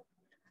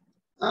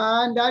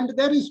 and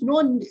there is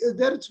no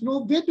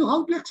way to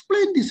how to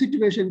explain the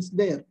situations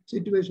there.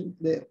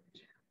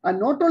 And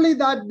not only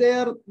that,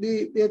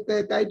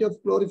 the kind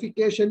of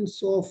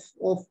glorifications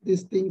of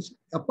these things.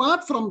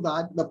 Apart from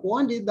that, the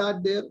point is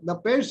that the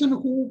person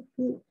who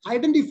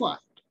identified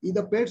is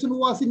the person who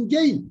was in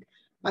jail,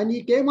 and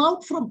he came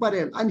out from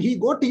parole and he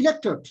got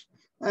elected,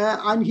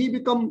 and he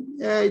become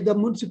the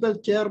municipal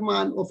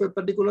chairman of a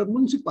particular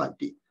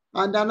municipality.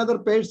 And another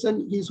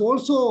person is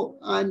also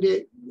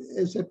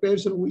is a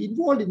person who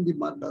involved in the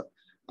murder.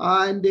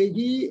 And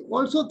he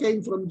also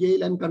came from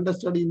jail and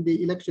contested in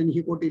the election.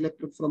 He got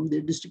elected from the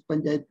district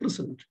panchayat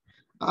president.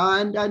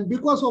 And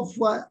because of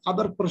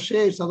other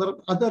pressures,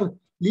 other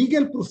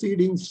legal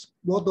proceedings,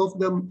 both of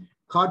them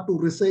had to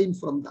resign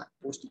from that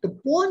post. The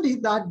point is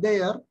that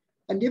there,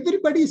 and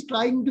everybody is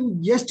trying to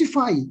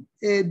justify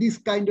this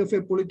kind of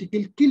a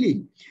political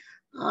killing.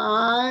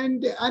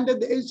 And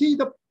see,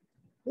 the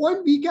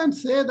point we can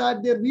say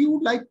that there, we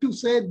would like to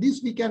say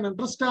this we can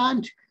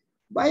understand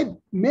by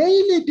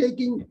mainly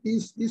taking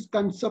this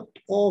concept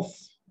of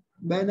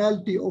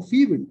banality of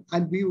evil,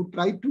 and we would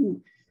try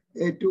to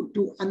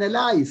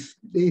analyze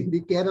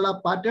the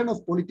Kerala pattern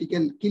of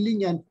political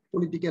killing and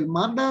political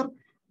murder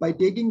by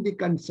taking the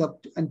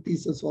concept and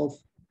thesis of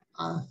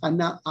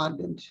Hannah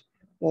Arendt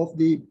of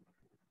the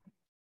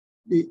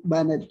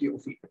banality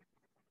of evil.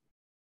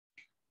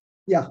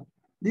 Yeah.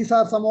 These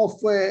are some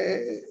of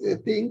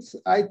things.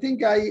 I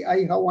think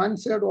I have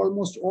answered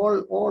almost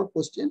all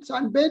questions.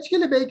 And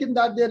basically, making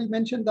that there, you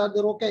mentioned that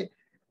they're okay.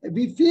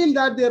 We feel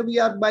that there we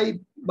are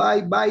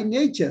by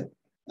nature,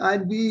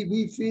 and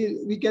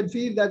we can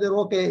feel that they're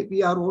okay.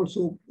 We are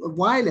also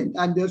violent,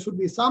 and there should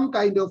be some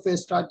kind of a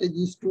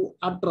strategies to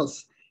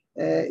address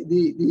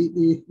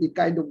the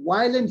kind of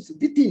violence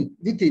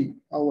within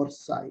our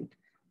side.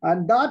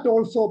 And that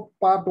also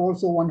part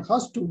also one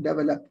has to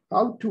develop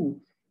how to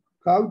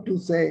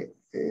say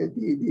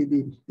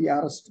the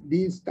arrest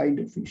these kind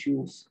of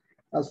issues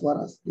as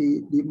far as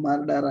the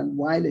murder and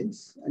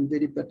violence, and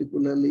very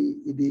particularly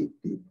the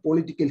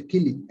political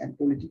killing and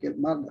political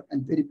murder,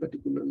 and very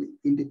particularly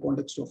in the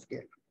context of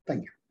Kerala.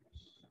 Thank you.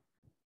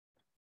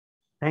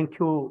 Thank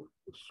you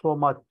so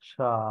much,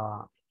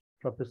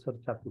 Professor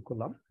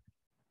Chathukulam.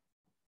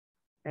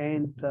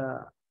 And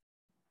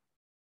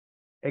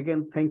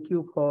again, thank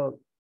you for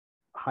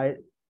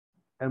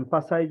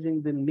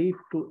emphasizing the need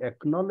to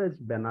acknowledge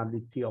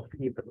banality of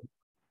evil.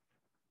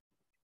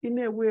 In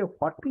a way,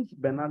 what is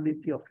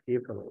banality of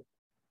evil?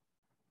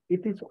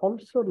 It is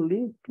also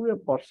linked to a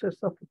process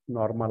of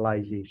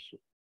normalization.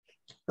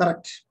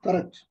 Correct,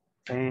 correct.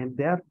 And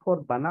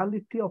therefore,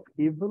 banality of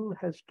evil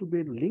has to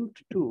be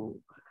linked to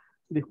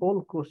the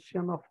whole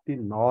question of the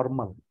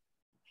normal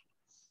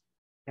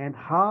and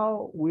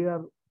how we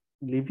are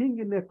living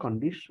in a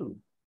condition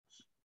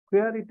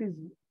where it is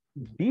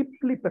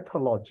deeply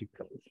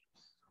pathological,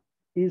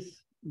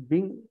 is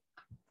being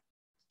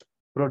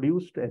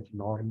produced as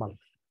normal.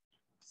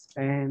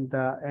 And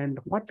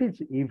what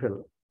is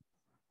evil?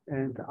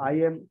 And I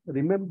am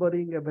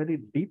remembering a very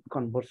deep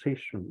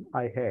conversation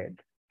I had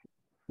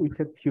with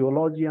a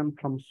theologian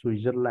from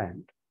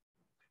Switzerland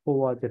who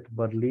was at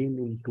Berlin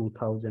in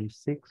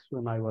 2006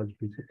 when I was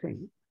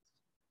visiting.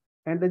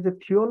 And as a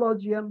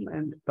theologian,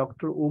 and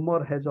Dr.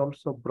 Umar has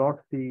also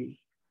brought the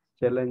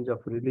challenge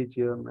of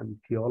religion and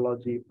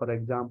theology. For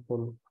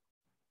example,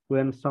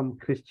 when some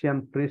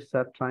Christian priests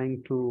are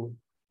trying to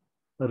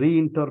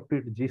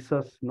reinterpret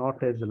Jesus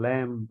not as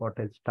lamb, but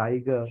as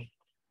tiger.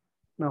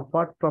 Now,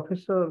 what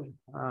Professor,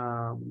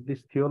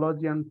 this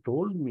theologian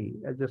told me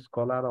as a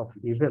scholar of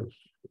evil,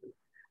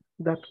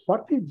 that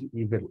what is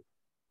evil?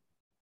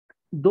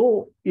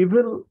 Though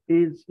evil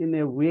is in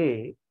a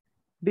way,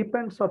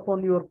 depends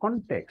upon your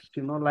context,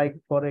 like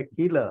for a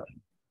killer,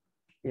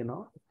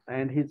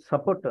 and his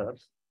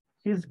supporters,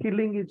 his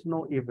killing is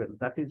no evil.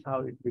 That is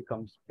how it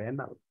becomes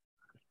penal.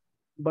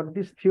 But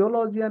this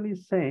theologian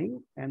is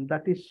saying, and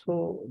that is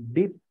so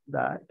deep,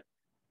 that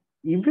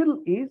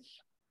evil is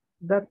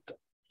that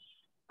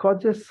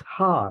causes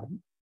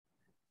harm.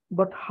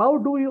 But how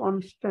do you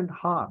understand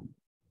harm?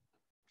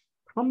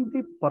 From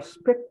the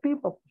perspective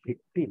of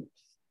victims.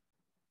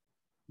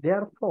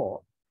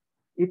 Therefore,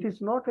 it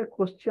is not a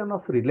question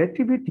of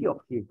relativity of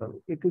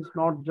evil. It is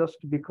not just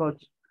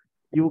because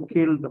you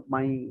killed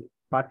my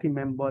party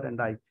member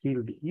and I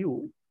killed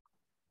you,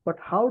 but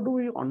how do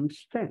we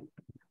understand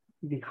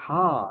the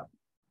harm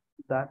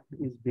that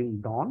is being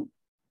done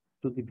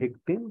to the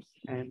victims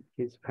and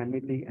his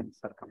family and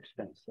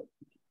circumstances?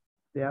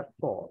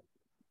 Therefore,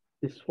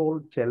 this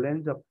whole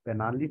challenge of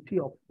banality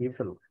of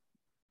evil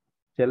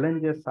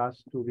challenges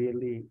us to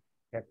really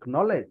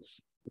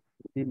acknowledge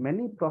the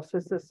many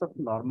processes of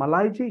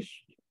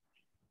normalization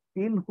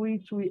in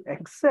which we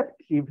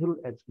accept evil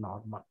as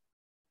normal,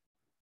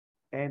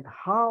 and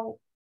how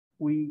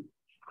we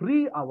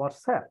free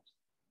ourselves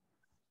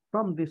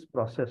from this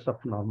process of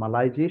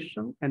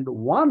normalization. And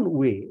one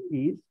way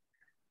is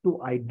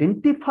to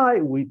identify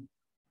with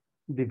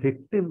the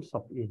victims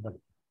of evil.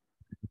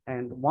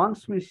 And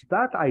once we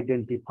start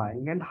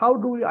identifying, and how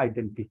do we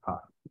identify?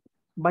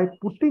 By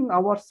putting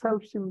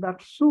ourselves in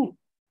that shoe,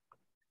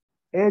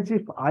 as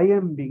if I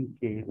am being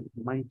killed,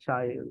 my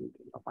child,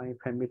 my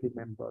family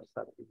members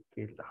are being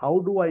killed. How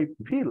do I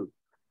feel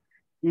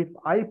if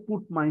I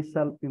put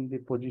myself in the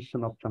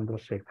position of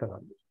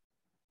Chandrasekharan?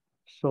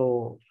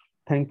 So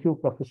thank you,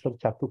 Professor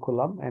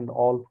Chathukulam, and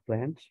all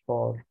friends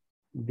for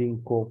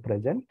being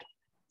co-present.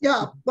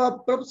 Yeah,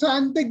 Professor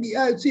Ananta,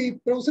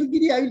 Professor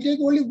Giri, I will take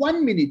only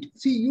 1 minute.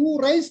 See, you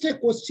raised a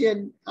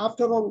question,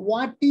 after all,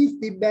 what is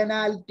the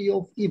banality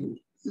of evil?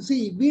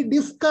 See, we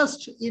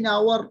discussed in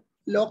our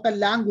local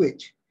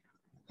language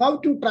how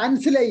to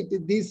translate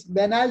this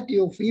banality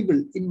of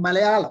evil in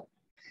Malayalam.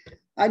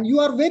 And you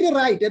are very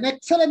right, an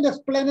excellent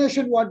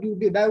explanation what you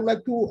did. I would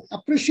like to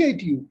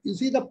appreciate you. You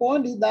see, the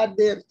point is that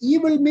there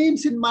evil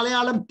means in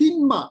Malayalam,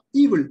 tinma,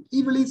 evil.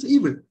 Evil is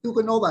evil. You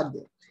can know that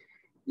there.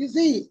 You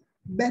see,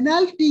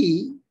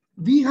 banality,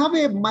 we have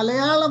a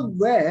Malayalam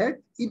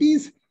word, it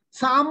is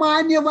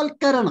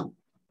Samanyavalkaranam.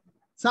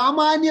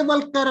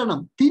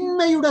 Samanyavalkaranam.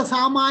 Tinmayuda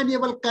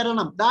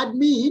Samanyavalkaranam. That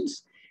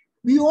means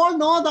we all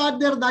know that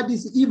that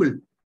is evil.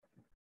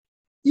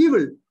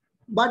 Evil.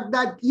 But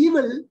that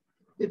evil,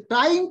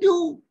 trying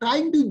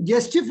to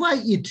justify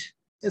it,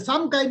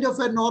 some kind of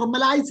a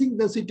normalizing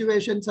the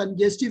situations and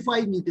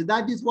justifying it.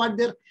 That is what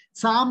their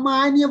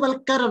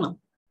Samanyavalkaranam.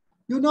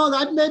 You know,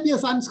 that may be a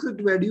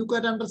Sanskrit word. You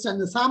can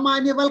understand the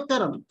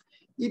Samanyavalkaranam.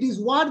 It is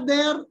what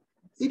there,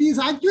 it is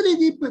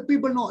actually,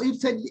 people know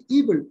it's an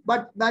evil,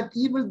 but that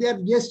evil they are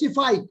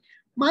justifying.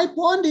 My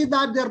point is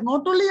that they're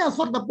not only as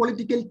far the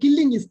political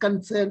killing is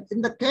concerned,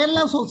 in the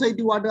Kerala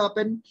society, what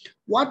happened,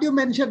 what you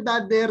mentioned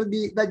that there,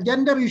 the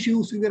gender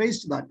issues, we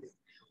raised that.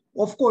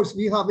 Of course,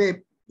 we have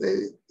a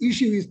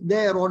issue is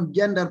there on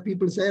gender.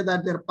 People say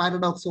that there are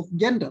paradox of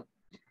gender.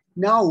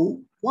 Now,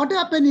 what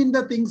happened in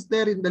the things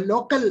there in the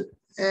local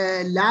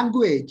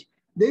language,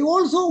 they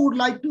also would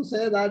like to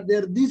say that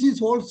this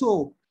is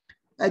also,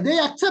 they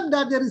accept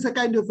that there is a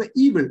kind of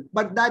evil,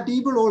 but that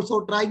evil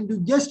also trying to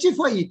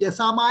justify it. A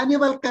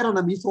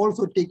Samanyavalkaranam is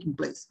also taking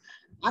place.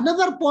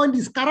 Another point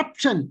is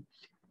corruption.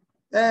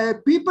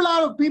 People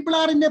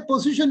are in a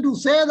position to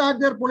say that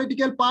their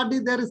political party,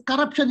 there is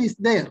corruption is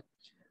there.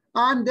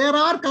 And there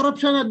are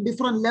corruption at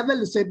different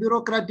levels,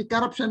 bureaucratic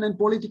corruption and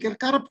political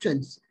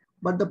corruptions.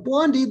 But the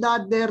point is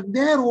that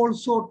they're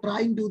also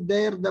trying to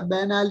the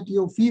banality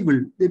of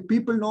evil. The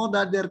people know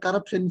that their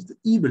corruption is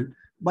evil,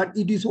 but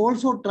it is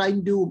also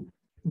trying to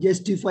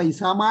justify.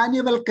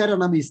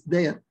 Samanyavalkaranam is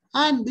there.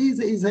 And this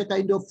is a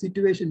kind of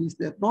situation is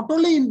there. Not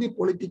only in the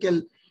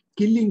political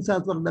killings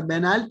as far as the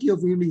banality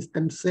of evil is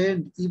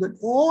concerned, even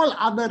all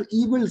other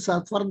evils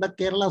as far as the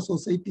Kerala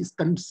society is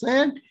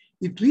concerned,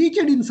 it reached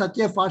in such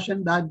a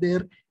fashion that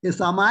there is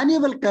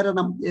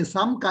Samanyavalkaranam,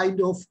 some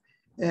kind of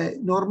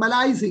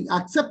normalizing,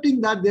 accepting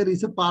that there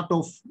is a part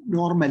of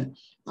normal,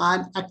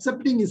 and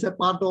accepting is a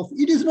part of,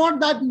 it is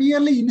not that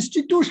merely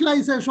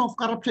institutionalization of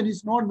corruption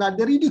is not that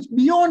there, it is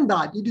beyond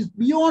that, it is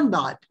beyond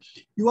that.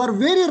 You are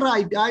very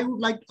right. I would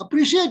like to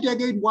appreciate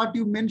again what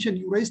you mentioned.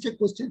 You raised a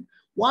question.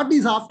 What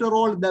is after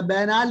all the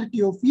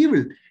banality of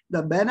evil?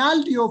 The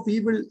banality of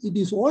evil, it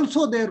is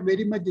also there,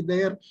 very much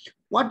there.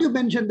 What you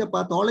mentioned, the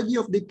pathology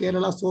of the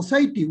Kerala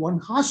society, one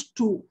has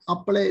to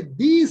apply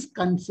this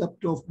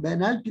concept of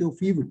banality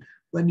of evil.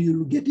 When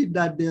you get it,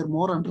 that they are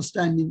more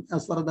understanding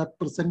as far as that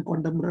present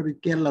contemporary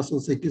Kerala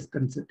society is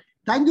concerned.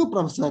 Thank you,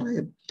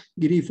 Professor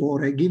Giri,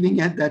 for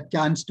giving us that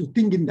chance to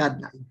think in that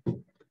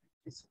line.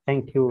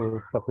 Thank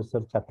you,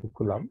 Professor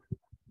Chathukulam.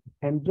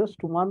 And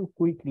just one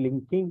quick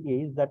linking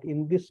is that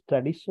in this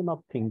tradition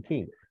of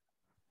thinking,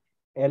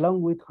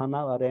 along with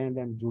Hannah Arendt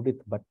and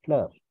Judith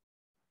Butler,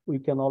 we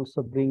can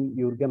also bring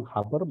Jürgen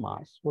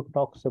Habermas, who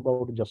talks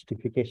about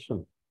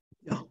justification.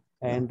 Yeah.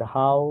 And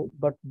how,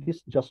 but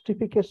this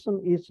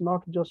justification is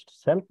not just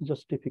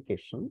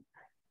self-justification,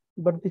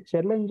 but the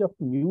challenge of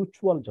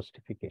mutual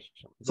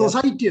justification.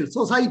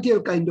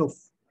 Societal kind of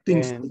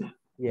things. And,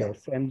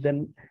 yes, yeah. And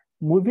then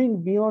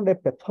moving beyond a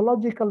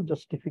pathological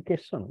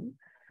justification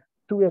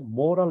to a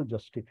moral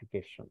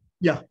justification.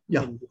 Yeah,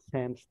 yeah. In the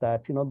sense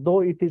that,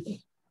 though it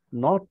is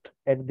not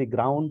at the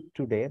ground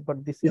today,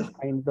 but this is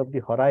kind of the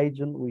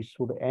horizon we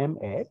should aim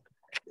at.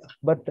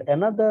 But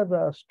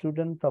another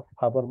student of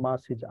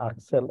Habermas is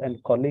Axel,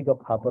 and colleague of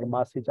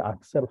Habermas is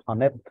Axel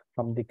Honneth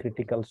from the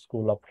Critical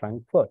School of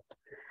Frankfurt.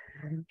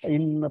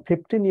 In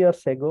 15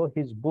 years ago,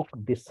 his book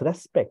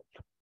Disrespect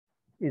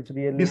is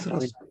really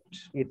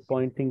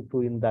pointing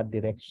to in that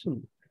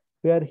direction,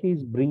 where he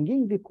is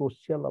bringing the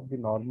question of the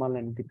normal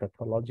and the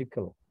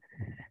pathological.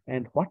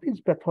 And what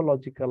is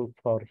pathological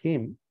for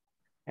him,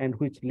 and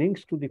which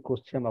links to the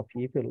question of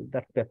evil,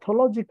 that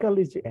pathological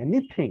is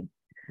anything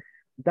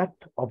that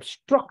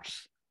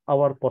obstructs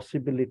our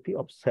possibility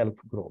of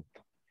self-growth.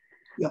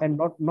 Yeah. And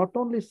not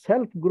only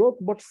self-growth,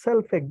 but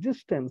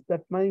self-existence,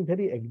 that my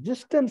very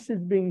existence is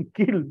being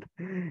killed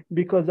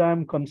because I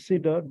am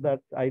considered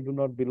that I do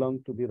not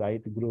belong to the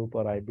right group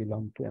or I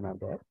belong to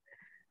another.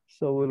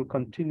 So we'll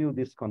continue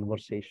this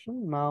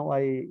conversation. Now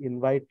I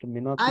invite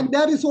Minati. And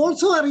there is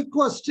also a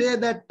request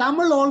that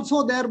Tamil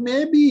also there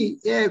may be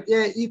a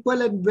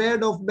equivalent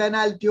word of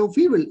banality of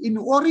evil. In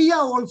Oriya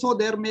also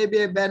there may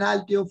be a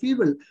banality of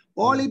evil.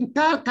 All in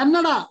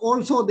Kannada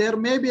also there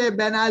may be a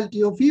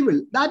banality of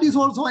evil. That is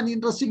also an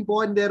interesting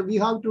point there. We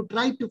have to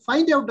try to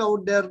find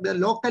out there the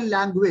local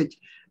language,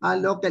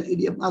 local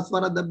idiom as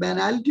far as the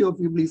banality of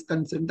evil is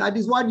concerned. That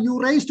is what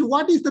you raised.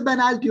 What is the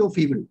banality of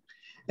evil?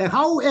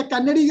 How a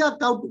Kannadiga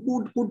could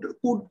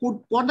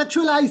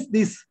contextualize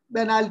this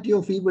banality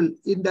of evil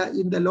in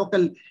the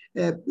local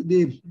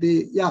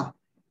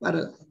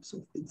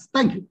so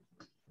thank you.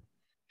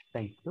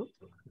 Thank you.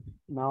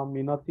 Now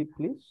Minati,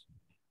 please.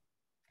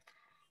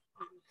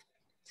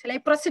 Shall I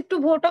proceed to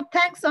vote of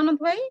thanks, Anant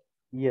bhai?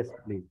 Yes,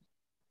 please.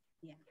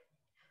 Yeah.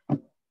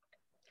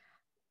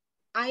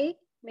 I,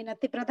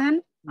 Minati Pradhan,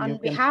 on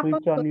behalf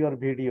switch of... on your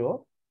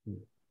video,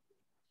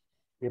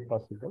 if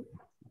possible.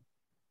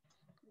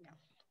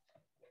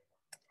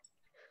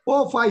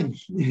 Oh, fine.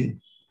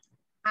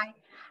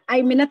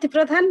 I, Minati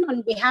Pradhan,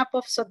 on behalf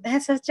of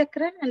Swadhyaya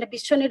Sahachakra and the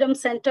Vishwaneedam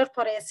Center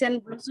for Asian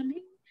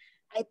Blossoming,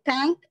 I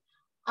thank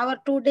our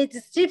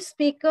today's chief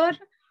speaker,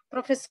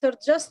 Professor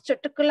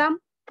Chathukulam,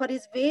 for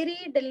his very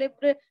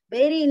deliberate,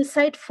 very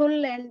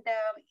insightful and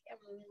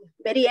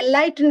very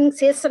enlightening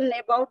session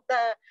about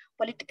the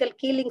political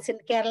killings in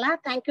Kerala.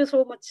 Thank you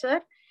so much,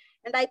 sir.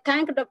 And I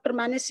thank Dr.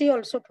 Manasi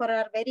also for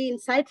her very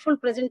insightful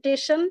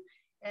presentation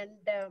and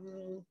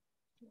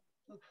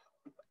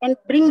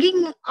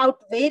bringing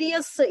out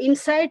various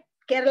inside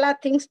Kerala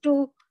things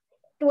to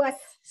us.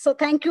 So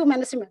thank you,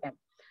 Manasi Madam.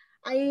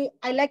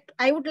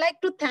 I would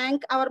like to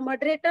thank our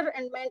moderator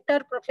and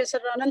mentor, Professor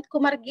Anant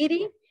Kumar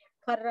Giri,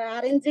 for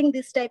arranging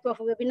this type of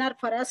webinar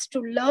for us to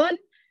learn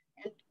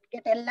and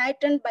get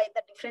enlightened by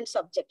the different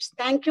subjects.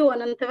 Thank you,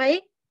 Anant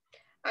bhai.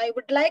 I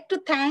would like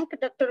to thank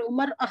Dr.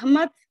 Umar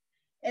Ahmad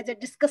as a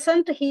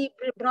discussant, he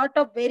brought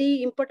up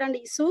very important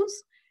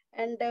issues,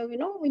 and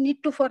we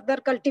need to further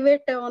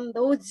cultivate on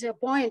those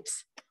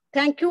points.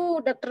 Thank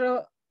you,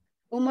 Dr.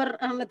 Umar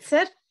Ahmed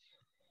sir.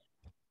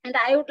 And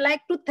I would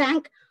like to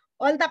thank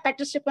all the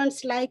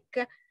participants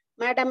like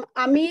Madam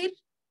Amir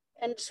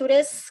and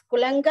Suresh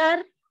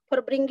Kulangar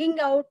for bringing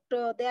out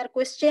their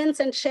questions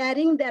and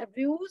sharing their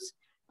views.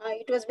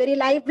 It was very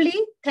lively.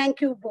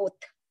 Thank you both.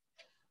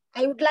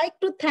 I would like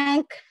to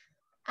thank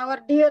our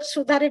dear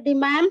Sudha Reddy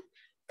ma'am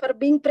for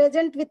being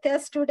present with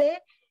us today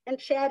and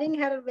sharing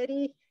her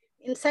very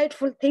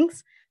insightful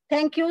things.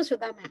 Thank you,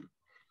 Sudha ma'am.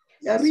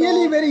 Yeah,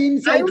 really very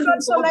insightful I would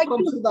also like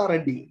from to, Sudha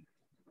Reddy.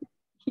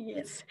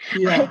 Yes,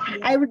 Yeah.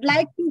 I would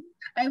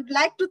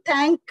like to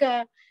thank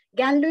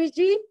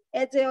Ganluigi.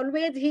 As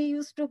always, he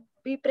used to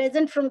be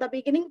present from the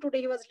beginning.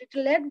 Today he was a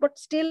little late, but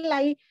still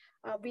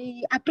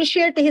we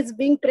appreciate his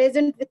being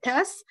present with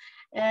us.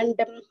 And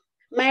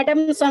Madam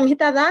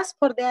Samhita Das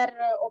for their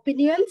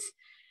opinions.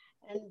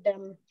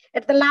 And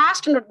at the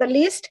last, not the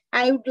least,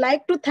 I would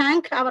like to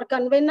thank our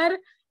convener,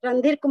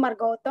 Randhir Kumar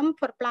Gautam,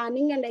 for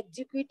planning and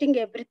executing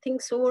everything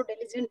so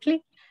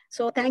diligently.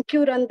 So thank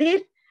you,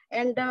 Randhir.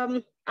 And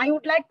I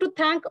would like to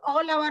thank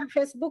all our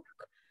Facebook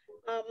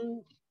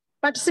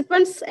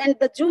participants and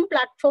the Zoom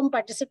platform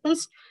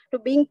participants to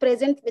being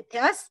present with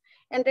us.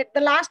 And at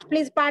the last,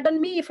 please pardon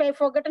me if I've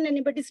forgotten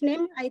anybody's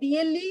name. I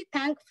really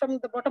thank from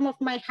the bottom of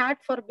my heart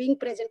for being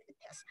present with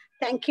us.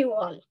 Thank you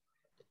all.